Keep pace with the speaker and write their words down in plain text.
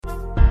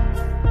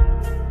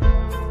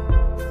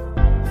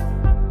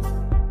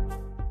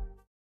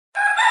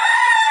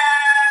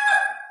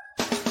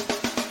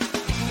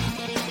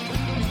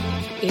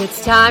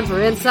It's time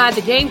for Inside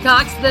the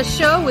Gamecocks, the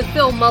show with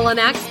Phil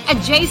Mullinax and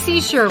JC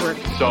Sherbert.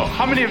 So,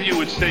 how many of you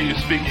would say you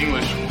speak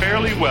English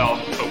fairly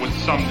well, but with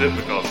some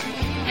difficulty?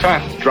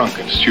 Fat, drunk,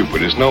 and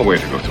stupid is no way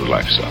to go through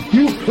life, son.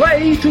 You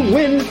play to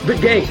win the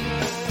game.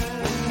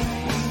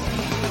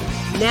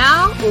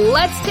 Now,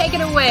 let's take it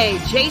away,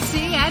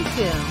 JC and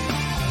Phil.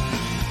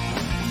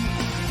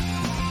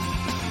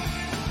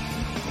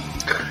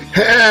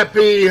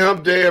 Happy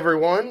Hump Day,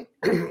 everyone.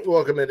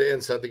 Welcome into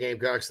Inside the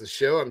Gamecocks, the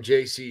show. I'm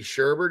JC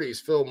Sherbert.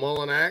 He's Phil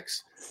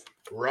Mullinax,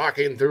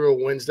 rocking through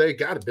a Wednesday.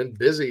 God, I've been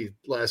busy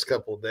last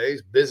couple of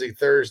days. Busy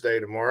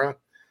Thursday tomorrow.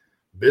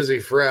 Busy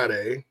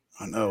Friday.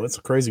 I know, it's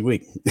a crazy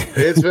week.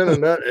 It's been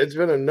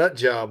a nut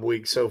job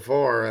week so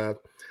far.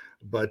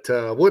 But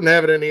wouldn't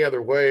have it any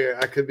other way.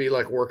 I could be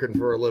like working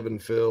for a living,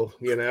 Phil,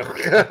 you know.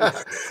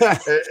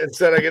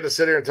 Instead, I get to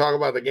sit here and talk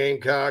about the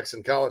Gamecocks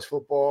and college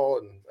football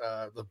and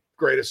the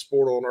greatest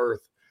sport on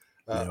earth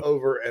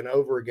over and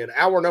over again.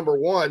 Hour number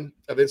one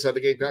of Inside the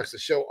Gamecocks, the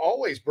show,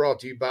 always brought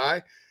to you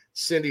by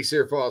Cindy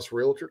Searfoss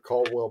Realtor,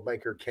 Caldwell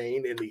Banker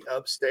Kane in the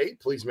upstate.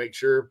 Please make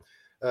sure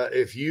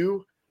if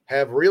you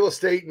have real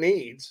estate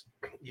needs,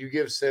 you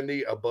give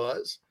Cindy a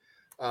buzz.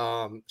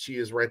 She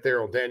is right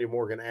there on Daniel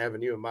Morgan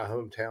Avenue in my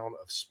hometown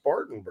of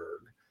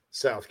Spartanburg,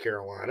 South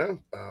Carolina.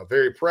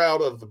 Very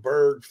proud of the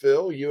Berg,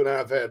 Phil. You and I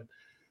have had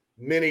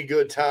many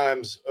good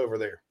times over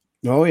there.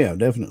 Oh, yeah,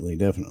 definitely.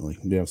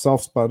 Yeah,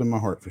 soft spot in my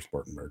heart for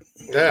Spartanburg.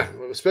 Yeah,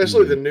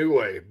 especially the New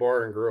Way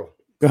Bar and Grill.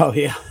 Oh,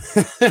 yeah.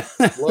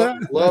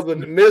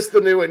 Miss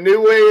the New Way.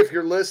 New Way, if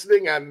you're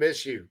listening, I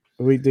miss you.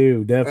 We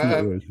do,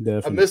 definitely.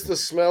 I miss the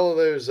smell of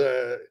those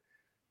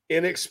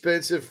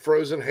inexpensive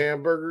frozen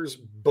hamburgers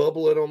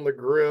bubbling on the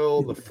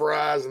grill, the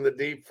fries in the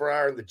deep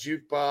fryer, and the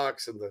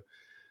jukebox, and the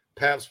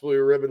Pabst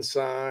Blue Ribbon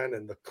sign,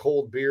 and the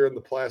cold beer in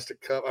the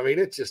plastic cup. I mean,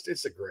 it's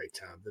a great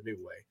time, the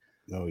New Way.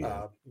 Oh,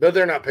 yeah. But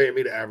they're not paying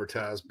me to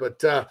advertise.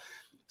 But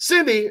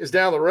Cindy is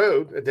down the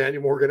road at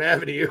Daniel Morgan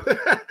Avenue.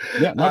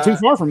 Yeah, not too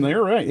far from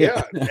there, right?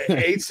 Yeah,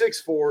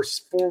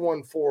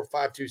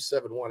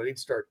 864-414-5271. I need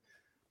to start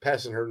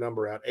passing her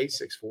number out,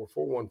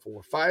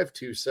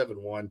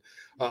 864-414-5271.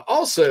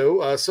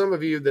 Also, some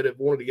of you that have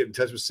wanted to get in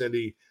touch with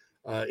Cindy,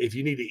 if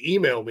you need to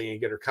email me and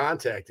get her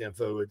contact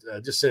info,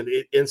 just send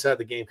it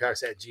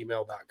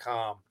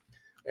insidethegamecocks@gmail.com,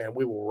 and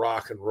we will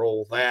rock and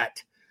roll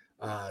that.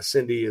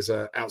 Cindy is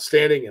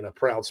outstanding and a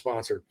proud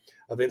sponsor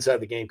of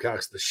Inside the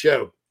Gamecocks, the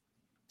show.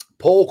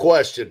 Poll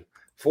question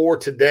for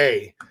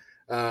today.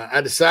 I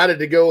decided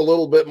to go a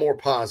little bit more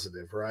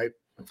positive, right?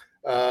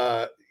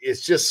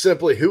 It's just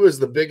simply, who is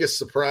the biggest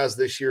surprise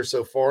this year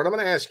so far? And I'm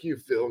going to ask you,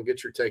 Phil, and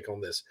get your take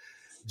on this.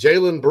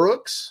 Jalen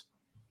Brooks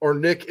or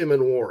Nick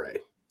Emenware?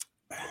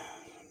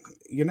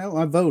 You know,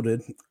 I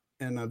voted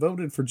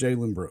for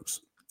Jalen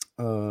Brooks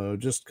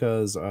just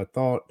because I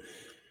thought,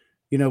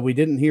 you know, we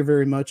didn't hear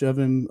very much of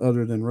him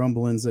other than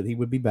rumblings that he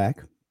would be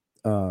back.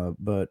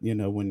 But, you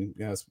know, when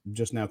guys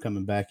just now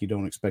coming back, you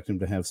don't expect him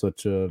to have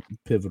such a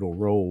pivotal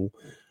role,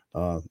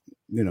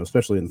 you know,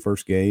 especially in the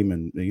first game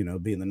and, you know,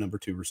 being the number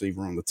 2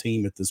 receiver on the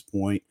team at this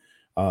point.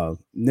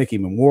 Nick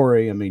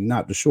Emenware, I mean,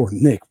 not to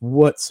shorten Nick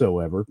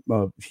whatsoever,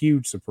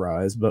 huge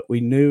surprise, but we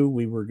knew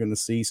we were going to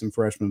see some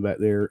freshmen back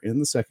there in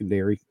the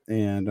secondary,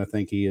 and I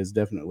think he has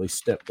definitely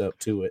stepped up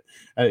to it.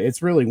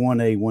 It's really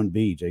 1A,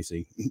 1B,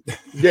 JC.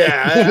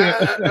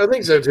 Yeah, I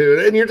think so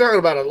too. And you're talking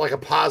about a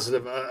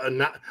positive,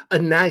 a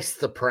nice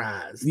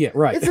surprise. Yeah,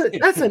 right.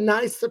 That's a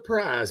nice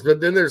surprise.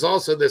 But then there's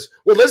also this,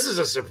 well, this is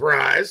a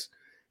surprise,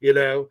 you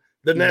know,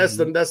 then that's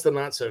the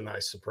not so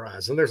nice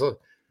surprise. And there's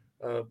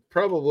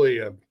probably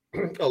a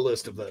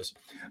list of those,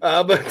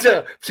 but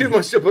too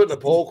much to put in a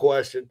poll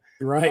question,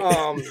 right?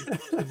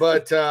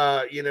 But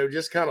you know,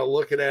 just kind of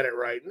looking at it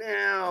right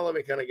now, let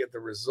me kind of get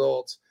the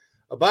results.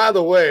 By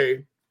the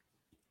way,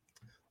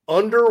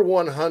 under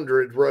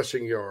 100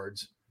 rushing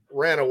yards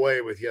ran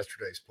away with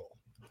yesterday's poll.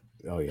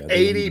 Oh yeah,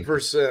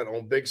 80%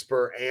 on Big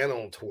Spur and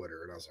on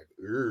Twitter, and I was like,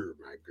 "Oh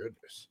my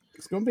goodness!"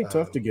 It's going to be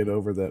tough to get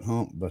over that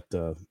hump, but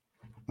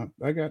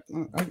I got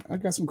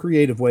some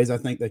creative ways I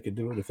think they could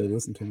do it if they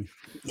listen to me.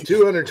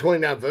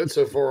 229 votes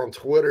so far on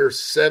Twitter.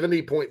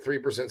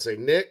 70.3% say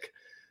Nick,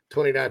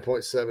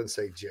 29.7%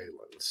 say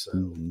Jalen.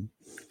 So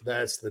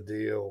that's the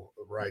deal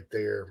right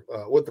there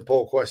with the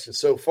poll question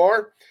so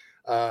far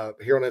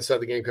here on Inside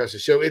the Gamecocks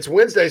show. It's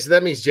Wednesday, so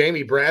that means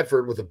Jamie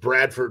Bradford with the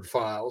Bradford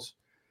Files.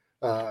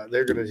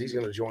 He's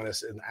gonna join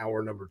us in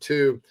hour number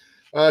 2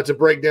 to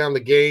break down the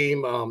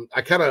game. I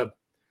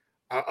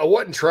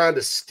wasn't trying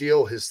to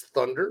steal his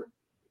thunder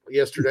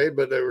yesterday,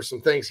 but there were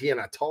some things he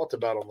and I talked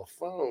about on the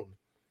phone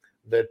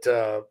that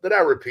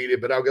I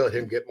repeated, but I'll let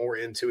him get more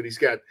into it. He's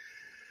got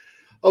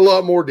a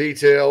lot more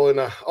detail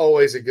and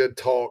always a good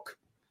talk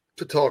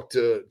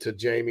to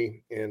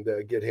Jamie and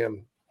get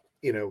him,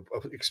 you know,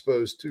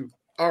 exposed to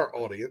our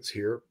audience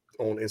here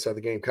on Inside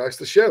the Gamecocks,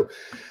 the show.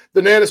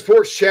 The Nana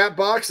Sports chat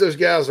box, those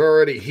guys are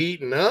already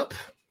heating up.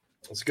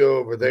 Let's go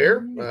over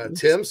there.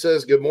 Tim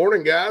says, good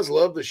morning, guys.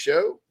 Love the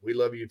show. We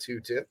love you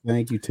too, Tim.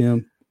 Thank you,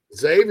 Tim.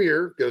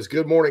 Xavier goes,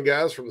 good morning,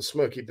 guys, from the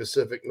Smoky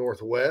Pacific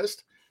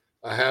Northwest.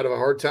 I had a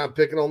hard time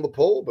picking on the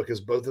poll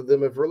because both of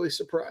them have really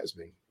surprised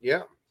me.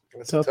 Yeah.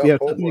 That's tough. Yeah,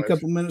 it took me a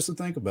couple minutes to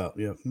think about.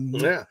 Yeah. Mm-hmm.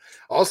 Yeah.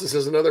 Austin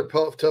says another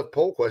tough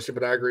poll question,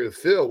 but I agree with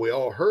Phil. We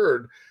all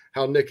heard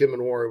how Nick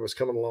Emenwari was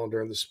coming along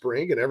during the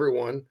spring, and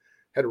everyone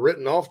had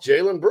written off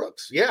Jalen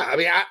Brooks. Yeah. I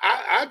mean,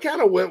 I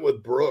kind of went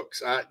with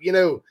Brooks.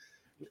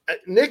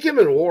 Nick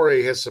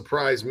Emenwari has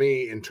surprised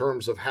me in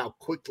terms of how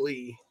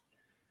quickly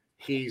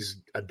he's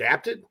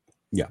adapted.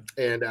 Yeah.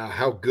 And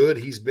how good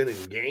he's been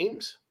in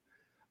games.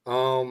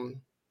 But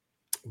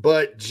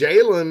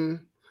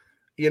Jalen,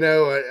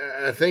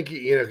 I think,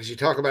 because you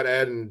talk about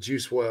adding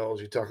Juice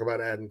Wells, you talk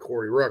about adding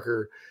Corey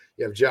Rucker,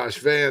 you have Josh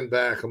Van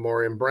back,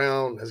 Amarian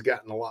Brown has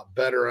gotten a lot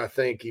better, I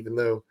think, even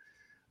though,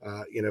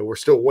 we're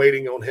still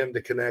waiting on him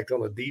to connect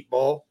on a deep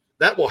ball.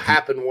 That will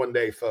happen one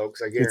day,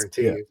 folks. I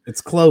guarantee you.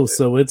 It's close,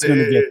 so it's going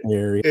to get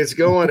there. It's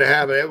going to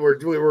happen.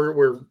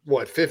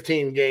 We're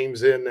 15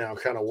 games in now,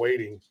 kind of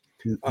waiting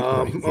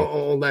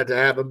on that to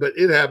happen. But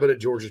it happened at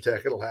Georgia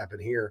Tech. It'll happen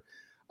here.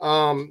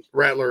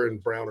 Rattler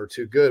and Brown are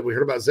too good. We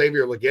heard about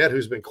Xavier Legette,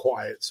 who's been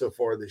quiet so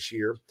far this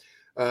year.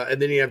 And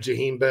then you have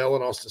Jaheim Bell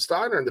and Austin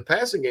Steiner in the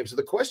passing game. So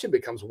the question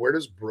becomes, where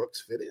does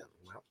Brooks fit in?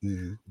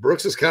 Well,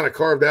 Brooks has kind of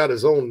carved out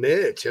his own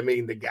niche. I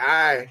mean, the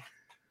guy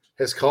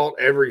has caught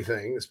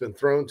everything that's been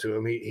thrown to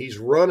him. He's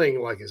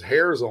running like his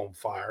hair's on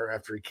fire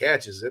after he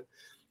catches it.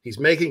 He's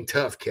making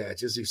tough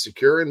catches. He's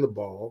securing the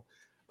ball.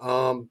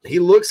 He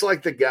looks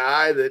like the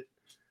guy that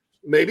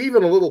maybe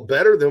even a little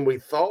better than we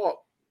thought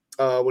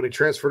when he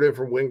transferred in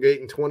from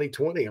Wingate in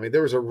 2020. I mean,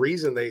 there was a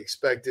reason they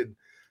expected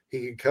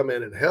he could come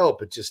in and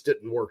help. It just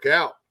didn't work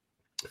out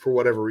for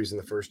whatever reason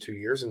the first 2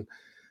 years. And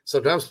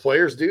sometimes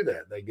players do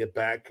that. They get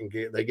back and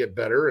they get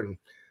better and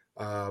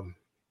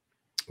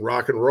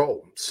rock and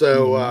roll.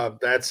 So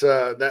that's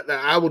that.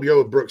 I would go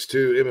with Brooks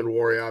too.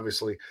 Emenwari,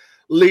 obviously,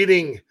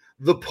 leading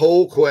the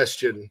poll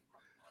question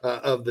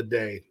of the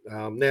day.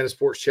 Nana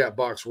Sports chat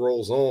box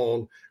rolls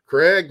on.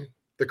 Craig,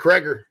 the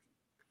Craiger.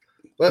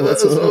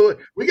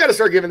 We got to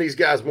start giving these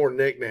guys more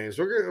nicknames.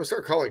 We're going to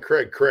start calling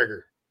Craig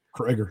Craiger.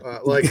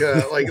 Like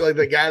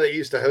the guy that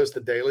used to host the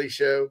Daily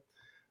Show.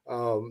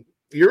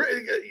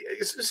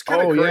 It's just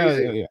kind of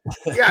crazy.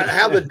 Yeah,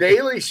 how the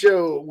Daily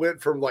Show went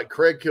from like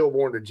Craig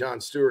Kilborn to Jon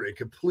Stewart. It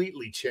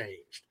completely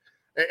changed.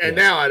 And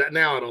now I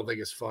don't think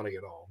it's funny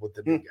at all with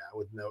the new guy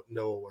with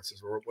Noah,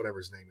 whatever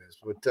his name is.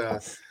 But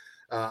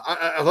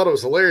I thought it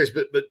was hilarious.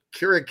 But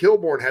Craig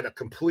Kilborn had a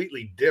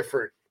completely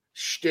different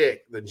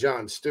shtick than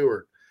Jon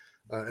Stewart.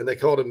 And they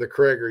called him the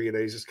Craiger.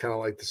 He's just kind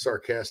of like the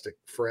sarcastic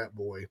frat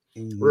boy.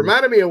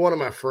 Reminded me of one of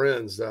my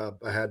friends I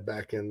had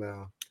back in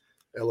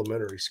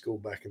elementary school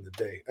back in the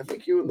day. I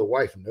think you and the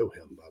wife know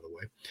him, by the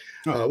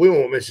way. We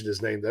won't mention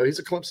his name, though. He's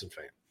a Clemson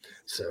fan.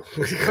 So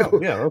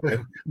okay.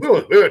 We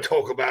won't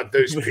talk about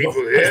those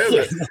people.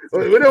 Yeah,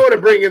 we don't want to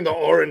bring in the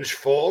orange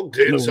fog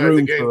to inside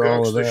the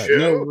Gamecocks the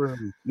show.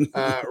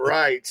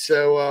 Right.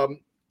 So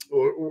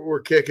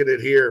we're kicking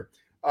it here.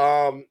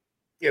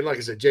 And like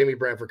I said, Jamie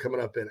Bradford coming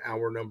up in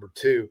hour number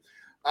 2.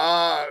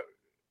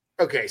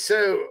 Okay,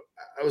 so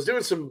I was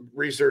doing some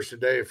research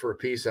today for a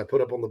piece I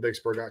put up on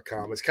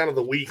thebigspur.com. It's kind of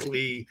the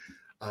weekly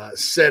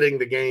setting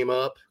the game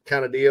up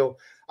kind of deal.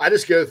 I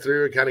just go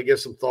through and kind of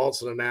give some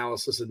thoughts and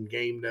analysis and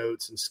game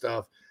notes and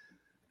stuff.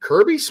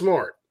 Kirby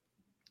Smart,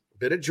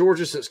 been at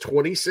Georgia since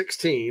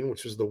 2016,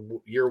 which was the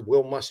year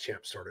Will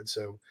Muschamp started.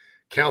 So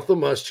count the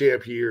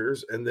Muschamp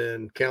years and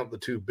then count the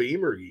 2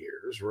 Beamer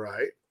years,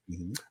 right?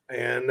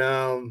 And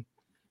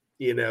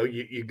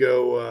you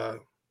go,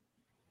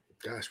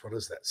 what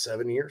is that?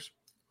 7 years?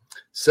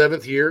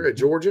 7th year at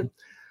Georgia.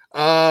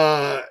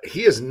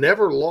 He has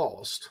never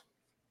lost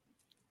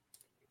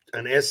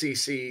an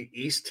SEC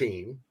East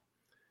team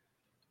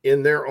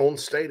in their own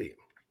stadium.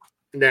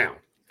 Now,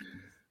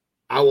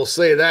 I will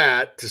say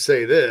that to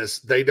say this: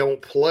 they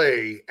don't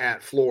play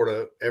at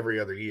Florida every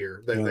other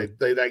year.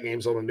 That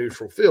game's on a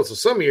neutral field. So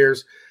some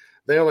years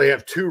they only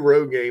have 2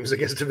 road games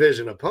against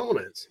division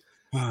opponents.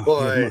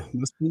 But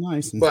must be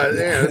nice. But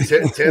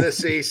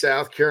Tennessee,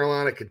 South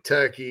Carolina,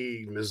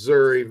 Kentucky,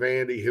 Missouri,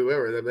 Vandy,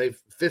 whoever,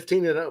 they've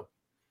 15-0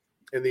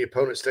 in the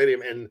opponent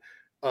stadium. And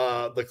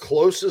the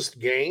closest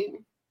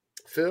game,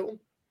 Phil,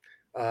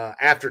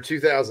 after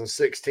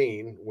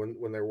 2016,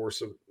 when there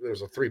was a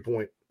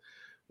 3-point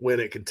win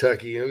at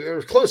Kentucky. There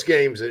was close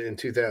games in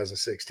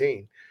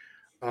 2016.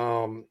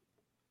 So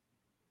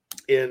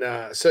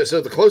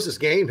the closest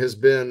game has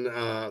been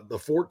a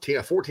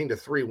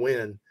 14-3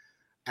 win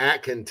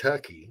at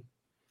Kentucky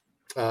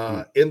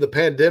in the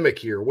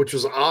pandemic year, which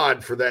was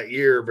odd for that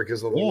year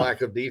because of the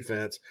lack of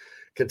defense.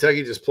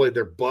 Kentucky just played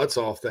their butts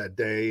off that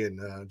day,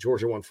 and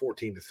Georgia won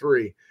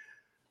 14-3.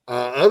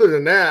 Other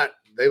than that,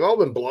 they've all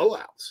been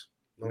blowouts.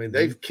 I mean,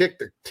 they've kicked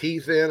their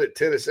teeth in at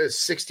Tennessee.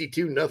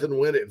 62-0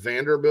 win at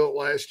Vanderbilt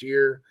last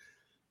year,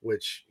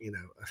 which,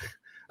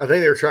 I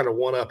think they were trying to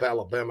one-up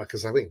Alabama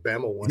because I think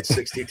Bama won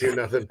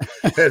 62-0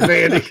 at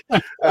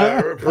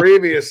Vandy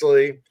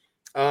previously.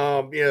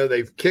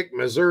 They've kicked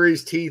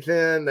Missouri's teeth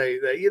in.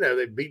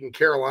 They've beaten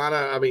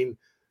Carolina. I mean,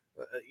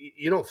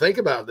 you don't think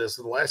about this.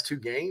 In the last 2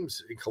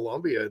 games in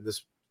Columbia,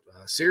 this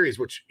series,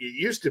 which it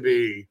used to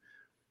be,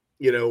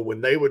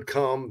 when they would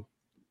come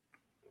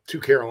to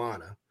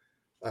Carolina,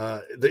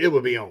 it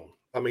would be on.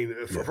 I mean,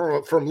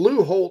 from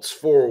Lou Holtz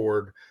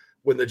forward,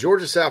 when the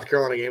Georgia-South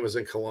Carolina game was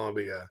in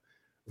Columbia,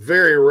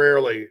 very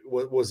rarely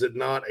was it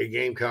not a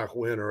Gamecock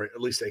win or at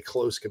least a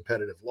close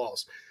competitive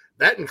loss.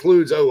 That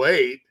includes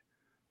 2008,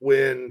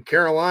 when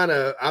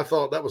Carolina, I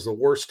thought that was the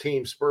worst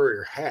team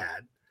Spurrier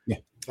had. Yeah.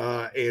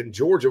 And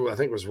Georgia, I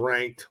think, was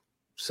ranked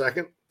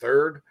second,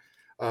 third.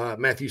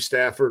 Matthew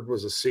Stafford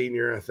was a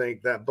senior, I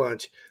think, that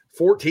bunch.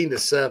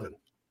 14-7.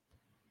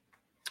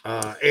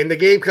 And the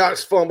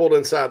Gamecocks fumbled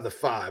inside the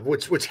 5,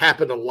 which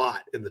happened a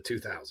lot in the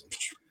 2000s.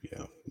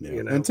 Yeah.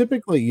 And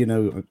typically,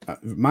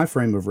 my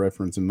frame of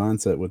reference and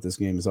mindset with this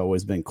game has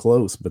always been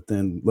close. But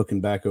then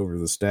looking back over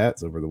the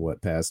stats over the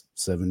past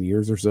 7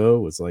 years or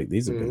so, it's like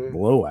these have been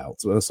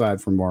blowouts.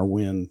 Aside from our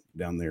win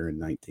down there in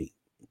 19.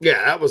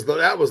 Yeah, that was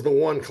the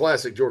one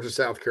classic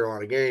Georgia-South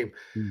Carolina game.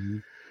 Mm-hmm.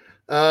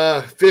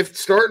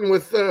 Starting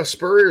with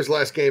Spurrier's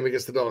last game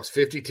against the Dogs,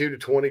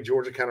 52-20.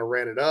 Georgia kind of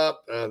ran it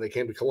up. They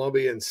came to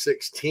Columbia in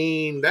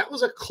 16. That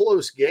was a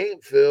close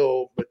game,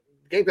 Phil, but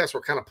Gamecocks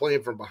were kind of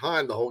playing from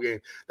behind the whole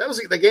game.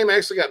 The game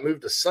actually got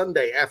moved to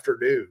Sunday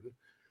afternoon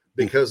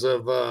because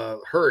of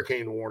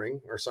hurricane warning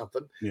or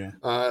something. Yeah.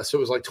 So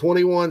it was like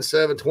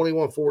 21-7,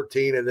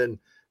 21-14, and then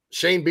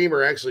Shane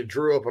Beamer actually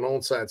drew up an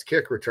onside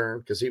kick return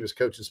because he was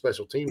coaching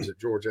special teams at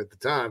Georgia at the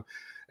time.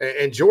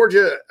 And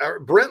Georgia,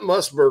 Brent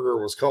Musburger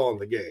was calling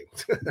the game.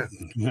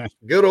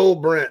 Good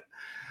old Brent.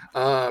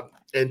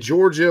 And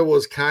Georgia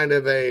was kind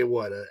of an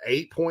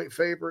 8-point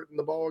favorite in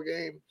the ball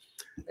game.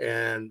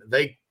 And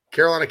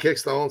Carolina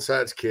kicks the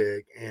onside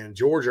kick, and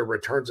Georgia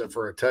returns it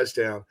for a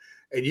touchdown.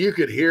 And you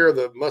could hear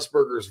the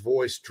Musburger's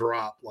voice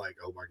drop like,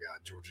 oh, my God,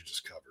 Georgia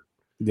just covered.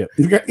 Yep.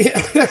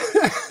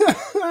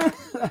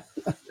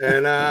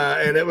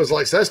 And it was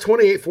like, so that's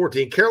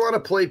 28-14.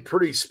 Carolina played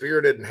pretty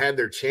spirited and had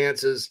their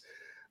chances.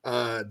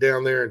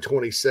 Down there in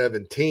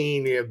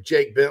 2017, you have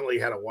Jake Bentley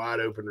had a wide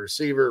open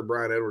receiver.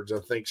 Brian Edwards, I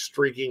think,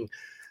 streaking.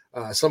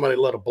 Somebody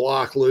let a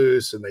block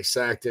loose, and they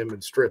sacked him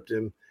and stripped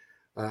him.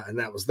 And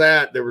that was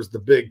that. There was the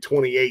big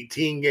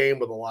 2018 game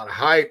with a lot of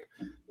hype.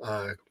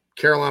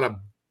 Carolina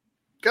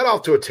got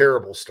off to a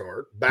terrible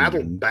start,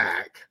 battled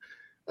back,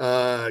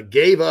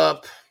 gave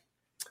up.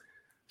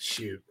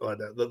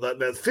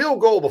 The field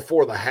goal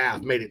before the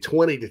half made it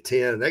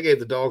 20-10. That gave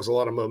the Dogs a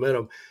lot of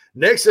momentum.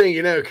 Next thing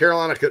you know,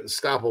 Carolina couldn't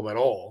stop them at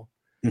all.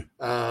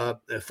 At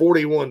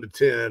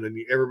 41-10, and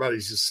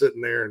everybody's just sitting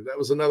there. And that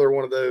was another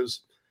one of those.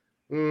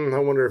 I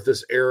wonder if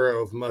this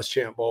era of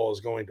Muschamp ball is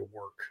going to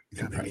work.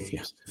 Right,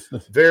 yeah.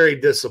 Very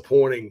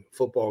disappointing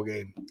football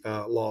game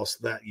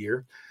lost that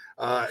year.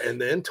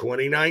 And then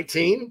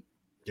 2019,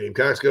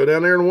 Gamecocks go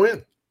down there and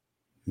win.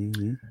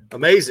 Mm-hmm.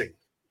 Amazing.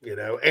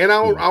 And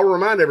I'll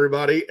remind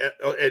everybody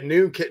at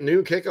noon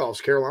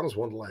kickoffs, Carolina's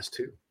won the last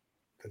 2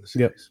 in the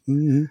series. Yep.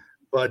 Mm-hmm.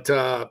 But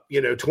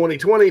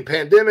 2020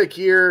 pandemic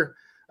year,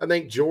 I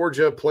think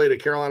Georgia played a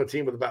Carolina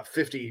team with about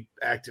 50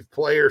 active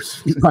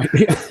players. Right.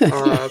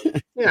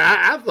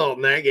 I thought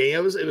in that game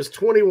it was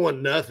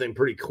 21-0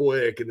 pretty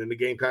quick, and then the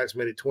Gamecocks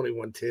made it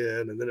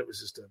 21-10, and then it was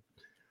just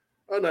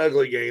an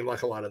ugly game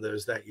like a lot of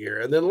those that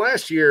year. And then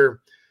last year,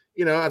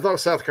 I thought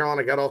South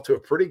Carolina got off to a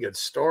pretty good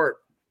start.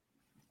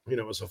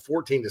 It was a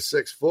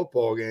 14-6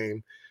 football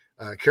game.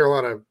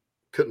 Carolina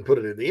couldn't put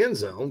it in the end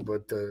zone,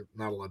 but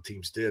not a lot of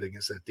teams did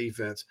against that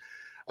defense.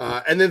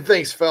 And then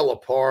things fell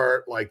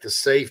apart, like the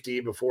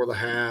safety before the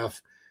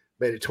half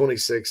made it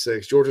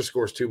 26-6. Georgia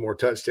scores 2 more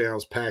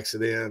touchdowns, packs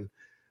it in.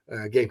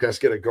 Gamecocks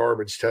get a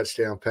garbage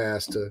touchdown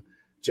pass to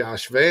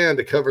Josh Vann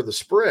to cover the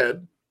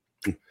spread.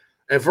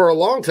 And for a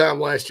long time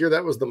last year,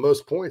 that was the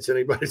most points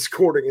anybody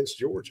scored against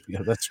Georgia.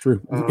 Yeah, that's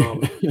true.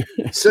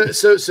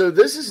 So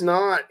this is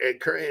not,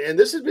 and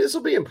this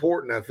will be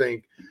important, I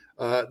think.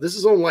 This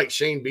is on like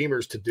Shane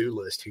Beamer's to-do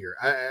list here.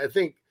 I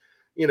think,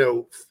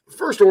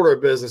 first order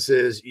of business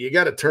is you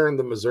got to turn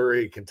the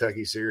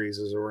Missouri-Kentucky series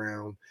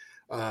around.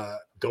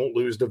 Don't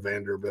lose to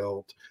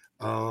Vanderbilt.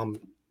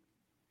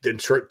 Didn't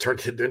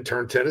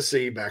turn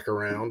Tennessee back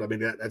around. I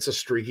mean, that's a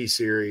streaky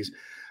series.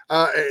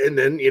 And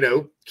then,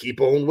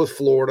 keep on with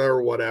Florida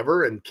or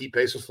whatever and keep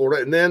pace with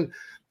Florida. And then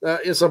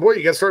at some point,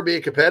 you got to start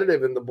being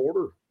competitive in the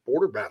border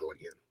battle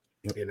again.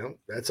 Yep.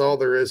 That's all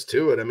there is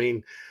to it. I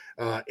mean,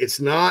 it's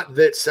not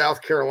that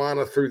South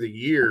Carolina through the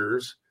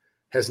years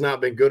has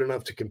not been good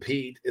enough to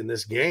compete in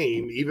this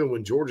game, even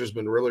when Georgia's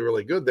been really,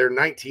 really good. Their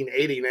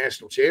 1980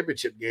 national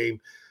championship game,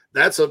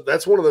 that's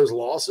one of those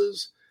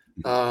losses.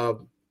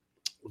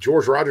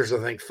 George Rogers, I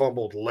think,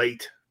 fumbled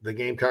late. The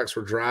Gamecocks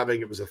were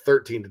driving. It was a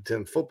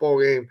 13-10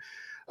 football game.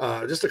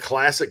 Just a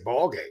classic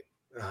ball game.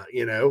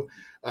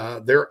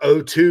 Their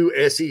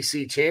 0-2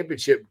 SEC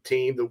championship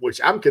team,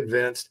 which I'm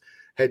convinced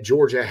had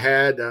Georgia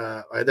had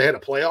they had a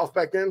playoff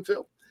back then,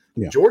 Phil.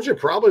 Yeah. Georgia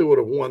probably would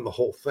have won the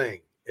whole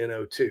thing in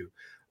 0-2.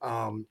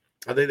 I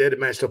think they'd have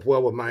matched up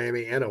well with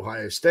Miami and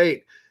Ohio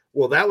State.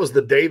 Well, that was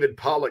the David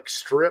Pollock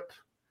strip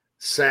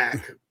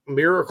sack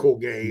miracle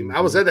game. I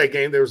was at that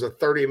game. There was a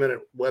 30-minute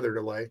weather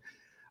delay.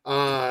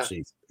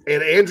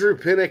 And Andrew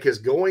Pinnock is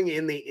going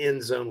in the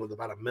end zone with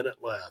about a minute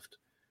left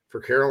for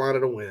Carolina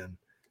to win,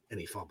 and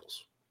he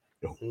fumbles.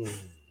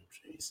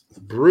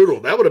 Brutal.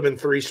 That would have been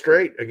 3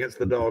 straight against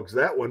the Dogs,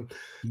 that one.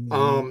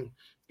 The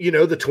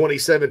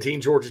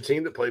 2017 Georgia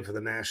team that played for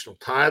the national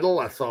title,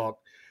 I thought,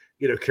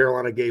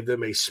 Carolina gave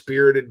them a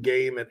spirited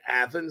game at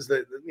Athens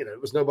that,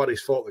 it was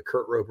nobody's fault that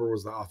Kurt Roper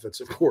was the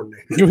offensive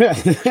coordinator.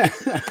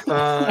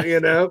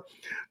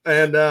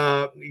 And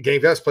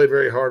Gamecocks played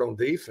very hard on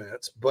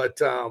defense. But,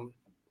 the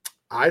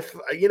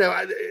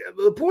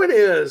point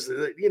is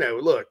that,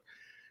 look,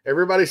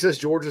 everybody says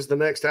Georgia's the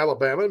next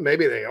Alabama.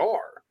 Maybe they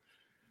are.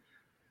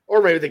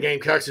 Or maybe the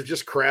Gamecocks have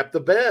just crapped the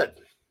bed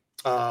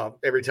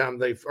every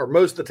time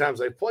most of the times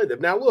they've played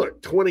them. Now,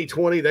 look,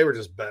 2020, they were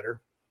just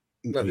better.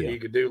 Nothing you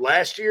could do.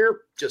 Last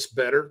year, just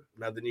better.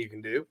 Nothing you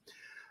can do.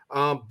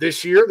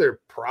 This year, they're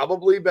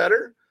probably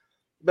better.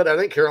 But I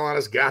think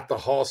Carolina's got the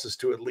horses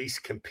to at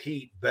least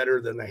compete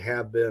better than they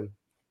have been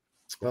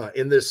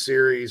in this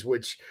series,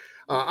 which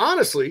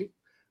honestly,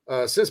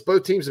 since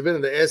both teams have been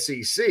in the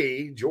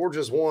SEC,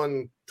 Georgia's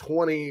won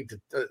 20 to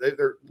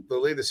they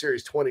lead the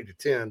series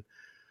 20-10.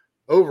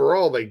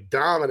 Overall, they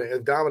dominate.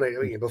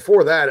 I mean,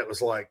 before that, it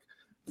was like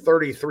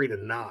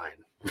 33-9.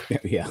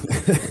 Yeah.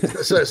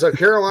 so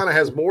Carolina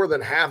has more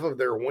than half of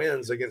their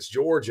wins against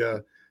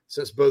Georgia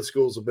since both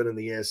schools have been in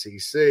the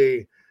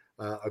SEC.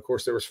 Of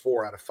course, there was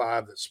 4 out of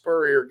 5 that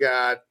Spurrier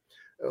got.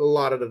 A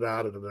lot of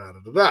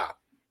da-da-da-da-da-da-da.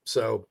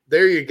 So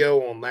there you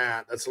go on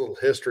that. That's a little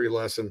history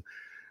lesson.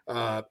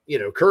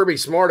 Kirby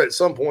Smart at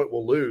some point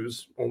will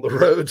lose on the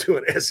road to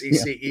an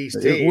SEC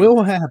East team. It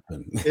will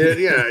happen.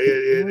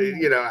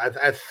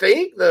 I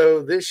think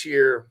though this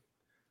year,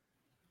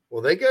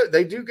 well, they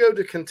do go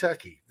to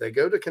Kentucky. They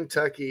go to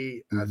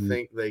Kentucky. I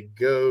think they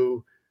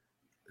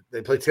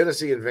play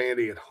Tennessee and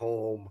Vandy at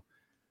home.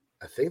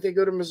 I think they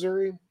go to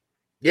Missouri.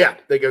 Yeah,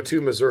 they go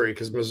to Missouri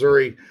because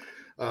Missouri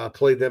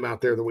played them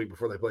out there the week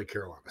before they played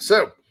Carolina.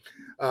 So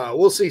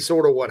we'll see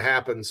sort of what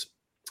happens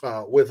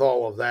with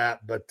all of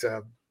that. But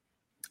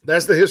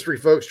that's the history,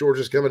 folks.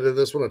 Georgia's coming to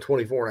this one a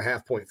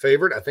 24.5-point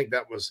favorite. I think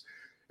that was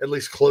at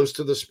least close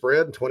to the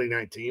spread in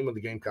 2019 when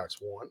the Gamecocks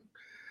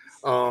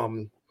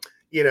won.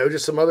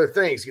 Just some other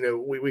things.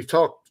 We've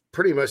talked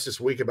pretty much this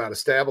week about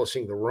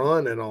establishing the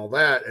run and all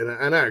that,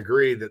 and I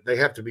agree that they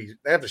have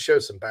to show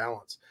some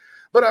balance.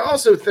 But I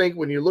also think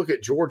when you look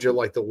at Georgia,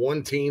 like the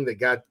one team that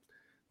got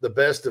the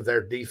best of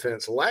their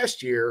defense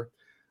last year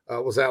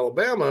was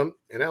Alabama,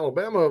 and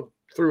Alabama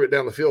threw it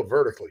down the field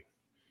vertically.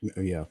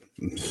 Yeah.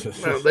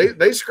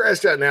 They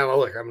scratched out. Now,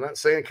 look, I'm not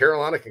saying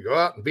Carolina can go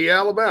out and be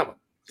Alabama,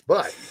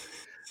 but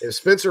if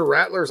Spencer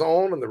Rattler's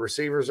on and the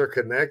receivers are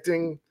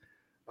connecting,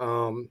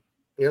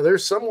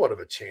 there's somewhat of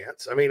a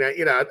chance. I mean,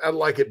 I'd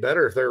like it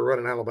better if they were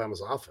running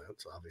Alabama's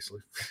offense, obviously.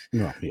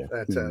 Yeah.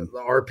 That's the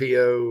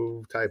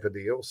RPO type of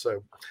deal.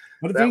 So,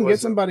 but if you can get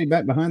somebody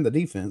back behind the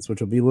defense, which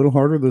will be a little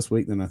harder this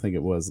week than I think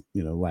it was,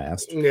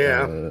 last.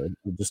 Yeah.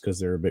 Just because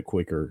they're a bit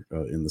quicker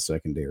in the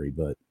secondary,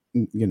 but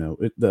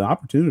the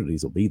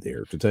opportunities will be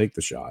there to take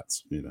the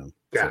shots. Yeah,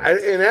 so.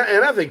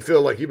 And I think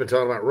Phil, like you've been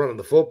talking about running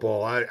the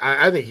football,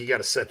 I think you got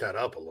to set that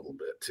up a little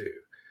bit too.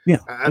 Yeah,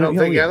 I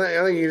think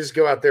you just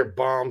go out there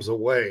bombs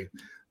away.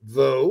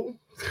 Though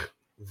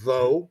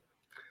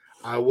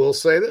I will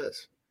say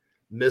this: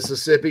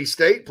 Mississippi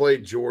State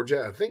played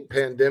Georgia. I think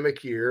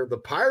pandemic year. The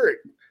Pirate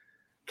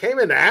came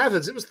into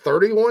Athens. It was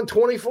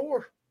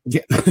 31-24.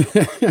 Yeah.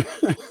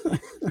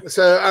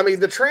 So I mean,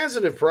 the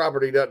transitive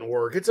property doesn't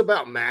work. It's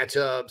about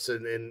matchups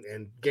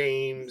and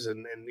games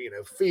and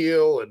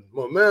feel and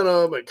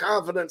momentum and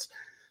confidence.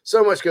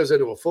 So much goes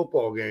into a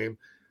football game.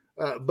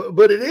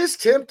 But it is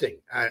tempting.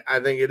 I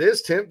think it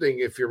is tempting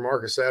if you're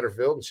Marcus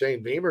Satterfield and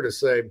Shane Beamer to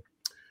say,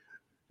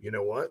 you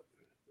know what?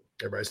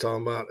 Everybody's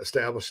talking about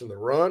establishing the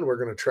run.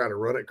 We're going to try to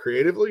run it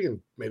creatively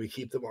and maybe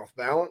keep them off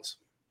balance.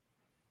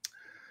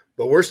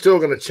 But we're still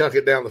going to chuck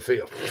it down the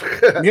field.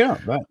 Yeah,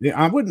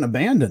 I wouldn't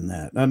abandon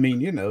that. I mean,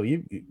 you're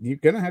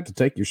going to have to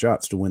take your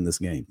shots to win this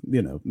game.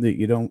 You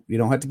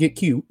don't have to get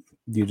cute.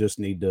 You just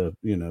need to,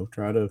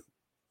 try to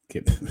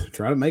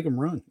make them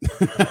run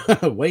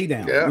way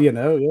down.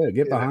 Yeah.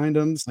 Get behind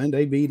them, send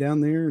AB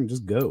down there, and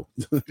just go.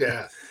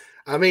 Yeah.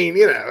 I mean,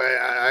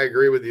 I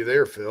agree with you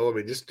there, Phil. I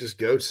mean, just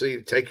go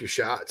take your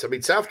shots. I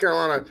mean, South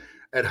Carolina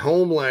at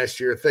home last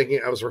year,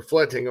 I was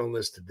reflecting on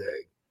this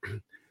today.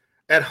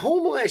 At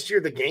home last year,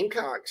 the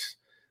Gamecocks,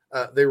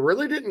 they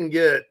really didn't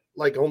get,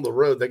 like on the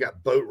road, they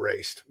got boat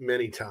raced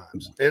many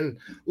times. And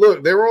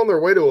look, they were on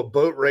their way to a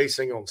boat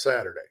racing on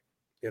Saturday,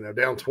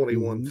 down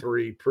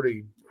 21-3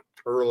 pretty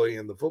early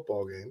in the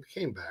football game,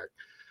 came back.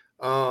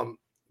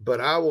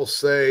 But I will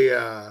say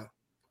that,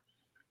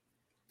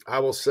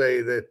 I'll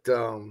say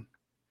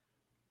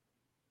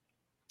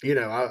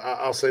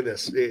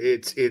this.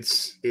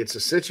 It's a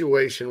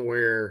situation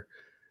where,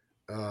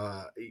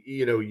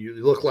 you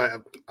look like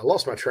I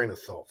lost my train of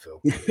thought, Phil.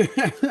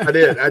 I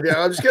did. I'm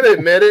just going to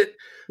admit it.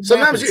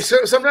 Sometimes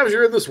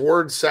you're in this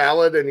word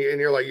salad and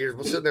you're like, you're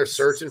sitting there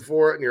searching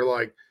for it and you're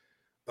like,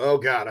 Oh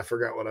God, I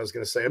forgot what I was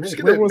going to say. I'm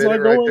just Where going to was admit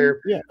I it right going?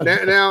 there. Yeah.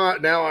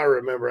 Now I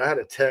remember. I had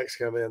a text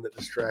come in that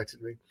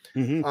distracted me.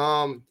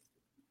 Mhm.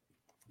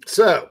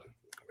 So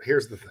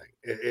here's the thing.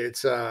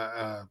 It's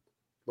what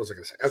was I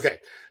going to say? Okay,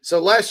 so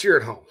last year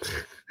at home,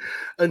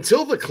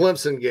 until the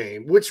Clemson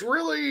game, which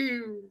really,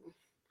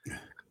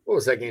 what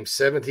was that game?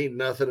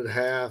 17-0 at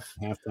half.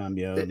 Halftime,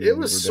 yeah. It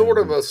was sort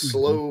of a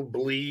slow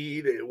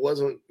bleed. It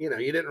wasn't, you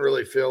didn't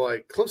really feel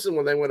like Clemson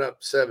when they went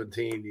up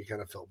 17, you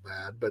kind of felt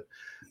bad. But,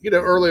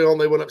 early on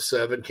they went up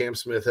 7. Cam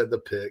Smith had the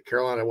pick.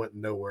 Carolina went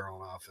nowhere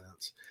on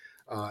offense.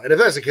 And if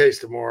that's the case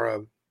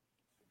tomorrow,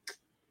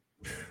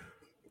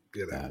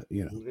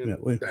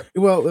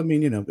 well, I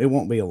mean, it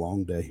won't be a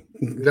long day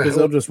because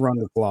they'll just run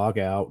the clock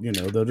out.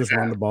 They'll just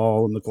run the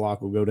ball and the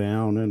clock will go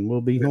down and we'll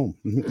be home.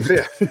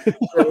 Yeah,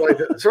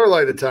 sort of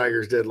like the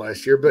Tigers did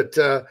last year. But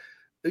the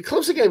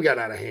Clemson game got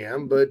out of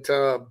hand. But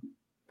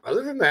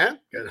other than that,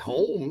 at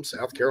home,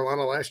 South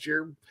Carolina last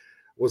year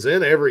was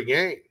in every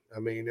game. I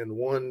mean, and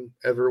won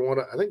every one.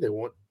 I think they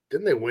won.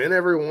 Didn't they win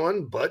every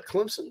one but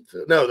Clemson?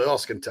 No, they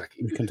lost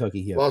Kentucky.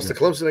 Yeah. Lost to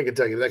Clemson and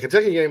Kentucky. That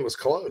Kentucky game was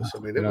close. I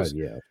mean, it was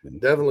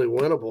definitely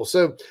winnable.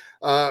 So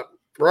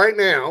right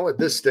now at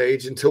this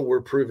stage, until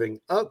we're proven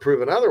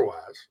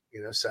otherwise,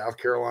 South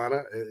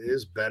Carolina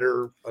is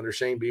better under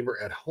Shane Beamer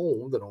at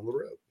home than on the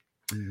road.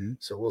 Mm-hmm.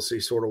 So we'll see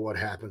sort of what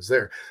happens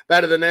there.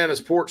 Back to the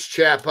Nana's Porch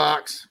chat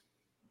box.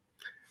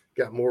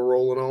 Got more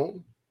rolling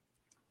on.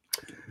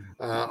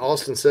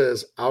 Austin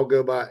says, I'll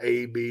go by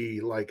AB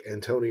like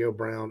Antonio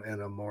Brown and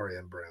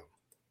Amarian Brown.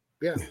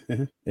 Yeah.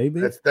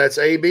 AB. That's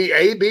AB.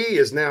 AB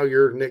is now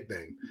your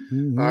nickname.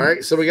 Mm-hmm. All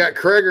right. So we got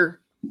Kreger.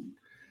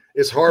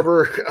 Is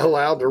Harbor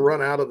allowed to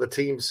run out of the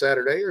team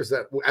Saturday, or is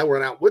that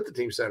run out with the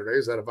team Saturday?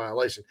 Is that a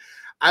violation?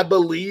 I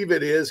believe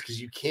it is, because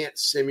you can't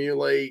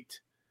simulate,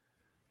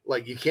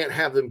 like you can't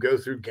have them go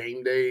through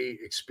game day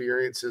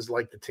experiences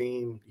like the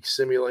team. You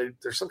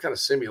simulate. There's some kind of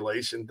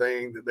simulation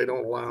thing that they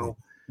don't allow.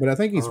 But I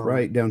think he's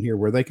right down here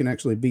where they can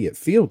actually be at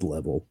field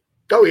level.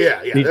 Oh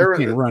yeah. They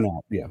can't run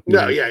out. Yeah.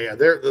 No, yeah.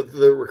 They're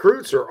the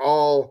recruits are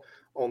all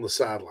on the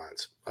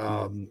sidelines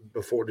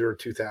during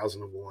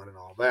 2001 and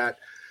all that.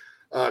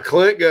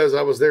 Clint goes,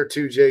 I was there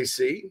too,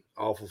 JC.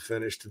 Awful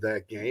finish to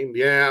that game.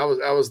 Yeah,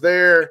 I was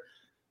there.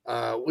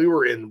 We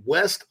were in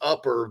West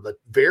Upper, the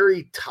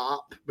very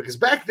top, because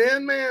back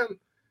then, man,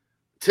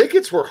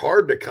 tickets were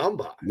hard to come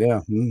by.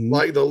 Yeah. Mm-hmm.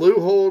 Like the Lou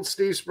Holtz,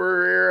 Steve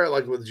Spurrier era,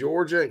 like with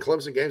Georgia and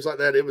Clemson games like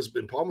that, it was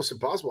almost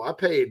impossible. I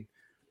paid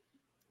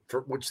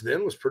for, which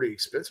then was pretty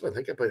expensive. I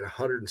think I paid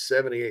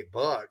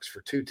 $178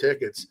 for 2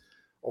 tickets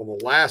on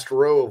the last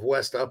row of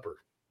West Upper,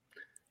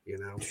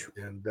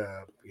 and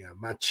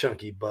my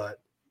chunky butt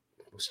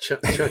was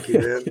chunky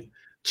then.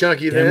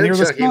 Chunky then,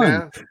 chunky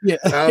now. Yeah.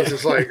 I was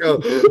just like, I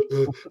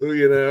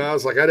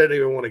was like, I didn't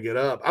even want to get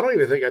up. I don't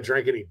even think I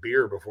drank any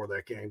beer before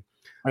that game.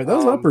 All right,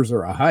 those uppers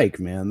are a hike,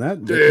 man.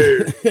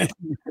 Dude, it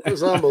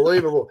was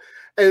unbelievable.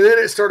 And then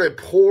it started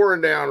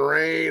pouring down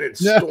rain and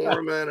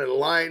storming and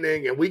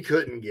lightning, and we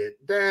couldn't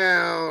get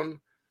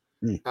down.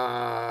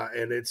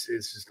 And it's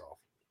just awful.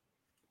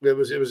 It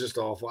was just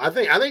awful. I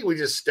think we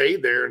just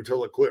stayed there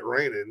until it quit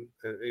raining,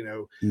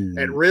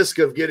 at risk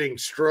of getting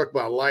struck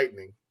by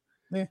lightning,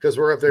 because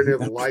we're up there near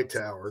the light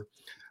tower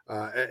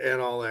and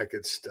all that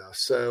good stuff.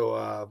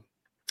 So,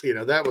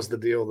 that was the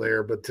deal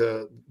there, but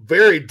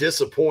very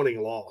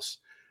disappointing loss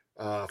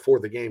for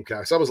the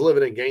Gamecocks. I was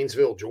living in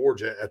Gainesville,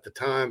 Georgia at the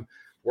time,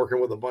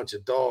 working with a bunch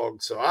of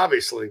dogs. So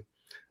obviously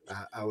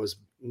I was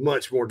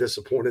much more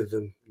disappointed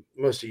than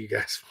most of you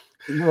guys.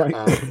 Right.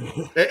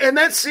 And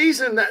that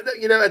season, at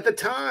the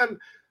time,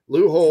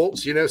 Lou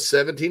Holtz,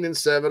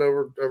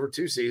 17-7 over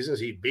 2 seasons.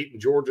 He'd beaten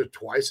Georgia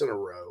twice in a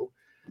row.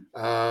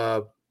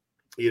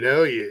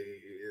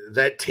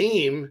 That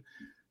team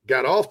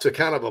got off to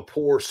kind of a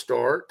poor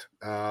start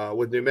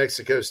with New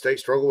Mexico State,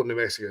 struggled with New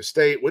Mexico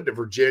State, went to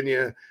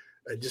Virginia,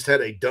 just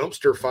had a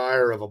dumpster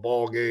fire of a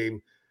ball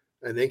game,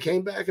 and then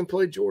came back and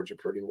played Georgia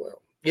pretty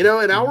well.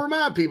 And I'll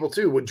remind people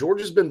too, when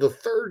Georgia's been the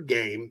third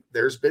game,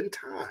 there's been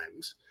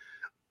times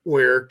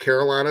where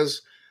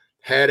Carolina's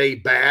had a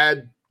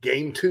bad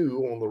game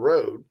 2 on the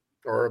road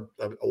or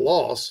a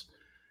loss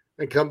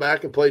and come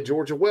back and play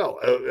Georgia well.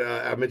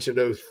 I mentioned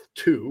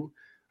 02,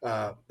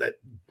 that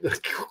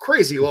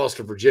crazy loss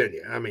to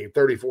Virginia. I mean,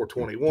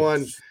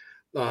 34-21.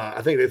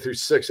 I think they threw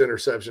 6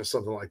 interceptions,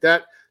 something like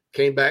that.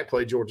 Came back,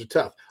 played Georgia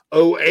tough.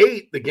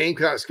 08, the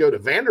Gamecocks go to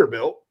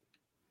Vanderbilt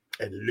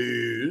and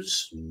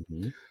lose.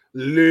 Mm-hmm.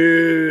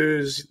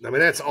 Lose. I mean,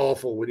 that's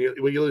awful when you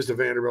lose to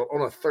Vanderbilt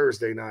on a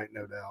Thursday night,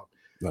 no doubt.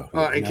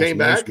 And came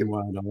back.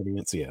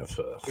 Audience,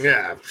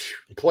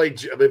 played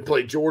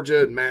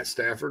Georgia and Matt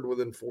Stafford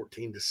within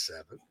 14-7.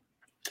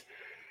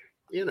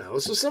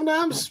 So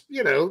sometimes,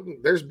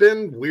 there's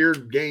been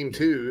weird game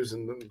 2s,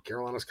 and then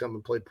Carolina's come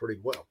and played pretty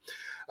well.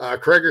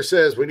 Kreger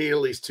says we need at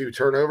least 2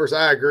 turnovers.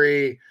 I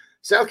agree.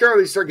 South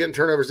Carolina needs to start getting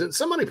turnovers. And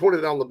somebody pointed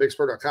it out on the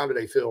BigSpur.com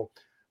today, Phil.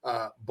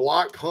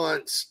 Block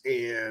punts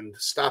and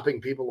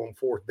stopping people on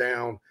 4th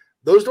down,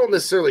 those don't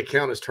necessarily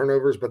count as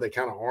turnovers, but they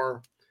kind of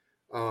are.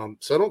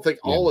 So I don't think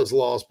all is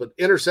lost, but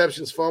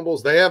interceptions,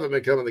 fumbles, they haven't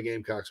been coming the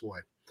Gamecocks' way.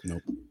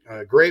 Nope.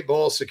 Great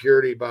ball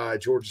security by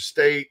Georgia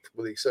State,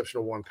 with the exception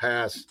of one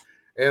pass,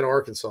 and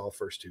Arkansas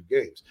first 2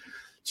 games.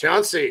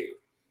 Chauncey.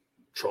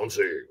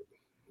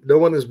 No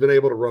one has been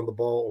able to run the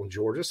ball on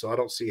Georgia, so I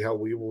don't see how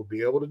we will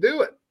be able to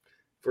do it.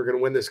 If we're going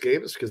to win this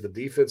game, it's because the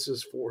defense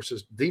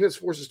forces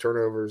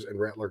turnovers and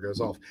Rattler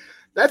goes off.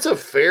 That's a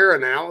fair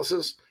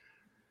analysis.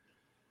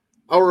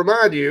 I'll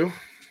remind you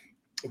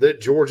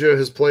that Georgia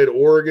has played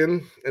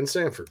Oregon and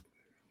Samford.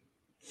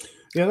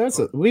 Yeah,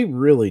 we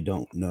really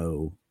don't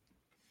know,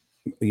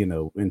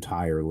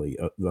 entirely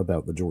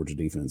about the Georgia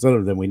defense,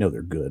 other than we know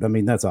they're good. I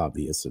mean, that's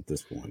obvious at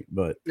this point,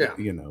 but yeah,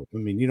 you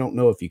don't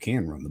know if you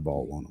can run the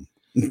ball on them.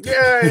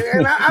 Yeah,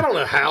 and I don't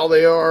know how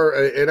they are,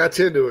 and I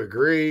tend to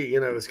agree.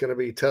 It's going to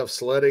be tough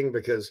sledding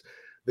because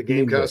the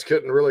Gamecocks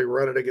couldn't really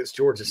run it against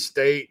Georgia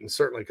State and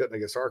certainly couldn't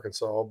against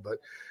Arkansas. But,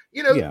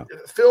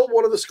 Phil,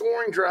 one of the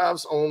scoring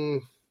drives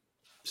on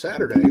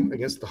Saturday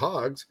against the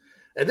Hogs,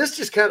 and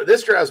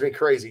this drives me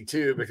crazy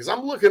too, because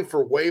I'm looking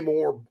for way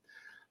more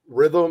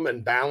rhythm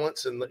and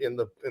balance in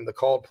the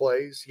called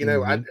plays. They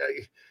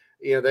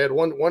had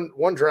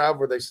one drive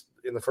where they,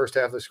 in the first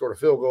half, they scored a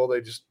field goal.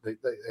 They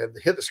had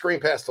hit the screen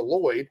pass to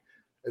Lloyd,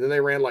 and then they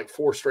ran like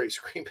 4 straight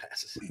screen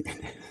passes.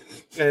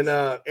 and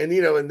then in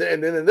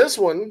this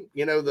one,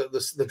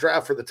 the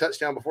drive for the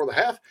touchdown before the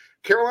half,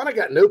 Carolina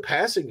got no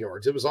passing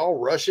yards. It was all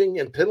rushing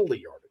and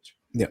penalty yardage.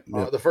 Yeah.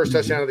 The first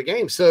touchdown of the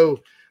game.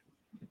 So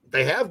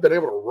they have been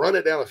able to run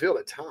it down the field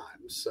at times.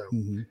 So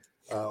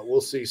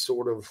we'll see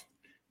sort of,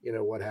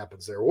 what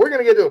happens there. We're going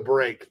to get to a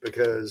break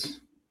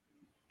because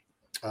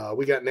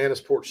we got Nana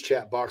Sports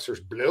Chat Boxers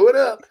blow it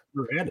up.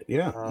 We're at it,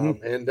 yeah.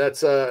 And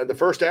that's the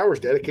first hour is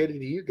dedicated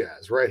to you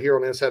guys right here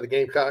on Inside the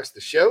Gamecocks, the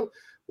show.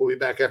 We'll be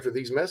back after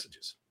these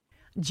messages.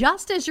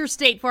 Just as your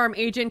State Farm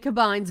agent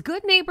combines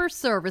good neighbor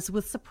service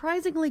with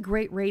surprisingly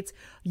great rates,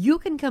 you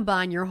can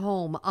combine your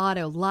home,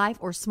 auto, life,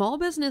 or small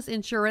business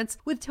insurance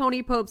with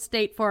Tony Pope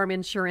State Farm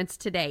Insurance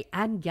today.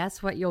 And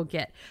guess what you'll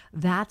get?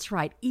 That's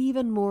right,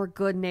 even more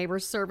good neighbor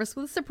service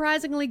with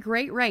surprisingly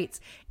great rates.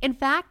 In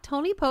fact,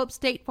 Tony Pope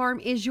State Farm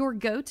is your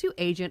go-to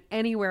agent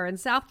anywhere in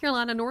South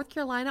Carolina, North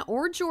Carolina,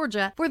 or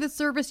Georgia for the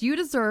service you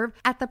deserve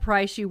at the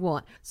price you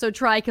want. So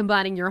try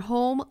combining your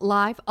home,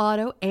 life,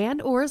 auto,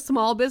 and or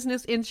small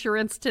business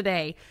insurance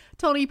today.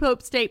 Tony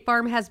Pope State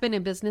Farm has been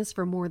in business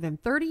for more than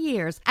 30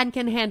 years and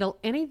can handle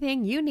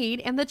anything you need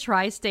in the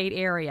tri-state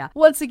area.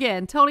 Once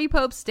again, Tony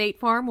Pope State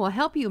Farm will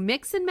help you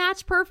mix and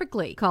match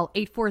perfectly. Call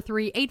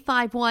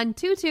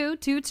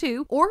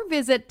 843-851-2222 or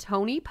visit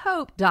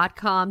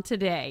TonyPope.com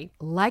today.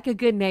 Like a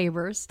good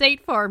neighbor,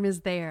 State Farm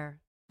is there.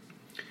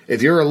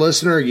 If you're a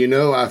listener,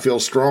 I feel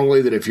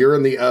strongly that if you're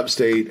in the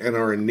upstate and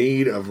are in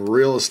need of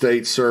real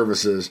estate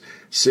services,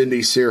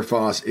 Cindy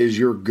Searfoss is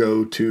your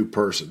go-to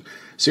person.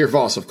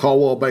 Searfoss of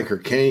Caldwell Banker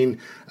Kane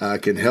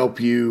can help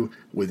you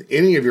with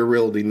any of your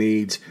realty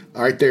needs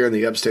right there in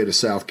the upstate of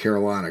South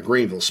Carolina,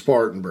 Greenville,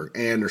 Spartanburg,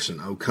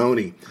 Anderson,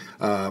 Oconee,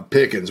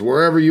 Pickens,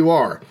 wherever you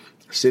are.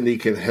 Cindy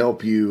can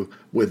help you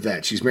with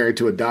that. She's married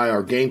to a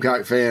diehard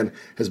Gamecock fan,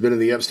 has been in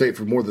the upstate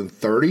for more than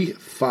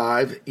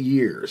 35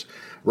 years.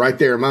 Right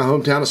there in my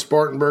hometown of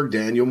Spartanburg,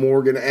 Daniel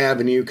Morgan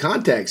Avenue.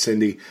 Contact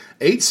Cindy,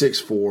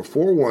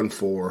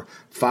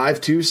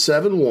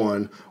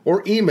 864-414-5271,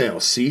 or email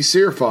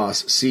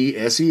csearfoss,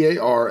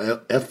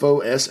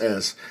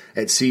 CSEARFOSS,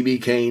 at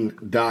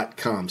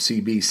cbcaine.com,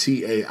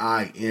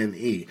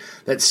 CBCAINE.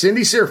 That's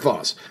Cindy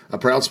Searfoss, a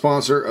proud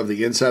sponsor of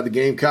the Inside the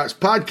Gamecocks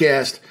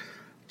podcast.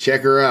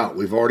 Check her out.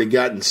 We've already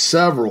gotten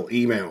several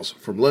emails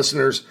from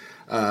listeners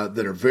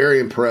that are very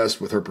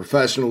impressed with her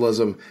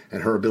professionalism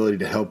and her ability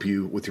to help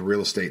you with your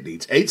real estate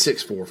needs.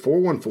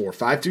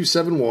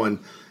 864-414-5271,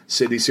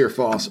 Cindy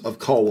Searfoss of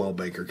Caldwell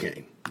Banker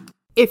Kane.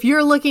 If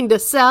you're looking to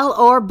sell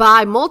or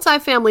buy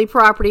multifamily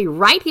property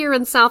right here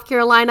in South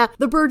Carolina,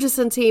 the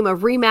Burgesson team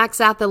of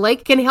RE/MAX at the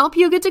Lake can help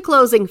you get to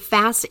closing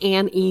fast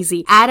and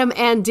easy. Adam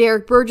and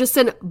Derek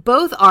Burgesson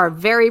both are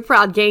very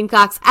proud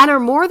Gamecocks and are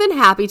more than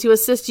happy to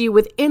assist you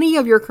with any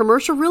of your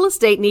commercial real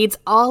estate needs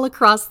all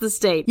across the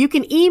state. You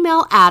can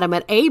email Adam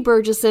at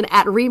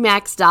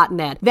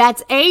aburgesson@remax.net.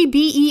 That's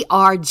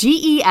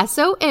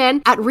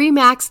ABERGESON at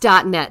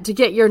remax.net to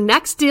get your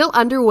next deal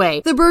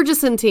underway. The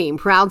Burgesson team,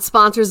 proud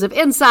sponsors of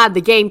Inside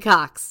the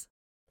Gamecocks.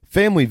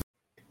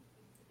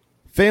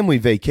 Family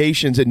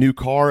vacations, a new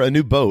car, a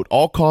new boat,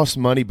 all cost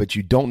money, but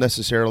you don't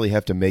necessarily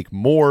have to make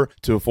more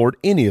to afford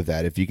any of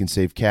that if you can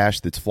save cash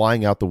that's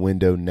flying out the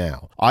window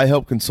now.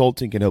 iHelp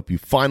Consulting can help you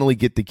finally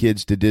get the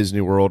kids to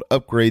Disney World,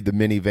 upgrade the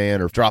minivan,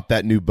 or drop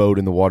that new boat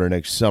in the water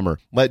next summer.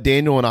 Let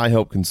Daniel and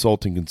iHelp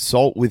Consulting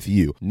consult with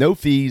you. No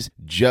fees,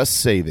 just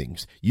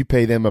savings. You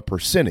pay them a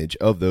percentage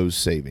of those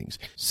savings.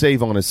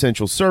 Save on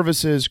essential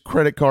services,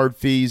 credit card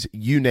fees,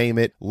 you name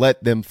it.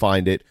 Let them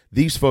find it.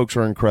 These folks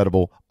are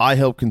incredible.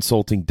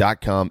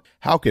 iHelpConsulting.com.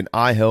 How can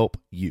I help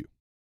you?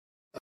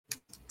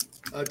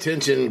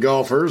 Attention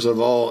golfers of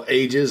all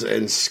ages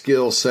and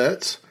skill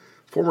sets.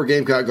 Former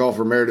Gamecock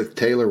golfer Meredith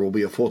Taylor will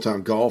be a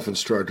full-time golf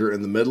instructor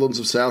in the Midlands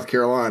of South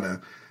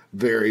Carolina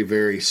very,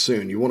 very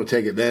soon. You want to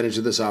take advantage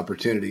of this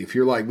opportunity. If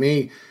you're like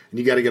me and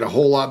you got to get a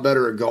whole lot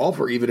better at golf,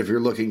 or even if you're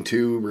looking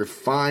to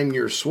refine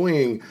your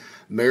swing,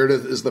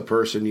 Meredith is the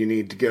person you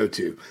need to go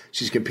to.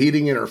 She's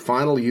competing in her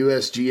final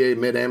USGA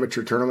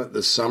Mid-Amateur Tournament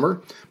this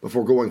summer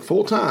before going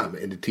full-time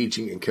into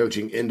teaching and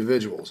coaching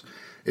individuals.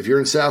 If you're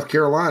in South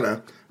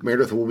Carolina,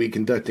 Meredith will be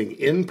conducting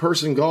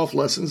in-person golf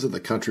lessons at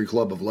the Country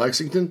Club of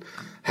Lexington,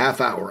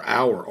 half-hour,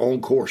 hour, on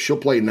course. She'll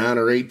play 9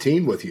 or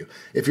 18 with you.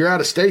 If you're out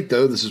of state,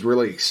 though, this is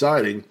really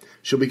exciting.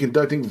 She'll be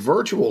conducting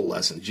virtual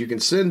lessons. You can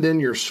send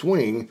in your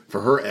swing for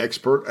her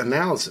expert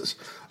analysis.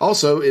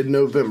 Also, in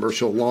November,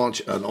 she'll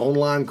launch an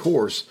online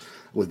course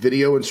with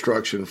video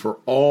instruction for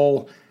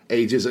all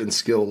ages and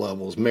skill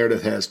levels.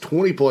 Meredith has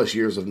 20-plus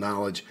years of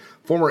knowledge,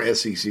 former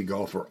SEC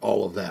golfer,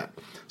 all of that.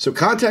 So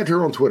contact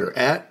her on Twitter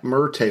at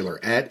Mertaylor,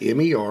 at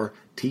MERTAYLOR,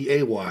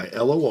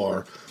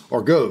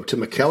 or go to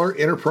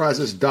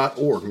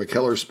McKellarEnterprises.org.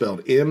 McKellar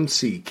spelled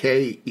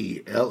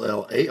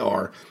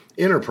MCKELLAR,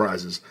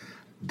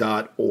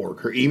 Enterprises.org.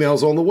 Her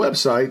email's on the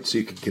website, so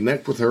you can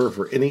connect with her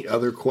for any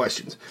other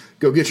questions.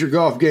 Go get your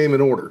golf game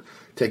in order.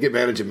 Take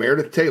advantage of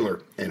Meredith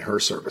Taylor and her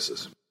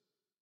services.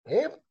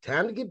 Yep,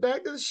 time to get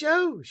back to the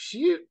show.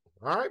 Shoot.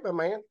 All right, my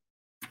man.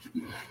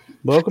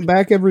 Welcome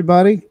back,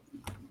 everybody.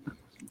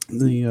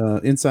 The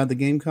Inside the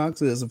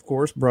Gamecocks is, of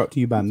course, brought to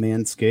you by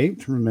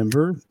Manscaped.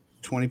 Remember,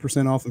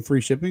 20% off and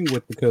free shipping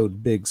with the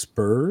code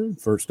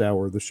BIGSPUR. First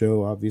hour of the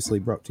show, obviously,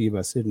 brought to you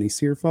by Sydney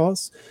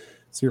Searfoss,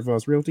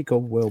 Searfoss Realty,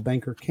 Coldwell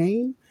Banker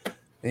Kane.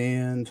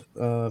 And,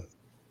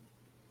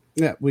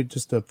 yeah, we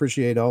just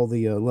appreciate all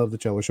the love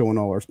that y'all are showing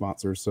all our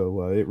sponsors.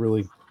 So it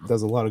really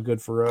does a lot of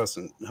good for us,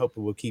 and hope it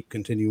will keep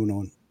continuing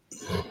on.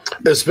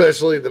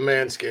 Especially the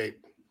Manscaped.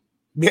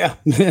 Yeah.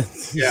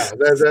 Yeah,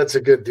 that's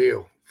a good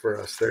deal for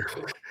us there.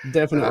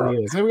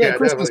 Definitely is. And we got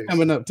Christmas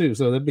coming up too,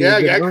 so that'd be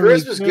got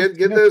Christmas.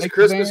 Get those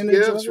Christmas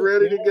gifts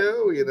ready to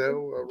go.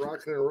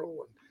 Rocking and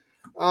rolling.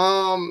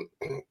 All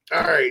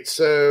right,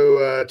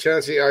 so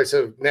Chauncey. All right,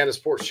 so Nana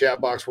Sports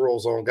chat box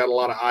rolls on. Got a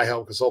lot of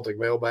iHelp Consulting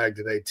mailbag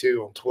today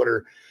too on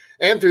Twitter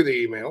and through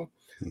the email.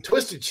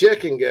 Twisted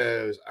Chicken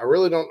goes, I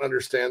really don't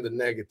understand the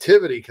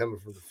negativity coming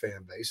from the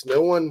fan base.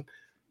 No one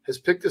has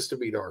picked us to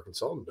beat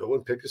Arkansas. No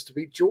one picked us to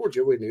beat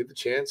Georgia. We knew the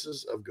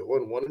chances of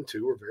going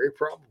 1-2 were very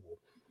probable.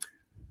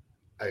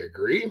 I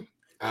agree.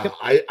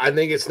 I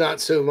think it's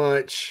not so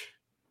much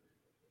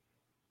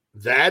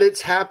that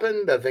it's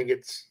happened. I think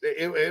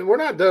and we're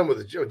not done with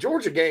the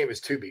Georgia game is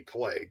to be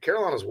played.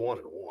 Carolina's 1-1.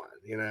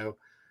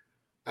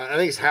 I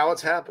think it's how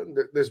it's happened.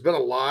 There's been a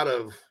lot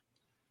of,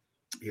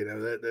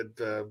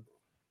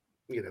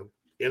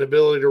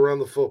 inability to run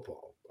the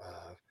football.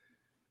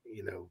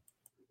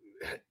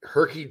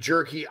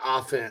 Herky-jerky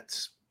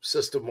offense,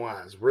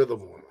 system-wise,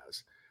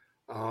 rhythm-wise.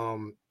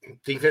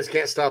 Defense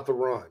can't stop the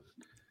run.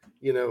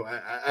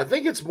 I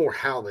think it's more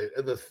how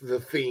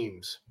the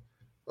themes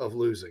of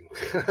losing.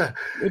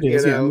 It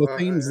is, and the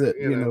themes that,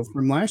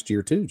 from last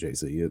year too,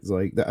 JC. It's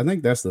like, I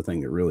think that's the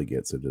thing that really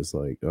gets it. Is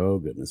like, oh,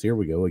 goodness, here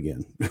we go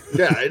again.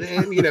 Yeah,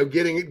 and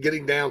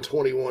getting down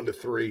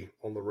 21-3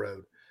 on the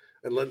road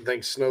and letting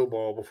things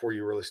snowball before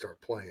you really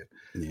start playing.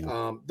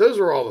 Yeah. Those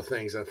are all the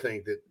things I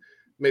think that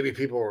maybe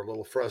people are a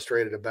little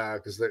frustrated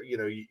about, because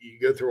you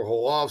go through a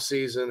whole off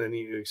season and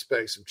you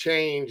expect some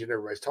change, and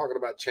everybody's talking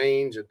about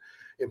change and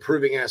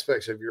improving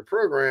aspects of your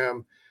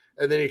program.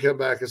 And then you come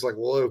back, it's like,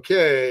 well,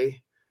 okay,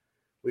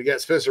 we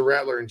got Spencer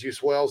Rattler and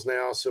Juice Wells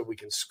now, so we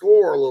can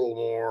score a little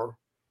more,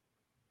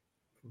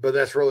 but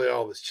that's really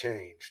all that's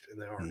changed in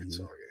the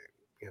Arkansas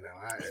game.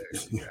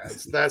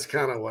 That's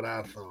kind of what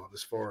I thought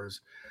as far as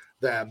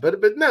that.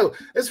 But no,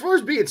 as far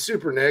as being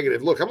super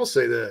negative, look, I'm going to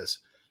say this.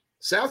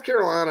 South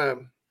Carolina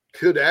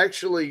could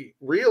actually,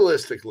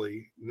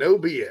 realistically, no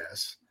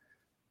BS,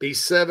 be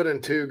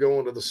 7-2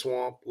 going to the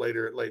Swamp late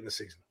in the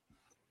season.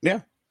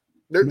 Yeah.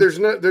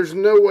 There's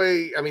no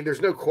way. I mean,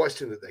 there's no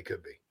question that they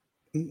could be.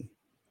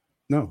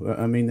 No,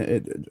 I mean,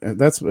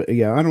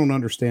 I don't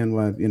understand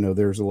why,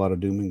 there's a lot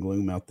of doom and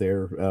gloom out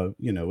there.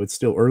 It's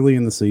still early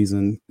in the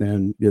season,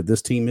 and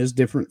this team is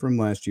different from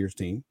last year's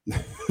team.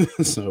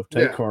 So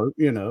take heart,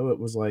 it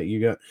was like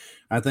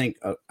I think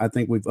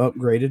we've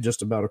upgraded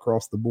just about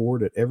across the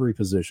board at every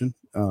position.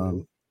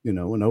 An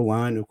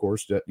O-line, of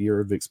course, that year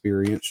of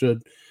experience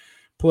should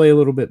play a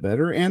little bit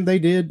better, and they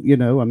did.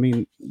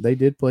 They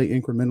did play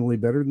incrementally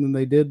better than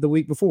they did the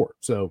week before.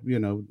 So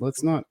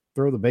let's not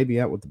throw the baby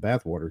out with the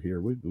bathwater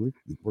here. We're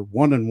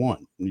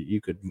 1-1.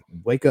 You could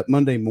wake up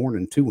Monday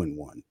morning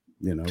 2-1.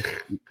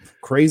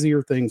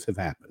 Crazier things have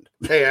happened.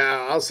 Hey,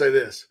 I'll say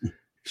this: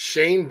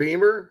 Shane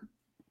Beamer,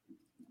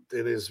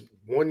 in his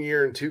 1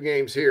 year and 2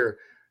 games here,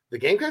 the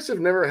Gamecocks have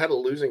never had a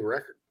losing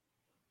record.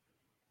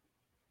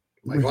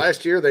 Like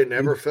last year, they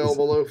never fell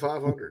below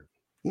 500.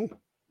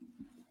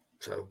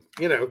 So,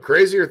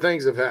 crazier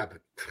things have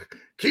happened.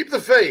 Keep the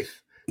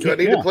faith. Do I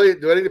need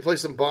to play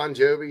some Bon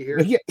Jovi here?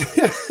 Yeah.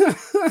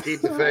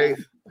 Keep the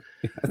faith.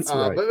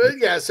 Right.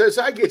 But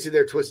so I get you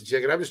there, Twisted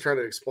Chicken. I'm just trying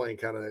to explain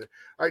kind of that.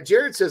 All right,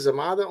 Jared says,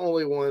 am I the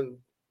only one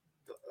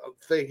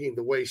thinking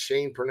the way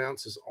Shane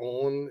pronounces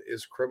on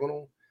is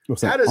criminal?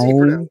 How does he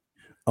pronounce?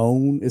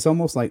 Own. It's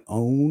almost like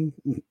own.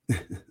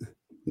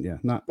 Yeah,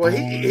 not. Well,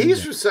 own, he's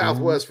yeah, from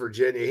Southwest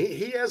Virginia.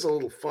 He has a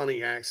little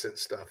funny accent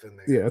stuff in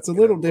there. Yeah, it's a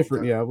little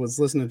different. Yeah, I was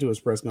listening to his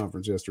press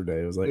conference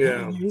yesterday. I was like,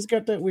 Yeah. he's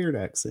got that weird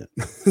accent.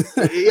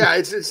 Yeah,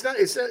 it's not.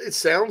 It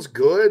sounds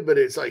good, but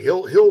it's like he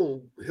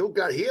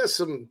has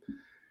some,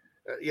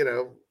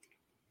 a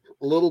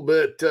little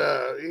bit.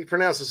 He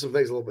pronounces some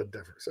things a little bit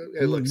different. So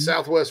hey, look,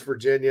 Southwest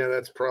Virginia.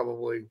 That's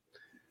probably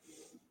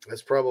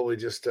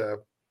just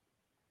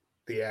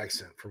the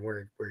accent from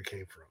where he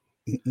came from.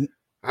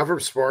 I'm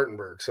from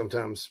Spartanburg.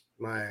 Sometimes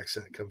my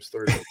accent comes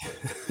through.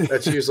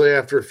 That's usually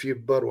after a few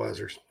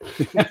Budweisers.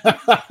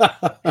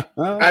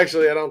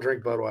 Actually, I don't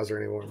drink Budweiser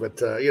anymore,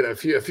 but a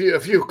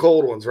few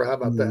cold ones. Right? How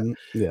about that?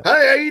 Yeah.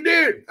 Hey, how you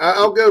doing?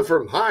 I'll go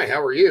from "Hi,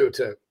 how are you?"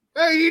 to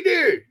 "Hey, you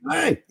doing?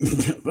 Hey.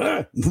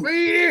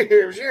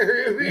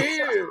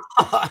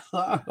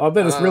 I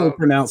bet it's really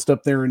pronounced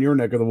up there in your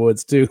neck of the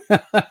woods too.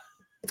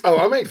 Oh,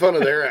 I make fun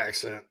of their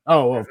accent.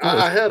 Oh, well, of course.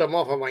 I head them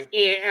off. I'm like,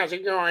 "Yeah, how's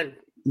it going?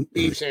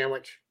 Beef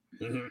sandwich."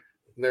 And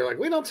they're like,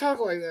 "We don't talk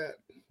like that."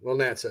 Well,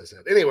 Nat says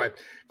that. Anyway,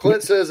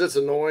 Clint says it's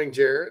annoying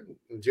Jared.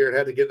 Jared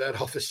had to get that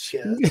off his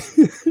chest.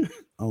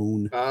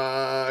 Own.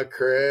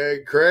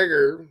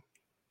 Krager.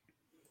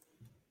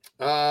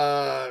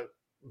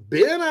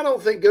 Ben, I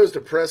don't think goes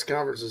to press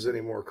conferences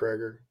anymore,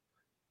 Krager.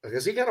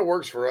 Because he kind of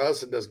works for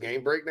us and does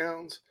game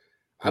breakdowns.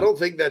 I don't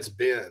think that's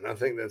Ben. I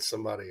think that's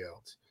somebody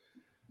else.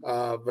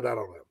 But I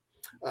don't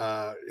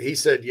know. He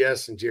said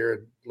yes, and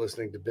Jared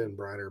listening to Ben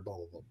Briner, blah,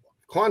 blah, blah.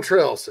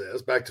 Quantrell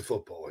says, back to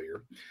football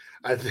here.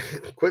 I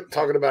think quit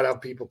talking about how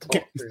people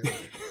talk.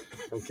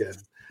 I'm kidding.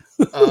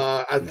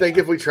 I think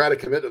if we try to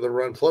commit to the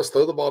run, plus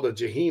throw the ball to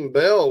Jaheim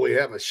Bell, we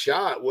have a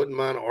shot. Wouldn't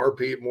mind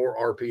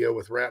more RPO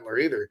with Rattler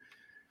either.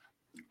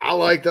 I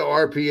like the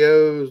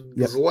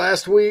RPOs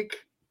last week.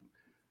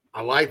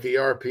 I like the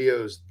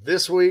RPOs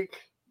this week.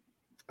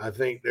 I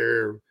think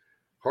they're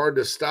hard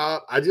to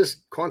stop.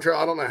 Quantrell,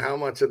 I don't know how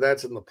much of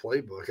that's in the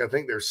playbook. I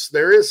think there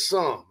is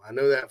some. I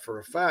know that for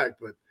a fact,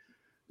 but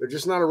they're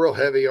just not a real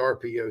heavy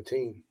RPO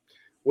team,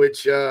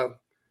 which, I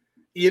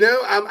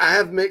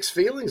have mixed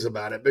feelings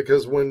about it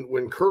because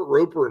when Kurt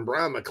Roper and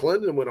Brian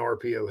McClendon went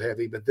RPO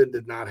heavy, but then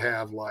did not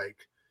have like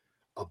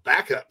a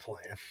backup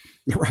plan,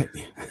 right?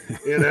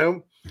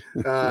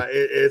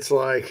 It's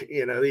like,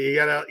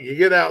 you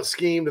get out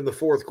schemed in the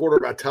fourth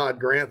quarter by Todd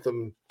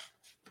Grantham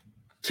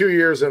 2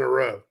 years in a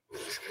row.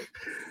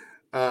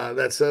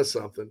 That says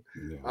something.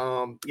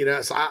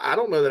 Yeah. So I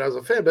don't know that I was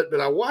a fan, but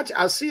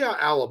I see how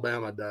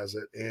Alabama does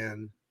it.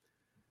 And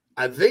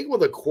I think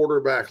with a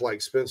quarterback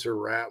like Spencer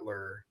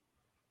Rattler,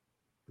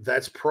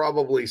 that's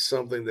probably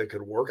something that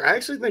could work. I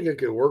actually think it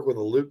could work with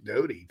a Luke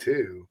Doty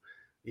too.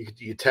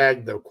 You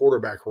tag the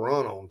quarterback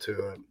run onto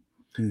it,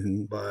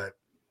 but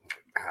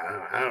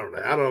I don't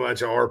know. I don't know how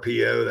much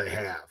RPO they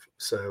have.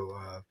 So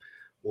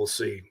we'll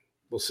see.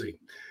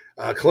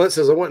 Clint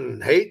says, I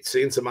wouldn't hate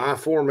seeing some I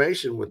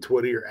formation with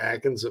Twitty or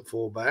Atkins at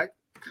fullback.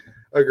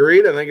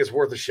 Agreed. I think it's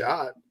worth a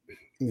shot.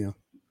 Yeah.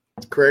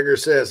 Krager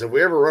says, if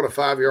we ever run a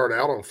 5-yard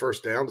out on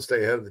first down to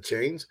stay ahead of the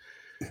chains,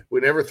 we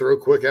never throw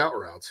quick out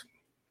routes.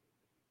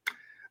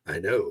 I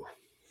know.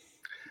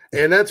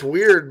 And that's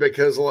weird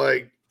because,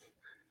 like,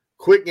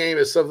 quick game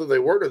is something they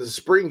worked with. The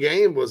spring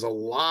game was a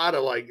lot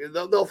of, like,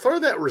 they'll throw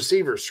that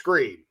receiver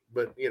screen,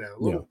 but, a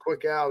little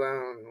quick out, I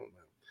don't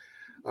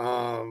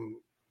know.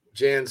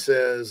 Jan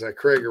says,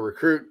 Krager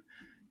recruit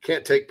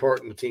can't take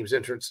part in the team's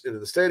entrance into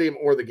the stadium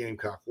or the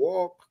Gamecock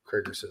walk.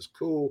 Krager says,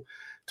 cool.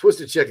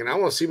 Twisted Chicken, I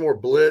want to see more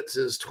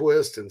blitzes,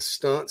 twists, and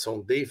stunts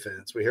on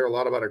defense. We hear a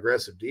lot about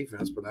aggressive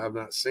defense, but I've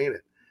not seen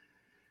it.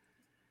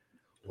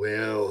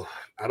 Well,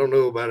 I don't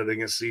know about it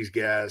against these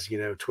guys,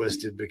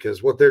 Twisted,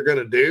 because what they're going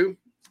to do,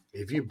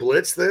 if you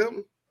blitz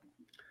them,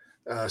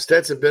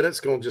 Stetson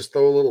Bennett's going to just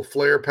throw a little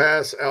flare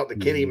pass out to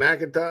Kenny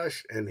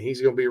McIntosh, and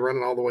he's going to be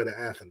running all the way to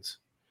Athens.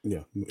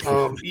 Yeah.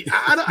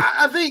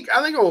 I think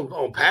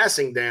on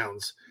passing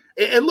downs,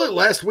 and look,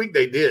 last week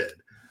they did.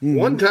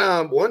 One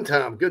time,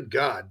 good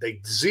God,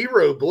 they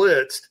zero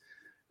blitzed.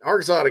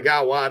 Arkansas had a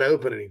guy wide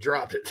open and he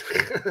dropped it.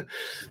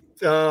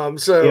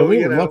 So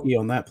we were lucky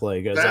on that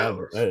play because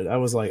I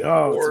was like,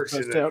 oh, it's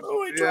a touchdown.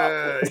 Oh, he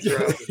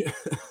dropped it.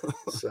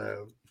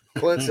 So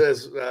Clint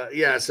says,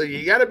 so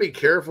you got to be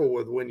careful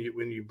with when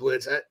you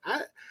blitz.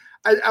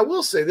 I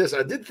will say this: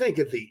 I did think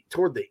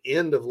toward the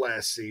end of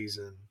last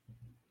season,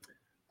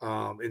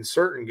 in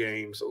certain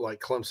games like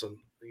Clemson,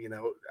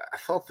 I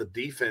thought the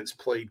defense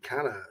played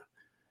kind of,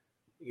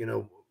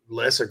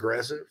 less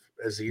aggressive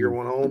as the year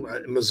went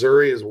on.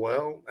 Missouri as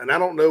well. And I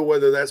don't know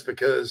whether that's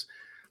because,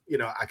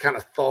 I kind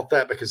of thought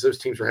that because those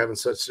teams were having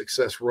such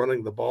success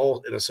running the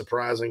ball in a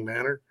surprising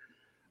manner.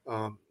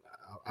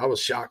 I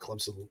was shocked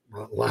Clemson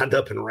lined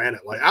up and ran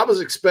it. Like, I was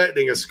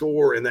expecting a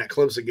score in that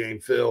Clemson game,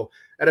 Phil,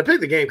 and I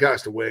picked the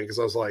Gamecocks to win because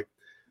I was like,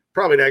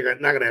 probably not going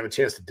to have a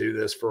chance to do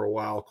this for a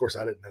while. Of course,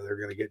 I didn't know they were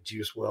going to get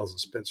Juice Wells and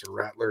Spencer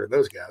Rattler and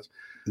those guys.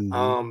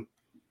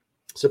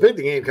 So I picked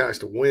the Gamecocks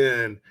to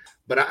win,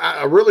 but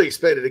I really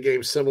expected a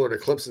game similar to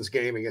Clemson's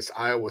game against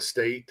Iowa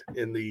State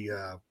in the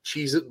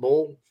Cheez-It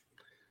Bowl.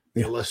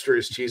 the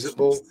illustrious Cheez-It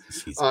Bowl.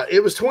 Cheez-It.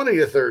 It was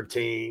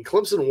 20-13.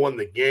 Clemson won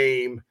the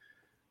game.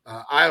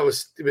 Iowa,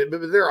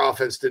 but their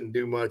offense didn't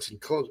do much, and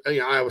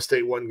Iowa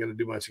State wasn't going to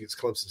do much against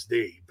Clemson's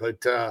D.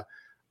 But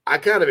I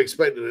kind of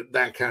expected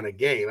that kind of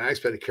game. I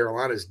expected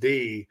Carolina's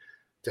D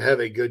to have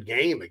a good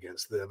game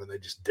against them, and they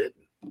just didn't.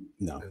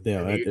 No, And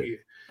yeah,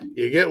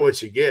 you get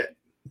what you get.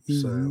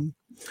 Mhm.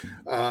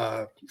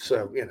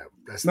 So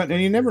that's. The and you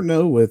thing. never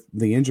know with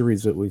the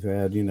injuries that we've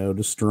had,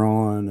 to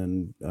Strawn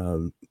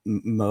and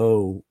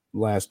Mo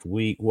last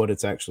week, what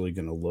it's actually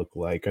going to look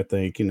like. I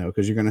think,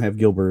 because you're going to have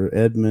Gilbert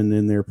Edmond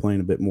in there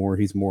playing a bit more.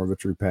 He's more of a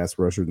true pass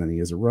rusher than he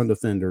is a run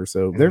defender.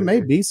 So there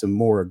may be some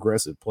more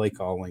aggressive play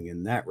calling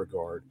in that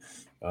regard.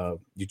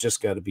 You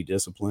just got to be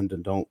disciplined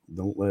and don't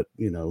let,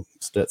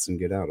 Stetson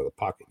get out of the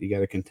pocket. You got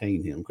to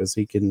contain him because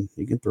he can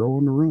throw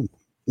on the run.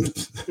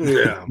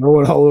 Yeah.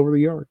 Throw it all over the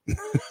yard.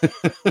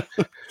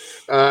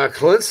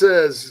 Clint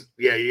says,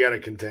 yeah, you got to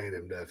contain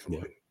him,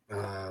 definitely.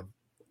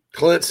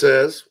 Clint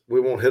says,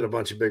 we won't hit a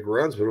bunch of big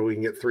runs, but if we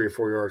can get 3 or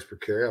 4 yards per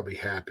carry, I'll be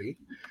happy.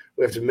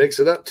 We have to mix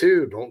it up,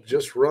 too. Don't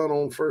just run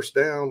on first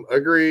down.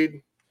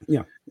 Agreed.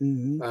 Yeah.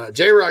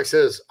 J-Rock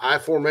says, I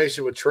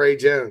formation with Trey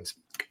Jones.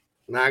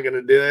 Not going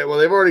to do that. Well,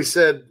 they've already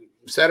said,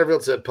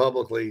 Satterfield said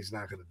publicly he's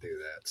not going to do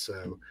that.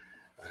 So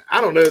I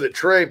don't know that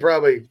Trey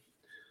probably,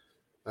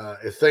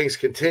 if things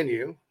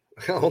continue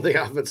on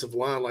the offensive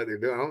line like they're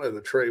doing, I don't know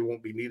that Trey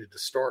won't be needed to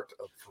start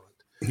up front.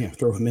 Yeah,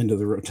 throw him into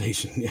the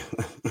rotation. Yeah.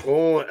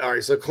 All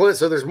right. So Clint,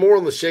 so there's more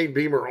on the Shane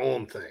Beamer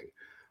on thing.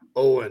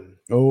 Owen.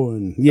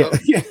 Yeah.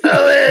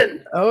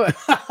 Owen. Owen.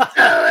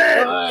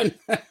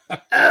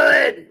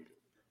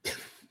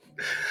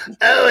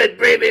 Owen,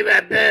 bring me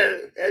my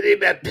pills. I need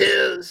my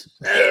pills.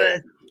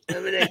 Owen, I'm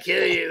going to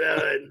kill you,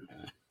 Owen.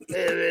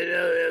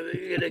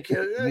 You're going to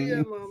kill you. Oh, yeah,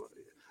 Mama.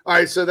 All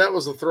right. So that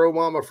was the throw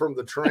mama from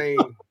the train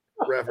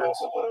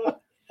reference.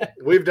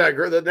 We've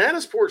digressed. The Nana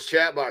Sports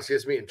chat box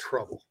gets me in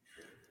trouble.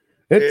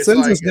 It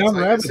sends us down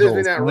rabbit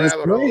holes. That's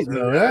great,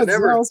 though. That's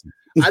awesome.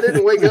 I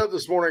didn't wake up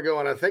this morning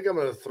going, I think I'm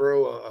going to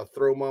throw a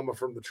throw mama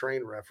from the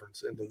train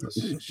reference into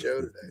this show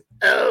today.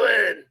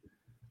 Owen.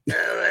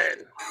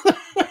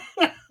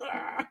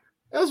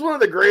 That was one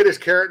of the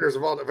greatest characters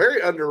of all time. Very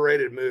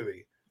underrated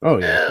movie. Oh,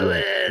 yeah.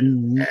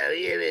 Owen.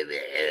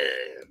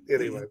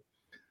 Anyway.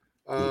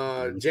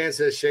 Jan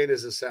says Shane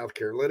is a South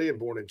Carolinian,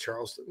 born in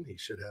Charleston. He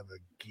should have a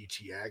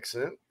Geechee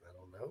accent. I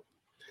don't know.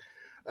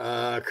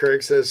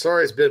 Craig says,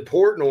 sorry, it's Ben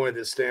Portnoy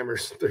that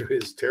stammers through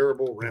his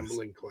terrible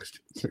rambling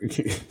questions.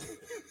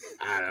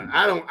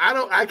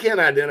 I can't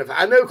identify.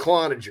 I know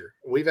Cloninger.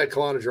 We've had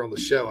Cloninger on the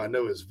show. I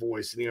know his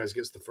voice, and he always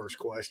gets the first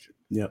question.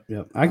 Yep.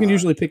 I can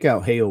usually pick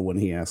out Hale when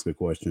he asks a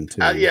question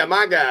too. Yeah,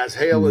 my guys,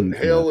 Hale and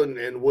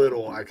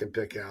Whittle, I can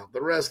pick out.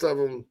 The rest of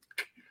them,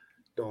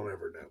 don't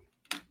ever know.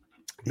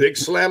 Big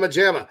Slamma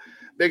Jamma.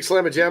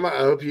 I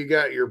hope you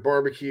got your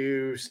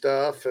barbecue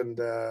stuff and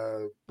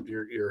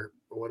your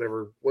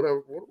whatever. What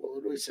did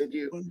we send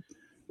you?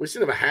 We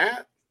sent him a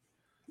hat.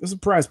 It's a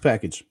prize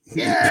package.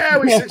 Yeah,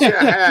 we sent you a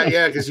hat.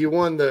 Yeah, because you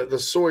won the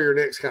Sawyer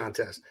Knicks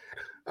contest.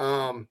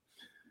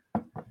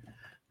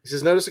 He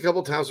says, notice a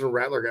couple of times when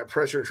Rattler got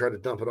pressure and tried to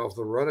dump it off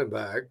the running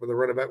back, but the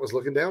running back was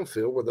looking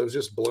downfield. Were those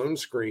just blown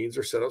screens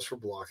or setups for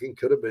blocking?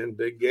 Could have been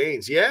big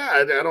gains. Yeah,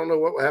 I don't know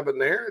what happened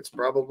there. It's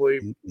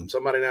probably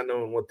somebody not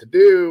knowing what to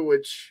do,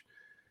 which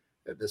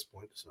at this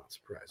point does not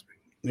surprise me.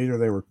 Either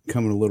they were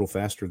coming a little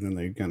faster than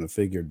they kind of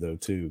figured, though,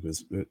 too.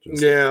 Because I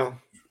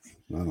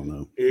don't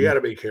know. You got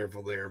to be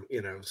careful there,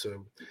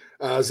 So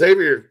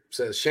Xavier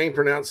says Shane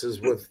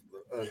pronounces with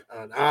an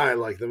I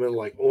like the middle,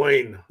 like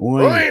Oin.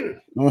 We're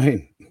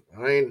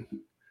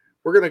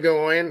gonna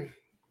go on.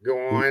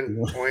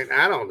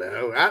 I don't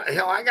know.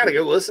 I got to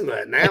go listen to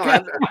that now.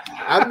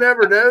 I've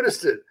never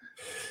noticed it.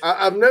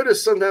 I've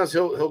noticed sometimes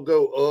he'll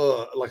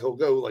go he'll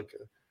go like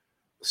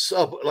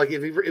sup, like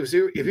if he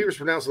was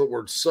pronouncing the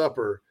word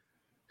supper,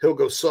 he'll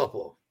go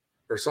supper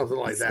or something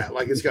like that.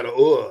 Like it's got a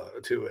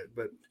to it,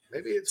 but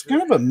maybe it's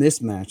kind of a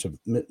mismatch of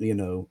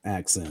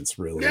accents,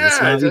 really.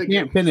 Yeah, you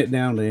can't pin it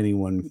down to any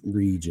one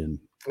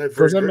region. Of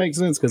course, that makes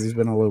sense because he's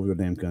been all over the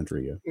damn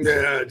country.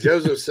 Yeah.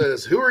 Joseph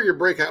says, "Who are your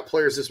breakout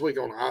players this week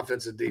on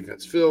offense and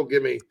defense?" Phil,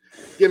 give me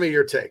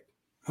your take.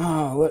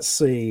 Let's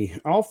see.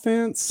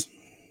 Offense.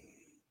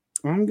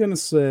 I'm gonna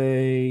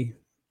say.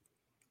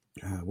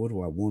 What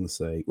do I want to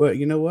say? Well,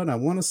 you know what? I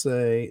want to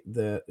say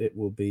that it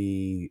will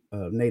be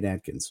Nate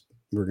Atkins.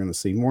 We're going to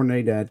see more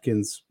Nate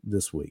Atkins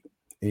this week.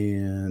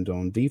 And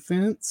on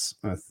defense,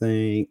 I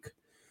think,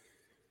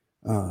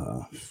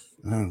 I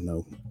don't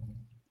know,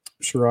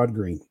 Sherrod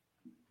Green.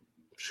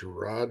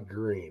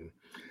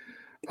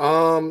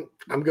 I'm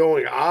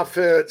going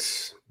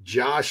offense,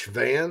 Josh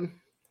Vann,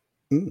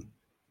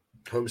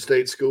 Home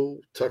State School,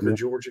 Tucker,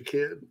 Georgia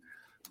kid.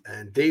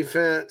 And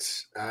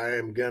defense, I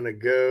am going to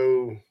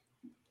go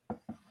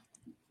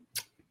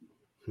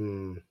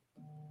I'm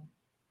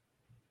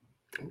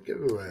going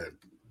to go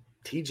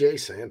TJ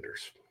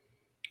Sanders.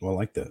 Well, I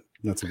like that.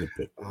 That's a good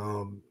pick.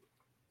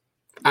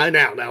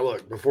 Now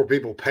look, before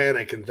people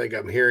panic and think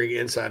I'm hearing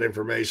inside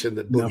information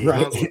that No,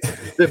 right.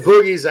 that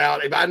Boogie's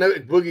out. If I know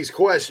Boogie's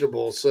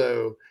questionable,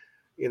 so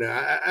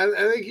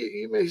I think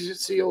you may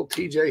see old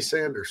TJ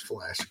Sanders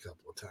flash a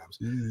couple of times.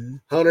 Mm-hmm.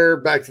 Hunter,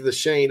 back to the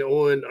Shane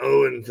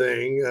Owen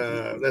thing.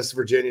 That's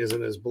Virginia's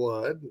in his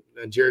blood.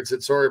 And Jared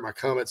said, "Sorry, my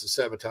comments have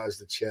sabotaged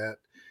the chat."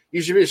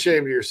 You should be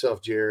ashamed of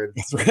yourself, Jared.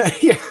 That's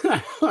right.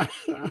 Yeah.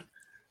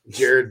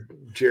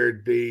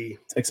 Jared B.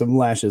 Take some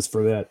lashes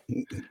for that.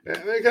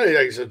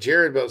 So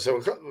Jared built.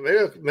 So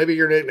maybe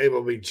your nickname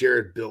will be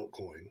Jared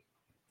Biltcoin,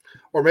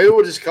 or maybe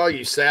we'll just call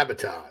you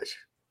Sabotage,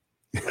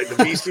 like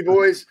the Beastie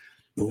Boys.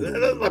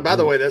 By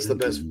the way, that's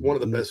one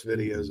of the best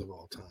videos of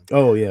all time.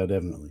 Oh yeah,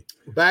 definitely.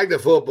 Back to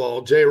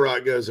football. J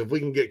Rock goes, if we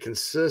can get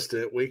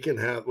consistent, we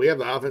have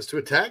the offense to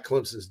attack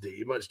Clemson's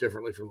D much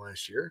differently from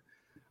last year.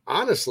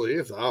 Honestly,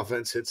 if the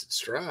offense hits its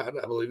stride,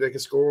 I believe they can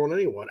score on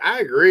anyone. I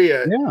agree.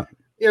 Yeah.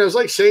 It's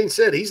like Shane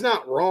said, he's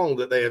not wrong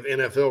that they have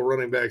NFL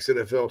running backs,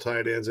 NFL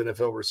tight ends,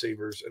 NFL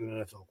receivers, and an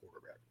NFL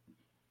quarterback.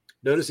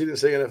 Notice he didn't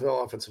say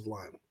NFL offensive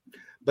line.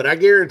 But I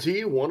guarantee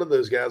you one of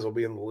those guys will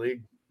be in the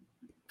league.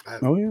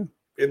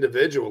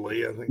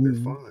 Individually, I think they're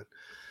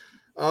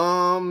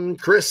fine.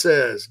 Chris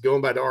says,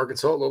 going back to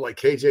Arkansas, it looked like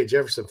KJ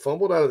Jefferson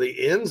fumbled out of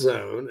the end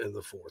zone in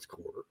the fourth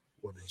quarter.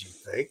 What did you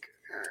think?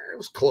 It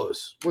was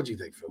close. What do you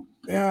think, Phil?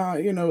 Yeah,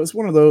 it's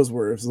one of those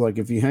where it's like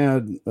if you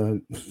had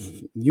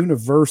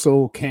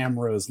universal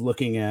cameras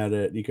looking at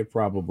it, you could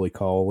probably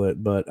call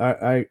it. But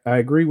I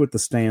agree with the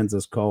stands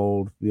as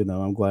called.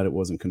 I'm glad it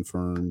wasn't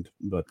confirmed.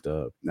 But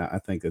I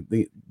think that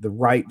the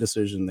right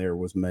decision there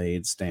was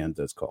made. Stands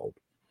as called.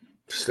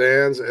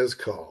 Stands as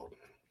called.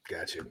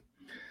 Got you.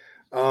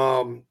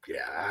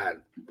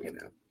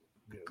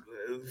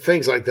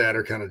 Things like that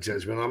are kind of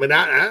judgmental. I mean,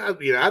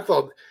 I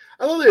thought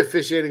the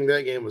officiating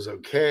that game was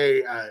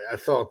okay. I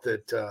thought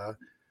that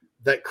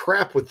that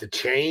crap with the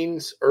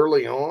chains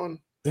early on.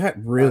 That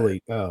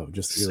really,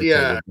 just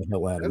irritated the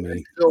hell out of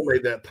me. Phil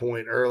made that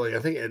point early. I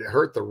think it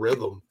hurt the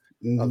rhythm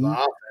of the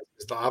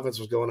offense. The offense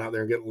was going out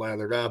there and getting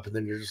lathered up, and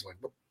then you're just like,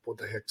 what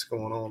the heck's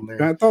going on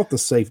there? I thought the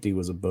safety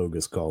was a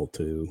bogus call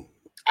too.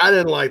 I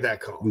didn't like that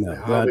call. No,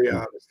 I'll be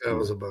honest. That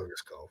was a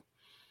bogus call.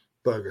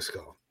 Because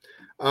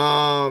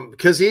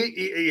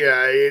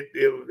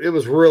it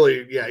was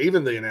really,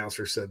 even the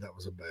announcer said that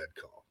was a bad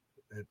call.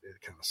 It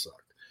kind of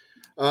sucked.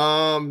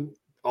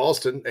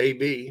 Austin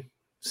AB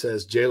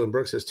says Jalen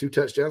Brooks has 2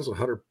 touchdowns,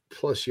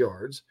 100+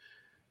 yards.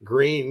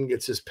 Green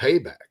gets his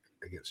payback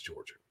against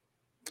Georgia.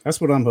 That's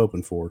what I'm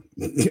hoping for.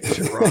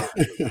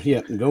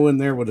 Yeah, go in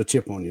there with a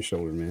chip on your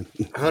shoulder, man.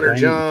 Hunter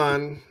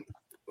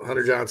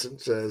Johnson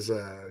says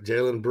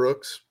Jalen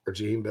Brooks or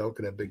Jaheim Bell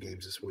could have big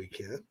games this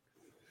weekend.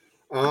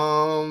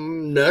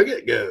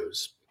 Nugget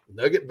goes.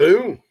 Nugget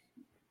Boom.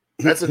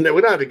 We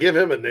don't have to give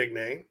him a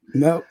nickname.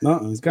 No,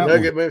 he's got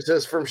Nugget one. Boom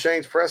says from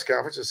Shane's press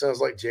conference, it sounds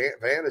like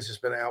Van has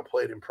just been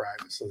outplayed in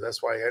practice, and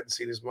that's why he hadn't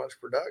seen as much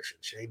production.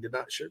 Shane did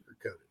not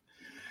sugarcoat it.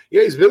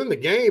 Yeah, he's been in the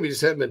game. He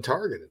just hadn't been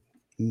targeted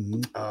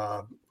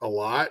a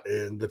lot,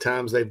 and the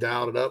times they've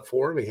dialed it up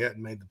for him, he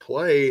hadn't made the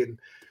play. And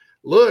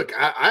look,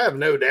 I have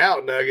no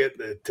doubt, Nugget,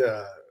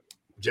 that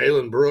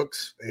Jalen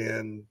Brooks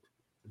and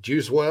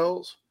Juice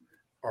Wells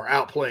are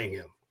outplaying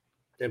him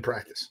in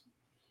practice.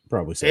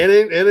 Probably so.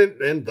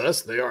 And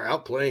thus they are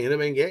outplaying him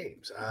in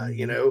games.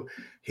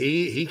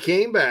 He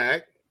came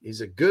back.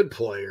 He's a good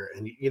player.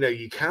 And,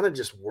 you kind of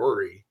just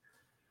worry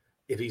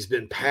if he's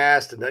been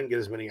passed and doesn't get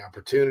as many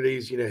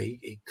opportunities.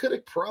 He could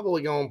have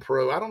probably gone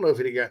pro. I don't know if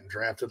he'd gotten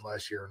drafted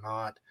last year or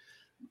not.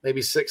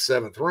 Maybe 6th,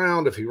 7th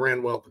round if he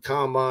ran well at the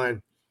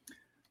combine.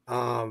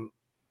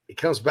 He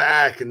comes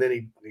back and then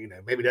he,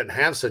 maybe doesn't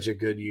have such a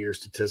good year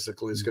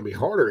statistically. It's going to be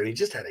harder. And he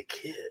just had a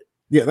kid.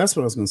 Yeah, that's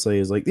what I was going to say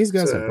is like these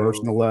guys have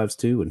personal lives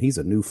too. And he's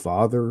a new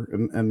father.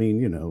 I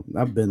mean,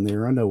 I've been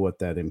there. I know what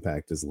that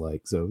impact is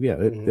like. So, yeah,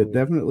 it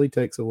definitely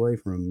takes away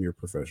from your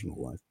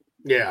professional life.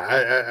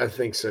 Yeah, I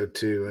think so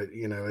too.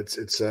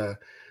 So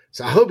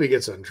I hope he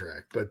gets on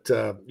track. But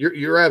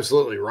you're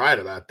absolutely right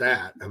about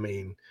that. I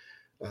mean,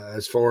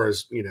 as far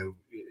as,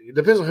 it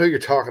depends on who you're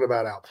talking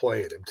about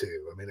outplaying him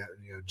too. I mean,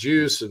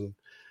 Juice and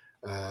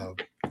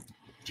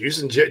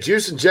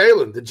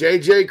Jalen, the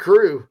JJ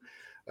crew.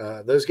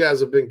 Those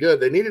guys have been good.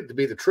 They needed to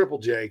be the Triple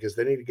J because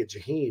they need to get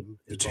Jaheim.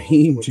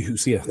 Jaheim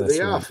Juice, yeah, that's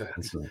the right.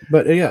 offense. Right.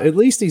 But at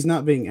least he's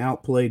not being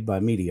outplayed by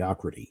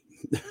mediocrity.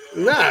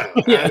 No,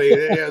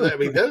 Yeah. I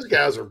mean, those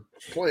guys are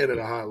playing at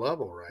a high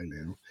level right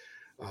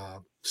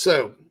now.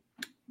 So,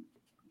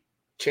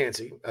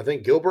 Chancey, I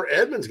think Gilbert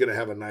Edmonds going to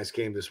have a nice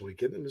game this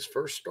weekend in his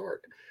first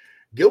start.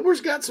 Gilbert's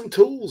got some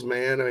tools,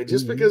 man. I mean,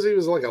 just because he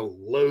was like a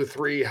low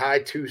 3, high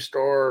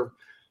 2-star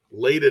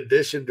late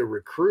addition to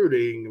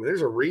recruiting, I mean,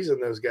 there's a reason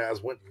those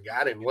guys went and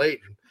got him late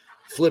and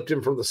flipped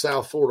him from the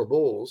South Florida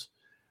Bulls.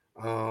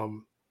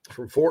 From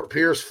Fort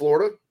Pierce,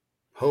 Florida,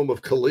 home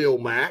of Khalil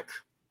Mack.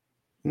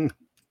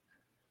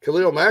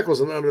 Khalil Mack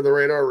was an under the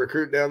radar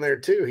recruit down there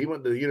too. He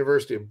went to the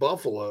University of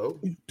Buffalo.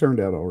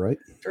 Turned out all right.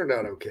 Turned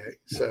out okay.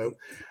 So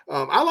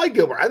I like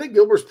Gilbert. I think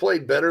Gilbert's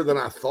played better than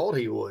I thought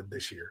he would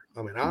this year.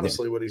 I mean,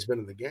 honestly, when he's been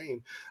in the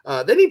game.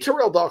 They need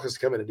Terrell Dawkins to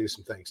come in and do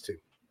some things too.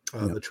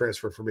 The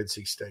transfer from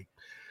NC State.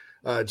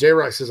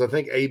 J-Rock says, I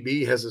think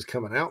AB has his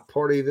coming out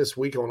party this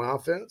week on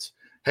offense.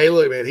 Hey,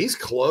 look, man, he's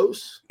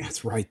close.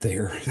 It's right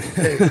there.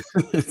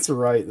 It's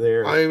right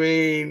there. I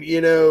mean,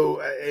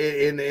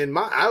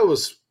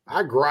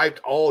 I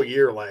griped all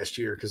year last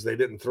year because they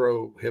didn't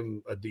throw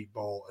him a deep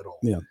ball at all.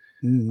 Yeah.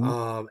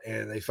 Mm-hmm.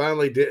 And they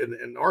finally did.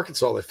 In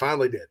Arkansas, they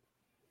finally did.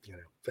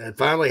 That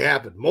finally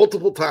happened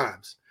multiple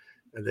times,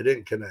 and they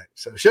didn't connect.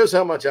 So it shows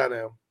how much I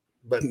know.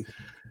 But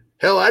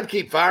hell, I'd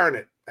keep firing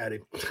it at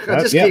him.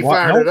 I just keep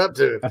firing it up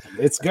to him.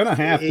 It's going to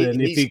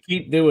happen if you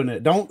keep doing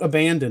it. Don't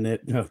abandon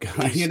it. Oh,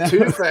 God, he's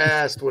too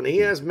fast. When he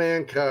has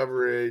man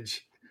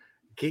coverage,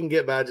 he can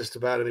get by just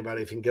about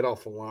anybody if he can get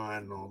off the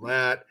line and all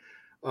that.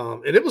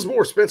 And it was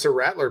more Spencer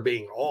Rattler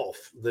being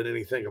off than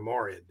anything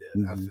Amarian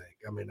did, I think.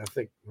 I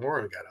think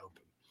Amarian got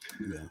open.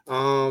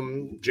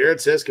 Yeah. Jared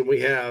says, can we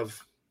be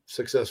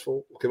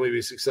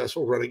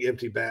successful running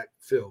empty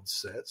backfield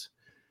sets?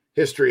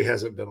 History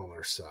hasn't been on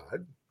our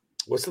side.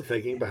 What's the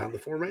thinking behind the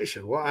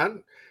formation? Well,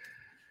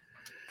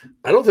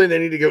 I don't think they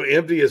need to go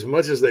empty as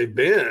much as they've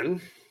been.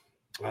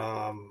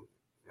 I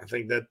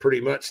think that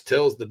pretty much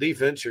tells the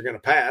defense you're going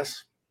to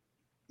pass.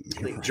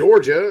 I think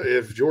Georgia,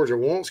 if Georgia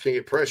wants, can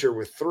get pressure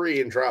with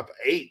 3 and drop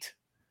 8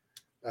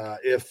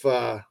 if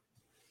the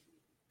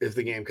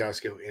Gamecocks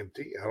go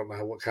empty. I don't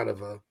know what kind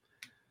of a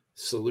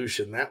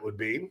solution that would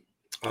be.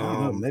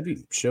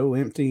 Maybe show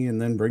empty and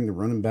then bring the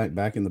running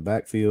back in the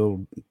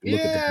backfield,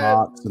 look at the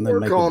box, and then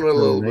make a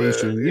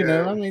determination.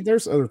 I mean,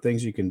 there's other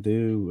things you can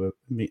do.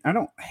 I mean, I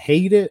don't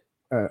hate it.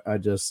 I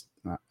just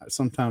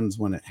sometimes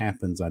when it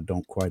happens, I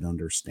don't quite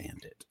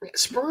understand it.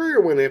 Spurrier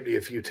went empty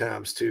a few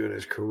times too in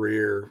his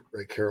career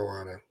at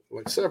Carolina,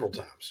 like several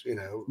times.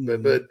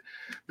 But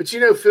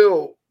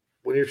Phil,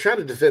 when you're trying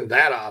to defend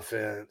that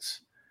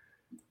offense,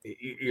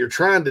 you're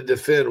trying to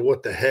defend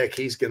what the heck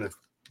he's going to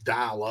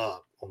dial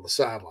up on the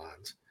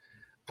sidelines,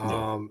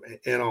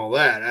 and all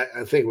that.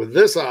 I think with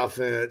this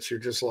offense, you're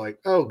just like,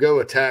 go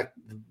attack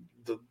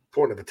the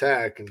point of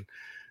attack and.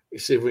 You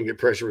see if we can get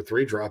pressure with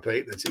 3, drop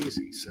 8. That's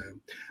easy. So,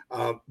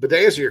 but to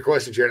answer your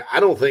question, Jared, I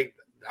don't think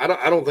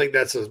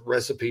that's a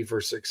recipe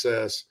for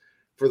success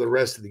for the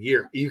rest of the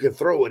year. You can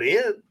throw it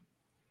in.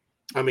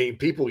 I mean,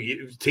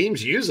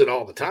 teams use it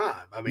all the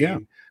time. I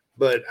mean,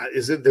 but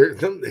is it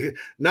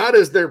not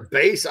as their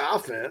base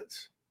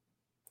offense?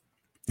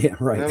 Yeah,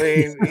 right. I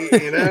mean,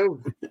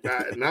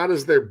 not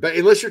as their base,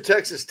 unless you're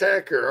Texas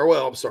Tech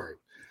I'm sorry.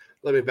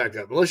 Let me back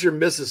up. Unless you're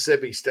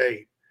Mississippi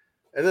State,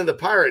 and then the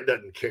Pirate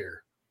doesn't care.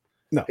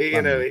 No,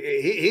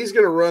 he's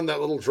going to run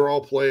that little draw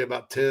play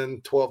about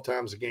 10, 12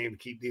 times a game to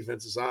keep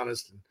defenses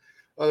honest. And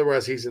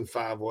otherwise, he's in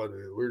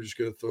 5-1. We're just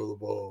going to throw the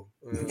ball.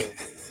 And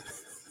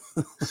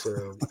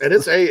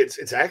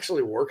it's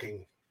actually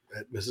working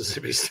at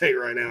Mississippi State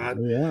right now.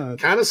 I'm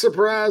kind of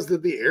surprised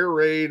that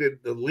the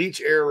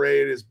Leach air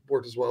raid has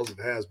worked as well as it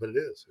has, but it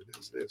is.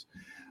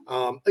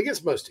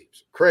 Against most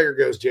teams. Krager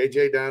goes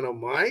JJ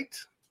Dynamite.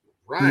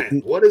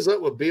 Ryan, what is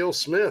up with Beal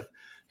Smith?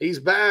 He's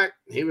back.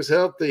 He was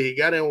healthy. He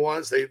got in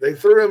once. They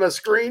threw him a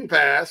screen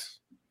pass.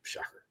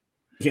 Shocker.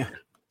 Yeah.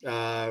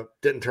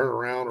 Didn't turn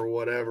around or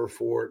whatever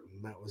for it,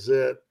 and that was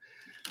it.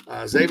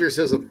 Xavier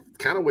says, I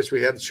kind of wish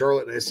we had the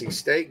Charlotte and SC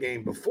State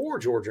game before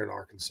Georgia and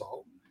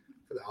Arkansas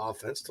for the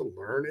offense to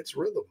learn its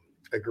rhythm.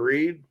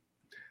 Agreed.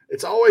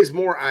 It's always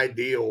more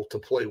ideal to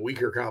play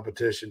weaker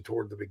competition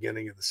toward the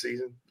beginning of the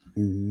season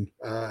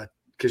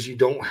because you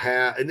don't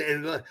have –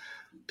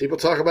 people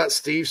talk about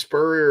Steve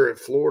Spurrier at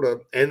Florida,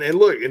 and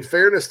look, in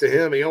fairness to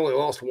him, he only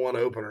lost one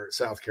opener at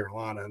South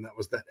Carolina, and that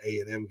was that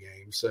A&M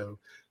game. So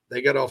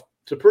they got off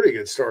to pretty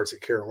good starts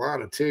at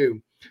Carolina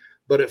too.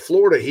 But at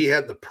Florida, he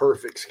had the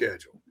perfect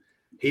schedule.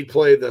 He'd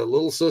play the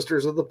Little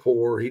Sisters of the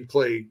Poor. He'd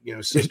play,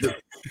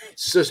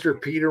 Sister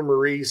Peter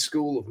Marie's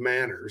School of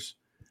Manners,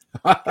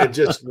 and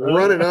just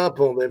running up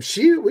on them.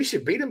 We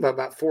should beat him by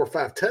about 4 or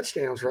 5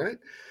 touchdowns, right?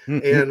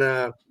 And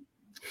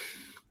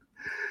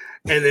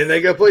then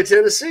they go play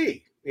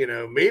Tennessee.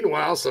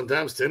 Meanwhile,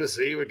 sometimes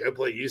Tennessee would go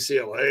play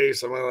UCLA,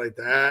 something like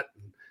that.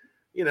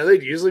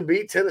 They'd usually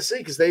beat Tennessee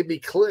because they'd be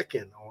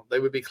clicking on. They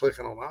would be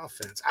clicking on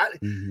offense.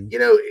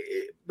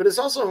 But it's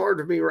also hard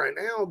for me right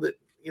now that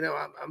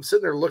I'm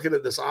sitting there looking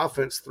at this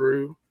offense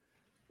through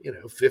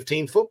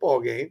 15 football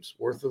games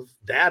worth of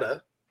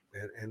data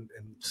and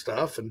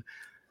stuff, and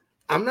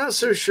I'm not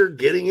so sure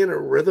getting in a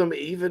rhythm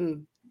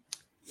even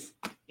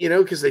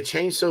because they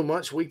change so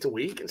much week to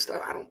week and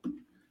stuff. I don't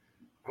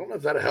know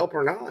if that'll help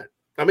or not.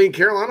 I mean,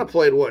 Carolina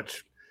played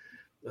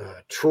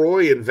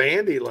Troy and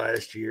Vandy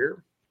last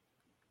year.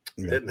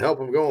 Yeah. Didn't help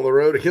them go on the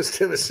road against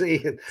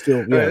Tennessee. And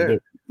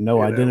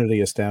no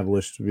identity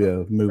established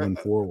moving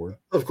forward.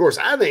 Of course,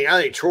 I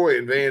think Troy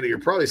and Vandy are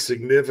probably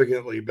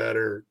significantly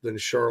better than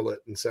Charlotte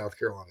and South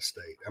Carolina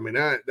State. I mean,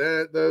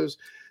 those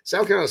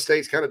South Carolina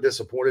State's kind of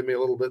disappointed me a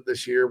little bit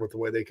this year with the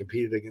way they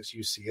competed against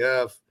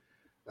UCF,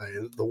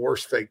 the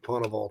worst fake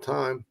punt of all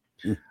time.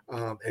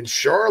 And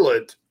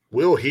Charlotte,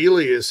 Will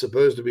Healy is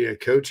supposed to be a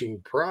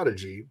coaching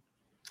prodigy.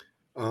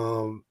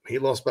 He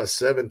lost by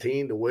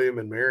 17 to William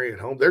and Mary at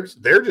home.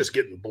 They're just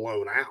getting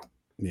blown out.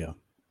 Yeah.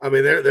 I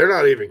mean, they're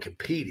not even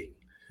competing.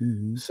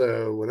 Mm-hmm.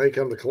 So when they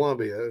come to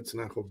Columbia, it's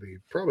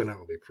probably not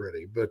going to be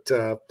pretty.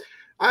 But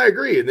I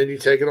agree. And then you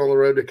take it on the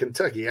road to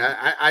Kentucky.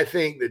 I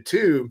think that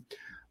to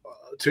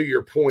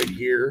your point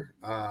here,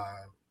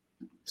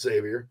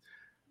 Xavier,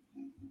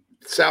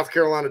 South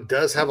Carolina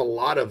does have a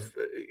lot of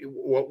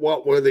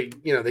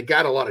they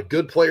got a lot of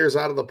good players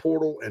out of the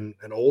portal and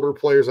older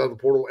players out of the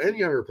portal and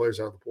younger players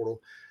out of the portal.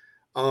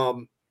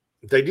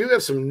 They do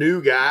have some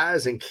new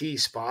guys in key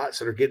spots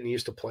that are getting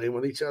used to playing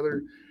with each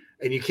other,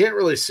 and you can't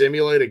really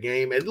simulate a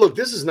game. And look,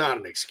 this is not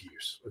an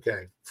excuse,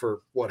 okay,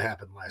 for what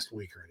happened last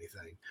week or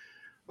anything.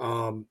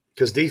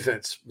 Because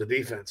the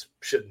defense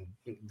shouldn't.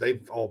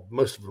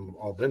 Most of them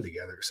all been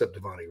together except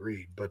Devontae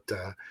Reed. But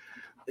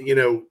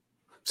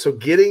so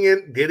getting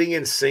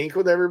in sync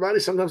with everybody.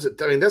 Sometimes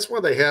that's why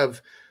they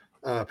have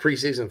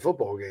preseason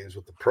football games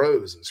with the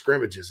pros and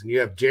scrimmages, and you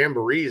have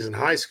jamborees in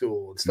high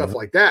school and stuff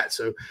like that.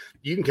 So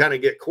you can kind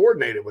of get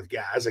coordinated with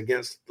guys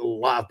against the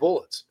live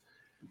bullets.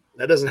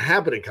 That doesn't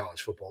happen in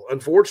college football.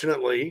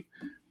 Unfortunately,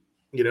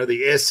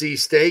 the SC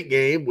State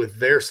game with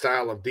their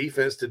style of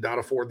defense did not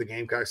afford the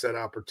Gamecocks that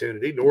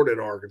opportunity, nor did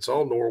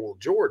Arkansas, nor will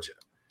Georgia.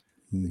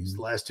 These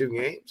last two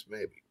games,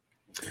 maybe.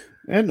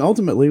 And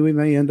ultimately, we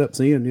may end up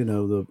seeing,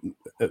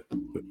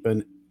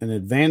 an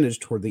advantage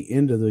toward the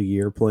end of the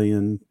year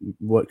playing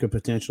what could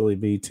potentially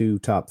be two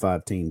top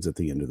 5 teams at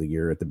the end of the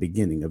year at the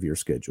beginning of your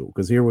schedule.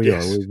 Because here we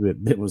are.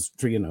 It was,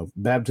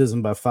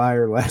 baptism by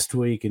fire last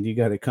week, and you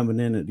got it coming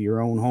in at your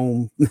own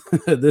home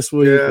this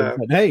week. Yeah.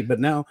 But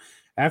now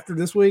after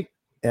this week,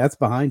 that's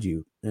behind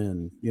you.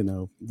 And,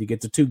 you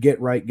get to 2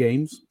 get-right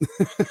games,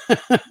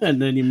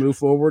 and then you move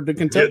forward to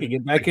Kentucky,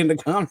 get back into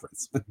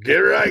conference.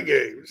 Get-right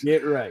games.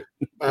 Get right.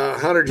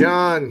 Hunter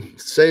John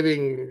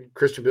saving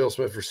Christian Bill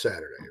Smith for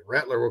Saturday.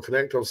 Rattler will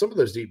connect on some of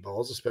those deep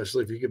balls,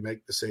 especially if you can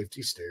make the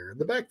safety stare in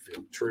the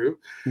backfield. True.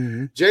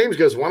 Mm-hmm. James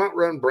goes, why not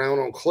run Brown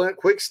on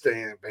quick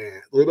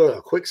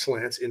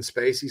slants in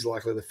space? He's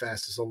likely the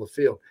fastest on the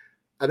field.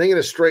 I think in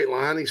a straight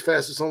line, he's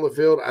fastest on the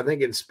field. I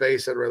think in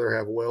space, I'd rather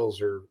have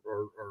Wells or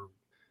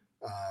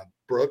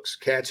Brooks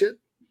catch it.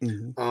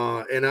 Mm-hmm.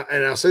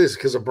 And I'll say this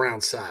because of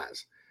Brown's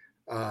size.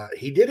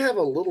 He did have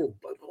a little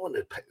one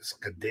that was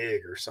like a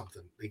dig or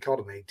something. He called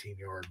an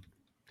 18-yard.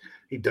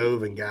 He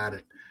dove and got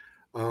it.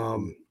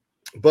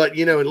 But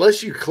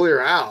unless you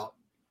clear out,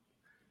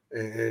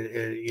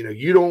 and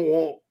you don't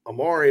want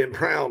Amari and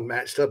Brown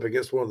matched up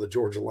against one of the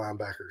Georgia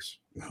linebackers.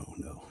 Oh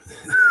no.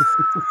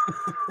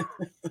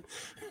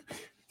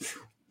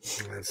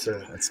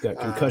 That's got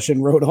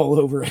concussion road all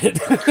over it.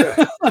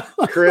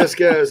 Chris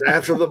goes,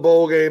 after the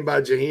bowl game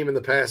by Jaheim in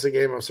the passing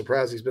game, I'm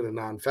surprised he's been a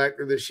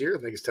non-factor this year. I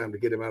think it's time to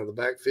get him out of the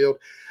backfield.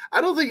 I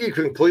don't think you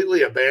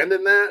completely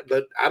abandon that,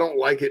 but I don't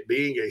like it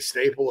being a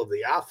staple of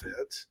the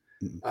offense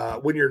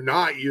when you're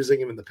not using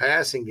him in the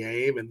passing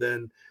game. And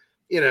then,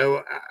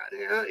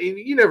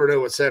 you never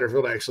know what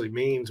Satterfield actually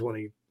means when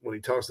he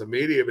talks to the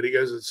media, but he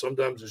goes,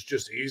 sometimes it's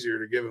just easier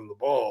to give him the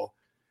ball.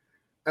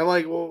 I'm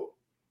like, well,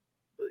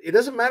 it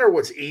doesn't matter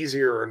what's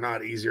easier or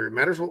not easier. It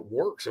matters what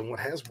works and what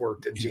has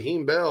worked. And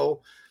Jaheim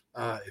Bell,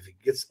 if he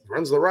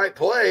runs the right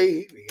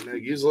play,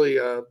 usually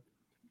it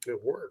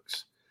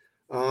works.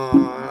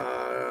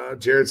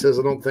 Jared says,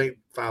 I don't think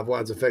 5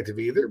 wide's effective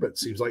either, but it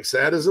seems like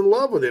Sad is in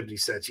love with empty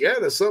sets. Yeah,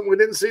 that's something we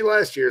didn't see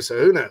last year. So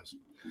who knows?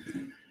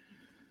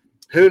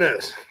 Who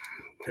knows?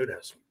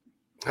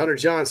 Hunter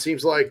John,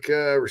 seems like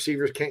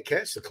receivers can't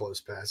catch the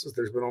close passes.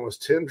 There's been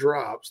almost 10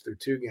 drops through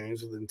 2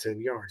 games within 10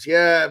 yards.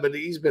 Yeah, but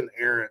he's been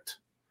errant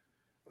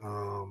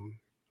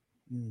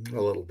a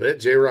little bit.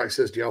 J-Rock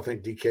says, do y'all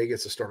think DK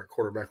gets to start at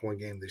quarterback one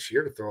game this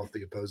year to throw off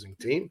the opposing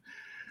team?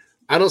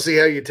 I don't see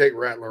how you take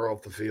Rattler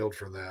off the field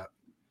for that.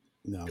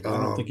 No, I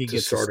don't think he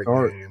gets to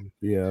start.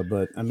 Yeah,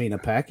 but I mean, a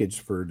package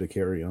for to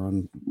carry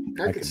on.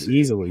 I could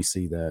easily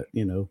see that,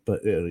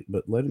 but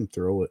let him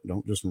throw it.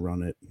 Don't just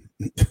run it.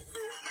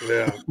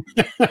 Yeah.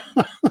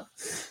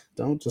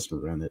 Don't just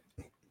run it.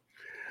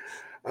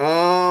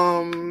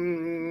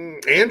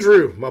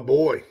 Andrew, my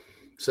boy,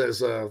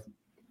 says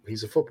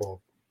he's a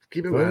football.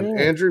 Keep in mind,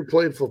 Andrew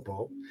played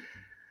football.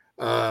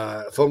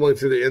 Fumbling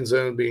through the end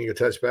zone being a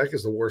touchback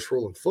is the worst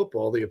rule in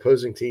football. The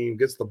opposing team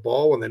gets the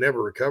ball when they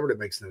never recovered. It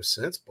makes no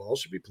sense. Ball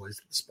should be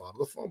placed at the spot of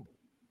the fumble.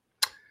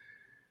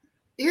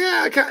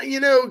 Yeah,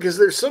 because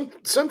there's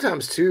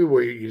sometimes too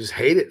where you just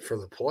hate it for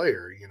the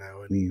player,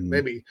 and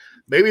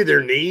maybe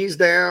their knees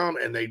down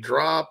and they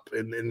drop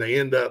and they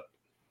end up,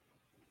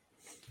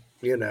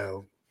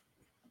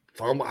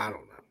 fumble. I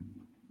don't know.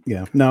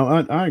 Yeah,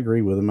 no, I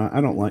agree with him. I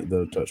don't like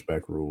the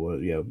touchback rule.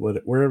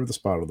 Wherever the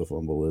spot of the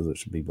fumble is, it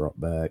should be brought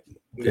back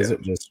because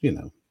it just,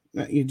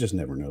 You just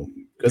never know.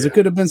 Because it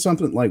could have been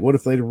something like, what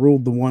if they'd have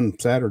ruled the one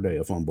Saturday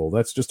a fumble?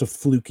 That's just a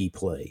fluky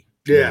play.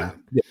 Yeah.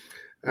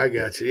 I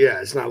got you.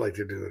 Yeah, it's not like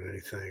they're doing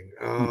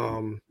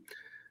anything.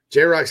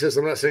 J-Rock says,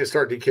 I'm not saying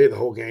start DK the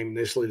whole game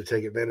initially to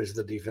take advantage of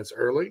the defense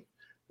early,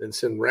 then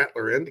send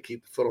Rattler in to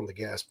keep the foot on the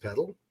gas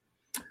pedal.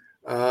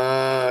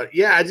 I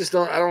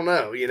don't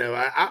know. You know,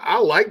 I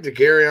like to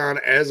carry on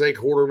as a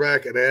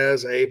quarterback and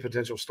as a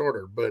potential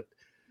starter, but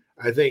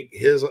I think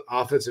his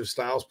offensive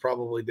style is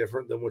probably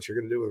different than what you're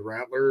going to do with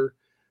Rattler.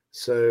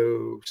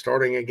 So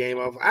starting a game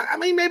off, I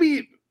mean,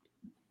 maybe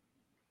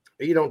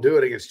you don't do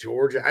it against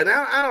Georgia. I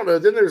don't know.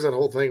 Then there's that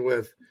whole thing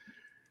with,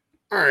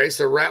 all right,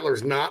 so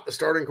Rattler's not the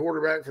starting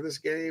quarterback for this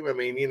game. I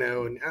mean, you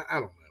know, and I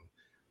don't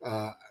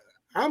know.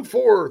 I'm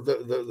for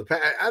the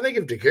I think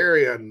if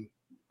Dakereon,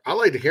 I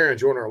like Dakereon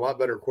Joyner a lot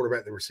better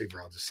quarterback than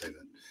receiver. I'll just say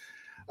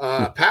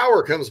that.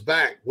 Power comes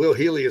back. Will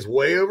Healy is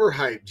way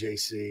overhyped,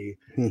 JC.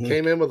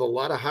 Came in with a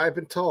lot of hype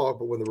and talk,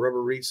 but when the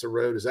rubber meets the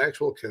road, his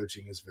actual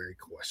coaching is very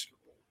questionable.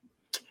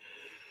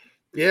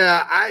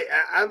 Yeah,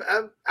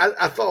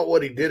 I thought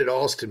what he did at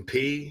Austin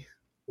Peay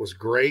was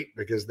great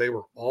because they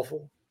were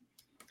awful.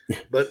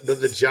 But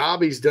the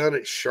job he's done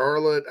at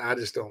Charlotte, I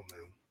just don't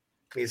know.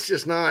 It's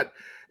just not.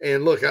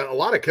 And look, a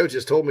lot of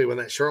coaches told me when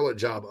that Charlotte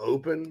job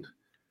opened,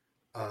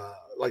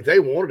 like they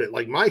wanted it.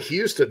 Like Mike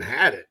Houston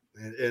had it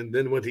and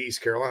then went to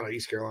East Carolina.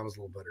 East Carolina's a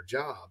little better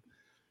job.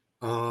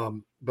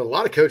 But a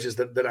lot of coaches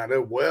that I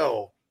know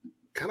well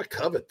kind of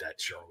covet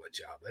that Charlotte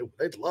job.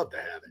 They'd love to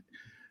have it.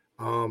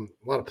 A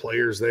lot of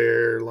players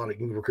there, a lot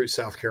of recruit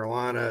South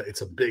Carolina.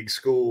 It's a big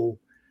school,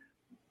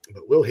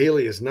 but Will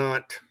Healy is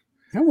not.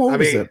 How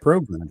old is that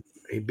program?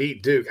 He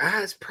beat Duke.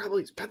 It's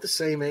about the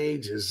same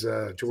age as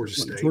Georgia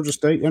State. Georgia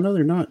State. I know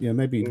they're not. Yeah,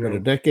 maybe about a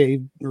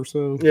decade or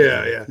so.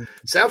 Yeah.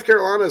 South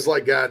Carolina's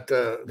like got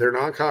their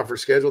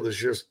non-conference schedule. They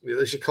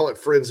should call it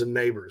Friends and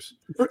Neighbors.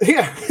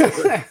 Yeah.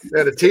 They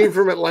had a team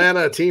from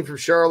Atlanta, a team from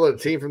Charlotte, a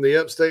team from the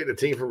Upstate, and a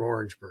team from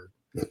Orangeburg.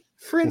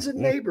 Friends and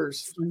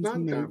Neighbors,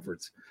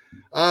 non-conference.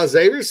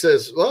 Xavier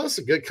says, well, it's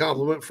a good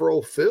compliment for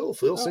old Phil.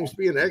 Phil seems to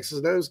be an X's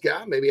and O's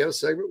guy. Maybe have a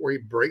segment where he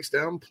breaks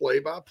down play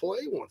by play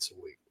once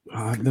a week.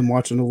 I've been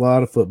watching a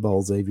lot of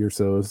football, Xavier,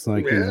 so it's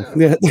like,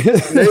 maybe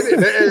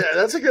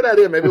that's a good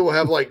idea. Maybe we'll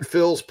have like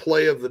Phil's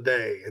play of the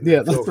day.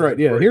 Yeah, that's right.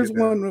 Yeah, here's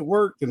one that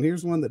worked and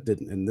here's one that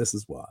didn't, and this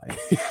is why.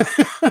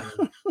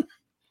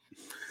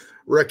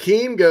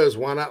 Rakeem goes,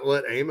 why not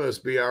let Amos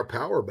be our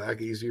power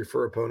back? Easier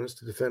for opponents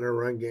to defend our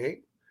run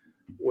game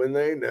when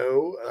they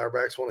know our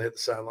backs want to hit the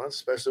sidelines,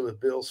 especially with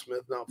Bill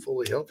Smith not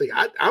fully healthy.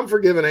 I'm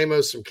forgiving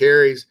Amos some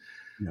carries.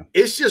 Yeah.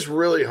 It's just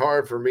really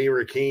hard for me,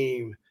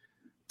 Rakeem,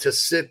 to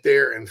sit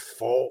there and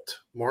fault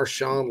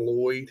Marshawn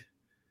Lloyd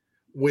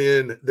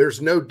when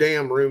there's no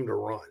damn room to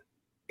run.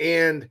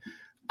 And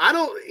I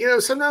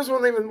don't, sometimes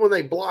when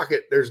they block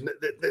it, there's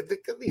they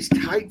got these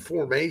tight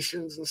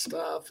formations and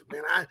stuff.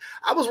 Man,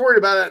 I was worried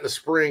about that in the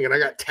spring, and I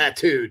got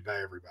tattooed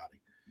by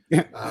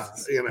everybody.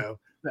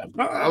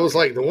 I was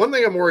like, the one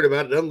thing I'm worried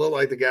about, it doesn't look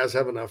like the guys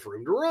have enough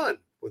room to run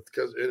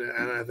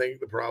and I think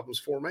the problem's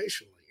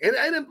formationally.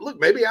 And look,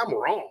 maybe I'm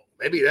wrong.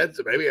 Maybe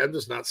I'm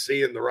just not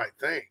seeing the right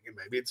thing. And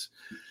maybe it's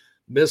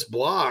missed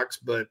blocks,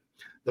 but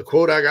the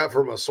quote I got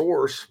from a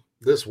source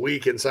this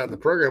week inside the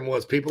program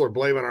was people are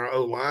blaming our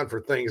O-line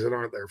for things that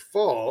aren't their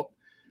fault.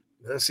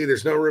 See,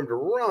 there's no room to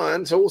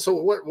run. So what's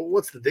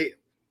the deal?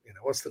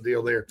 What's the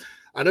deal there?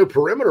 I know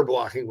perimeter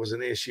blocking was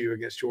an issue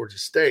against Georgia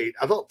State.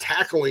 I thought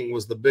tackling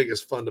was the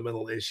biggest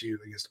fundamental issue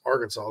against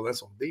Arkansas.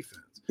 That's on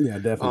defense. Yeah,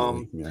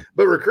 definitely.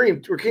 But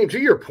Rakeem, to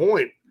your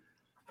point,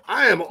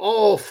 I am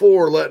all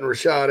for letting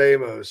Rashad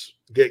Amos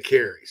get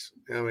carries.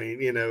 I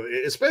mean,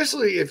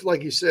 especially if,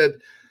 like you said,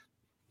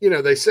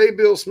 they say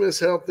Bill Smith's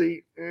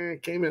healthy.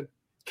 Came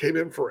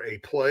in for a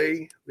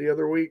play the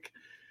other week.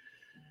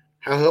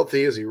 How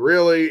healthy is he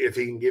really? If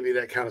he can give you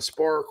that kind of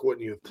spark,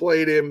 wouldn't you have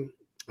played him?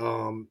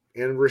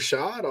 And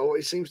Rashad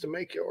always seems to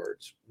make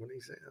yards when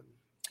he's in.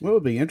 What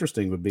would be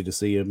interesting would be to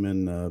see him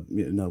in,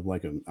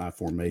 like an I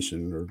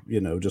formation or,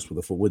 just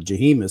with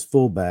Jaheim as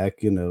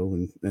fullback,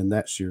 and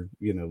that's your,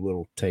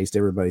 little taste.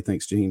 Everybody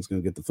thinks Jaheim's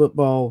going to get the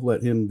football.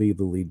 Let him be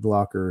the lead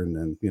blocker and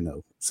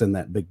then, send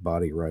that big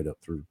body right up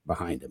through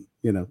behind him.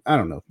 I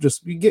don't know.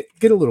 Just get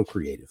a little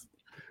creative.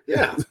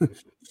 Yeah.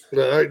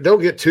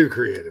 Don't get too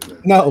creative.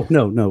 Though.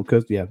 No.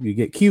 Because, you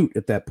get cute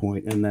at that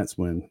point, and that's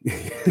when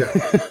things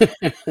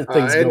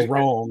go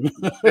wrong.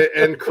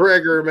 And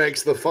Kreger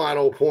makes the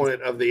final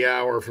point of the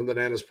hour from the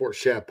Nana Sports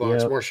chat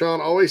box. Yep. Marshawn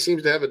always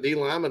seems to have a D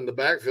lineman in the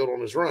backfield on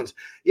his runs.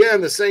 Yeah,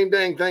 and the same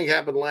dang thing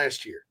happened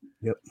last year.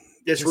 Yep.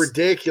 It's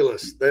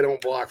ridiculous they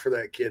don't block for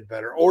that kid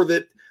better, or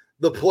that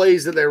the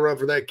plays that they run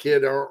for that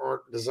kid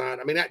aren't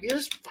designed. I mean, I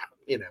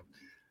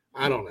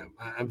don't know.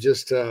 I'm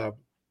just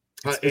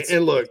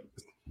and look,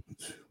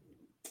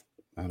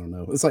 I don't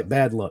know. It's like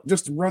bad luck.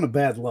 Just run a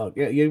bad luck.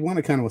 Yeah, you want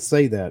to kind of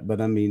say that, but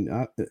I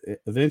mean,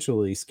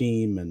 eventually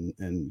scheme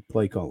and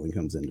play calling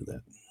comes into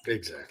that.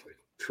 Exactly.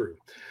 True.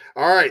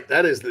 All right.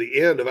 That is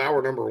the end of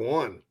hour number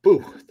one.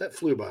 Boo, that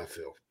flew by,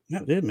 Phil.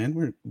 That did, man.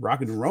 We're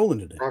rocking and rolling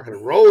today. Rocking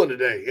and rolling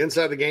today.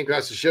 Inside the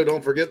Gamecocks show.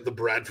 Don't forget the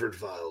Bradford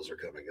Files are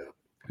coming up.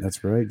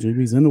 That's right.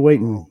 JB's in the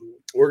waiting room.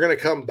 We're going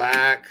to come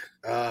back.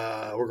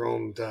 We're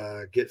going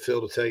to get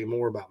Phil to tell you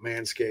more about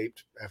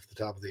Manscaped after the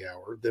top of the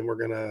hour. Then we're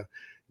going to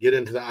get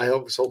into the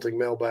iHelp Consulting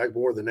mailbag,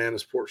 more of the Nana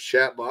Sports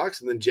chat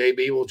box. And then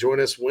JB will join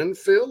us when,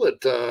 Phil,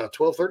 at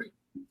 12:30?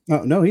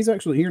 No, he's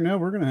actually here now.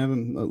 We're going to have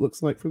him, it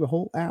looks like, for the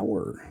whole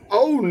hour.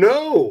 Oh,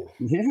 no.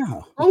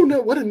 Yeah. Oh,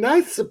 no. What a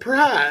nice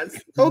surprise.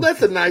 Oh,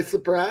 that's a nice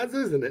surprise,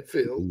 isn't it,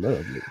 Phil?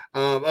 Lovely.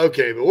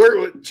 Okay, but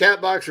we're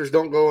chat boxers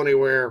don't go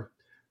anywhere.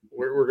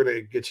 We're going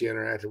to get you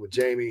interactive with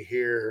Jamie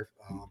here.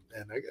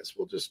 And I guess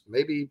we'll just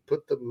maybe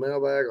put the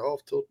mailbag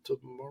off till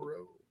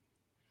tomorrow.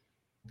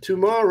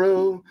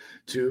 Tomorrow,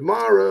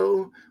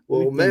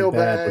 we'll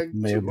mailbag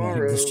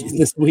tomorrow.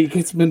 This week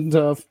it's been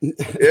tough.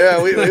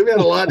 Yeah, we've had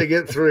a lot to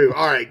get through.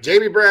 All right,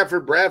 Jamie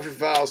Bradford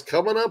Files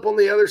coming up on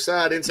the other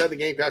side. Inside the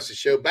Gamecocks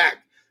show, back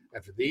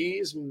after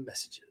these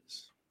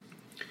messages.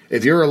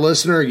 If you're a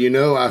listener, you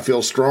know I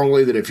feel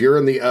strongly that if you're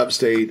in the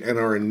upstate and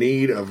are in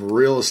need of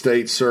real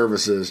estate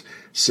services,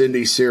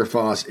 Cindy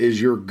Searfoss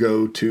is your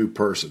go-to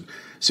person.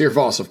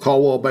 Searfoss of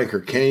Caldwell Banker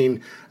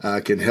Kane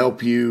can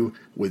help you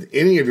with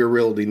any of your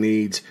realty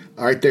needs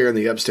right there in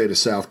the upstate of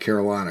South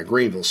Carolina,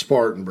 Greenville,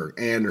 Spartanburg,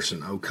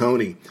 Anderson,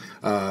 Oconee,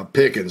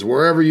 Pickens,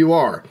 wherever you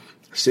are.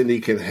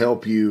 Cindy can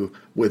help you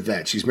with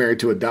that. She's married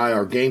to a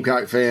diehard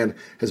Gamecock fan,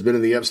 has been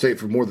in the upstate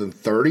for more than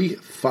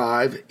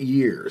 35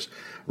 years.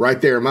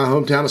 Right there in my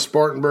hometown of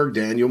Spartanburg,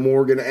 Daniel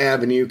Morgan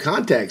Avenue.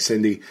 Contact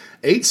Cindy,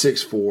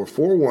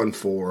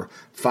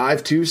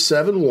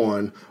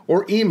 864-414-5271,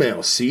 or email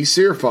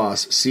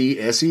csearfoss,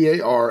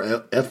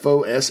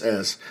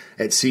 CSEARFOSS,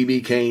 at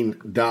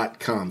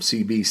cbcaine.com,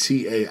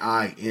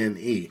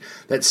 CBCAINE.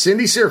 That's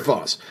Cindy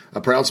Searfoss,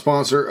 a proud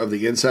sponsor of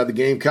the Inside the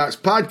Gamecocks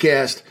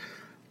podcast.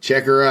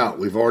 Check her out.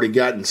 We've already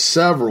gotten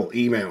several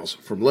emails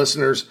from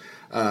listeners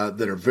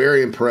that are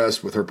very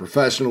impressed with her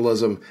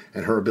professionalism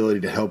and her ability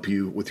to help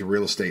you with your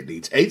real estate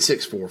needs.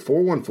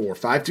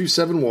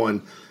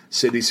 864-414-5271,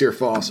 Cindy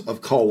Searfoss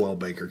of Caldwell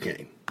Banker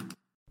Kane.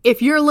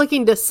 If you're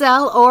looking to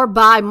sell or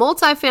buy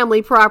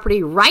multifamily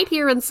property right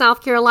here in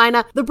South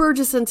Carolina, the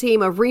Burgesson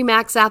team of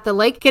RE/MAX at the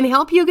Lake can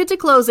help you get to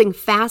closing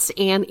fast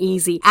and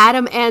easy.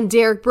 Adam and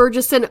Derek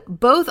Burgesson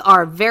both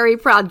are very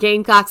proud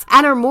Gamecocks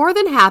and are more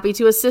than happy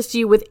to assist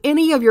you with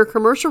any of your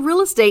commercial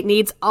real estate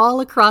needs all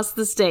across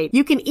the state.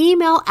 You can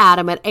email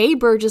Adam at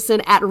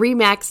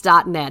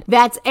aburgesson@remax.net.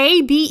 That's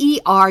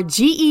ABERGESON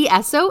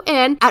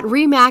at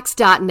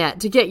remax.net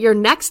to get your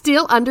next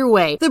deal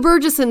underway. The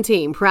Burgesson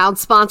team, proud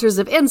sponsors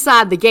of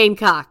Inside the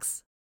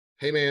Gamecocks.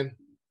 Hey, man,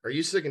 are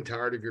you sick and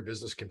tired of your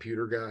business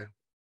computer guy?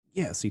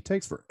 Yes, he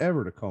takes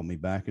forever to call me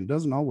back and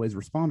doesn't always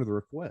respond to the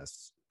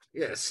requests.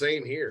 Yeah,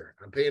 same here.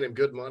 I'm paying him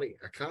good money.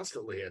 I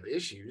constantly have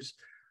issues,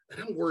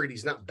 and I'm worried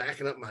he's not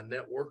backing up my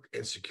network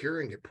and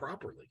securing it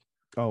properly.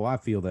 Oh, I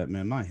feel that,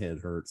 man. My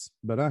head hurts,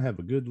 but I have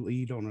a good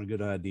lead on a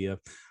good idea.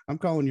 I'm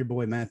calling your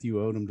boy Matthew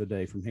Odom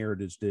today from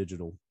Heritage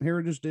Digital.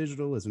 Heritage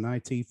Digital is an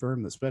IT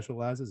firm that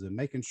specializes in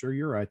making sure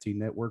your IT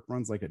network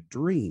runs like a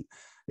dream.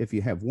 If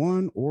you have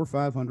 1 or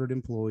 500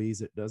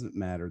 employees, it doesn't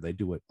matter. They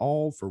do it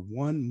all for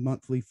one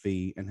monthly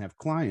fee and have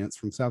clients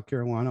from South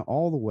Carolina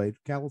all the way to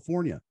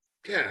California.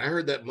 Yeah, I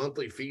heard that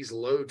monthly fee's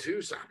low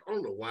too, so I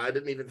don't know why I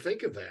didn't even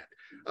think of that.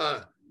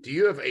 Do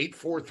you have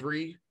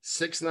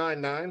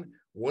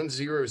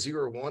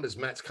 843-699-1001 as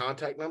Matt's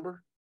contact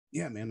number?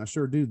 Yeah, man, I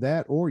sure do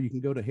that. Or you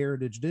can go to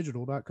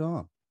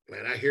heritagedigital.com.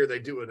 Man, I hear they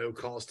do a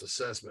no-cost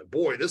assessment.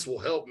 Boy, this will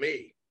help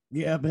me.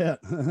 Yeah, I bet.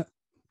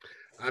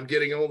 I'm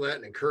getting on that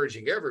and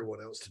encouraging everyone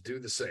else to do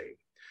the same.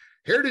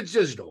 Heritage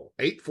Digital,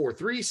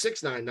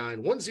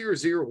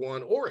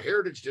 843-699-1001 or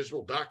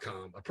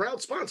heritagedigital.com, a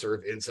proud sponsor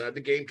of Inside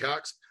the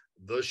Gamecocks,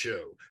 the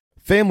show.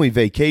 Family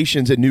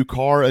vacations, a new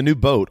car, a new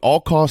boat, all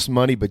cost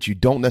money, but you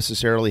don't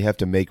necessarily have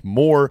to make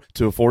more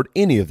to afford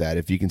any of that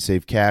if you can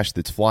save cash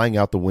that's flying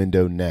out the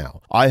window now.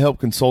 iHelp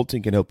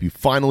Consulting can help you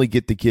finally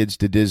get the kids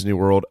to Disney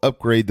World,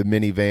 upgrade the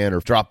minivan,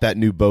 or drop that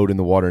new boat in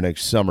the water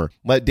next summer.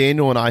 Let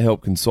Daniel and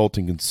iHelp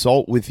Consulting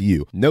consult with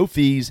you. No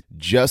fees,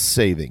 just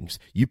savings.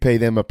 You pay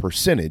them a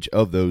percentage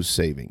of those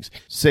savings.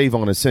 Save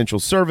on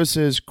essential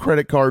services,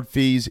 credit card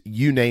fees,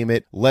 you name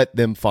it. Let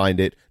them find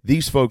it.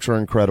 These folks are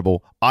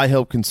incredible.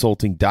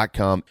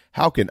 iHelpConsulting.com.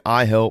 How can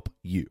I help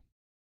you?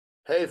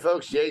 Hey,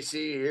 folks,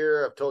 JC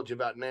here. I've told you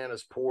about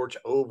Nana's Porch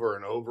over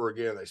and over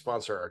again. They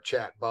sponsor our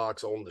chat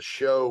box on the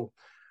show.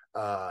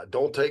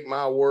 Don't take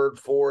my word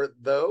for it,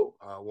 though.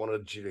 I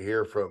wanted you to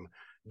hear from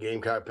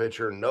Gamecock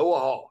pitcher Noah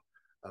Hall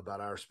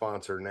about our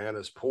sponsor,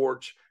 Nana's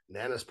Porch.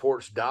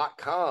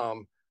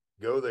 Nana'sPorch.com.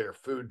 Go there.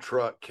 Food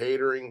truck,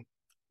 catering,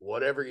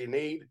 whatever you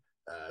need.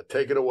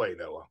 Take it away,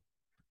 Noah.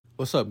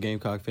 What's up,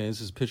 Gamecock fans?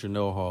 This is pitcher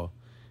Noah Hall.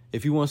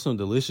 If you want some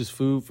delicious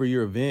food for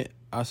your event,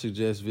 I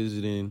suggest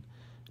visiting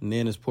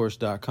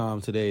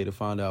Nana'sPorch.com today to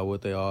find out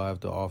what they all have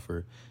to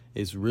offer.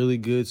 It's really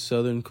good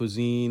Southern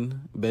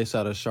cuisine based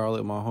out of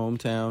Charlotte, my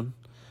hometown.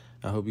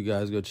 I hope you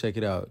guys go check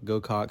it out.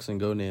 Go Cox and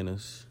go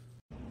Nanas.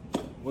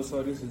 What's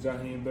up? This is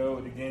Jaheim Bell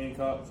with the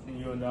Gamecocks, and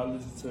you're now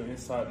listening to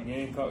Inside the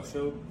Gamecock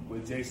Show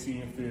with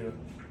JC and Phil.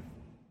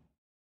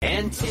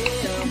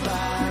 Until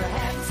our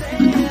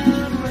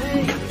half-time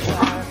race,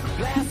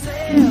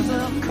 glasses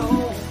of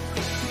cold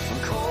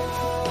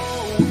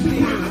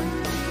beer.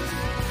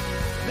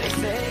 They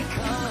say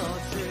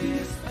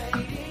country's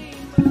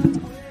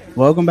fading.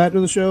 Welcome back to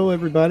the show,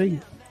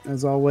 everybody.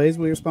 As always,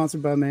 we are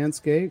sponsored by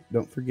Manscaped.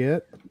 Don't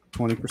forget,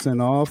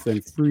 20% off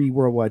and free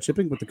worldwide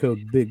shipping with the code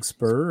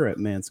BIGSPUR at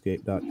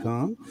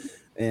manscaped.com.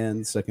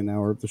 And the second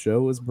hour of the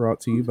show is brought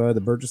to you by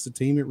the Burgess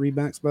team at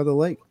Rebacks by the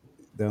Lake,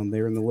 down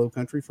there in the Low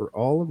Country for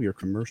all of your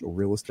commercial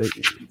real estate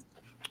needs.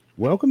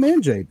 Welcome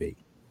in, JB.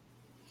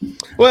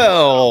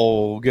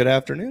 Well, good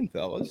afternoon,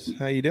 fellas.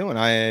 How you doing?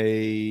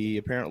 I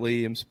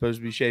apparently am supposed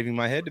to be shaving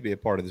my head to be a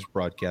part of this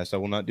broadcast. I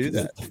will not do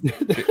that.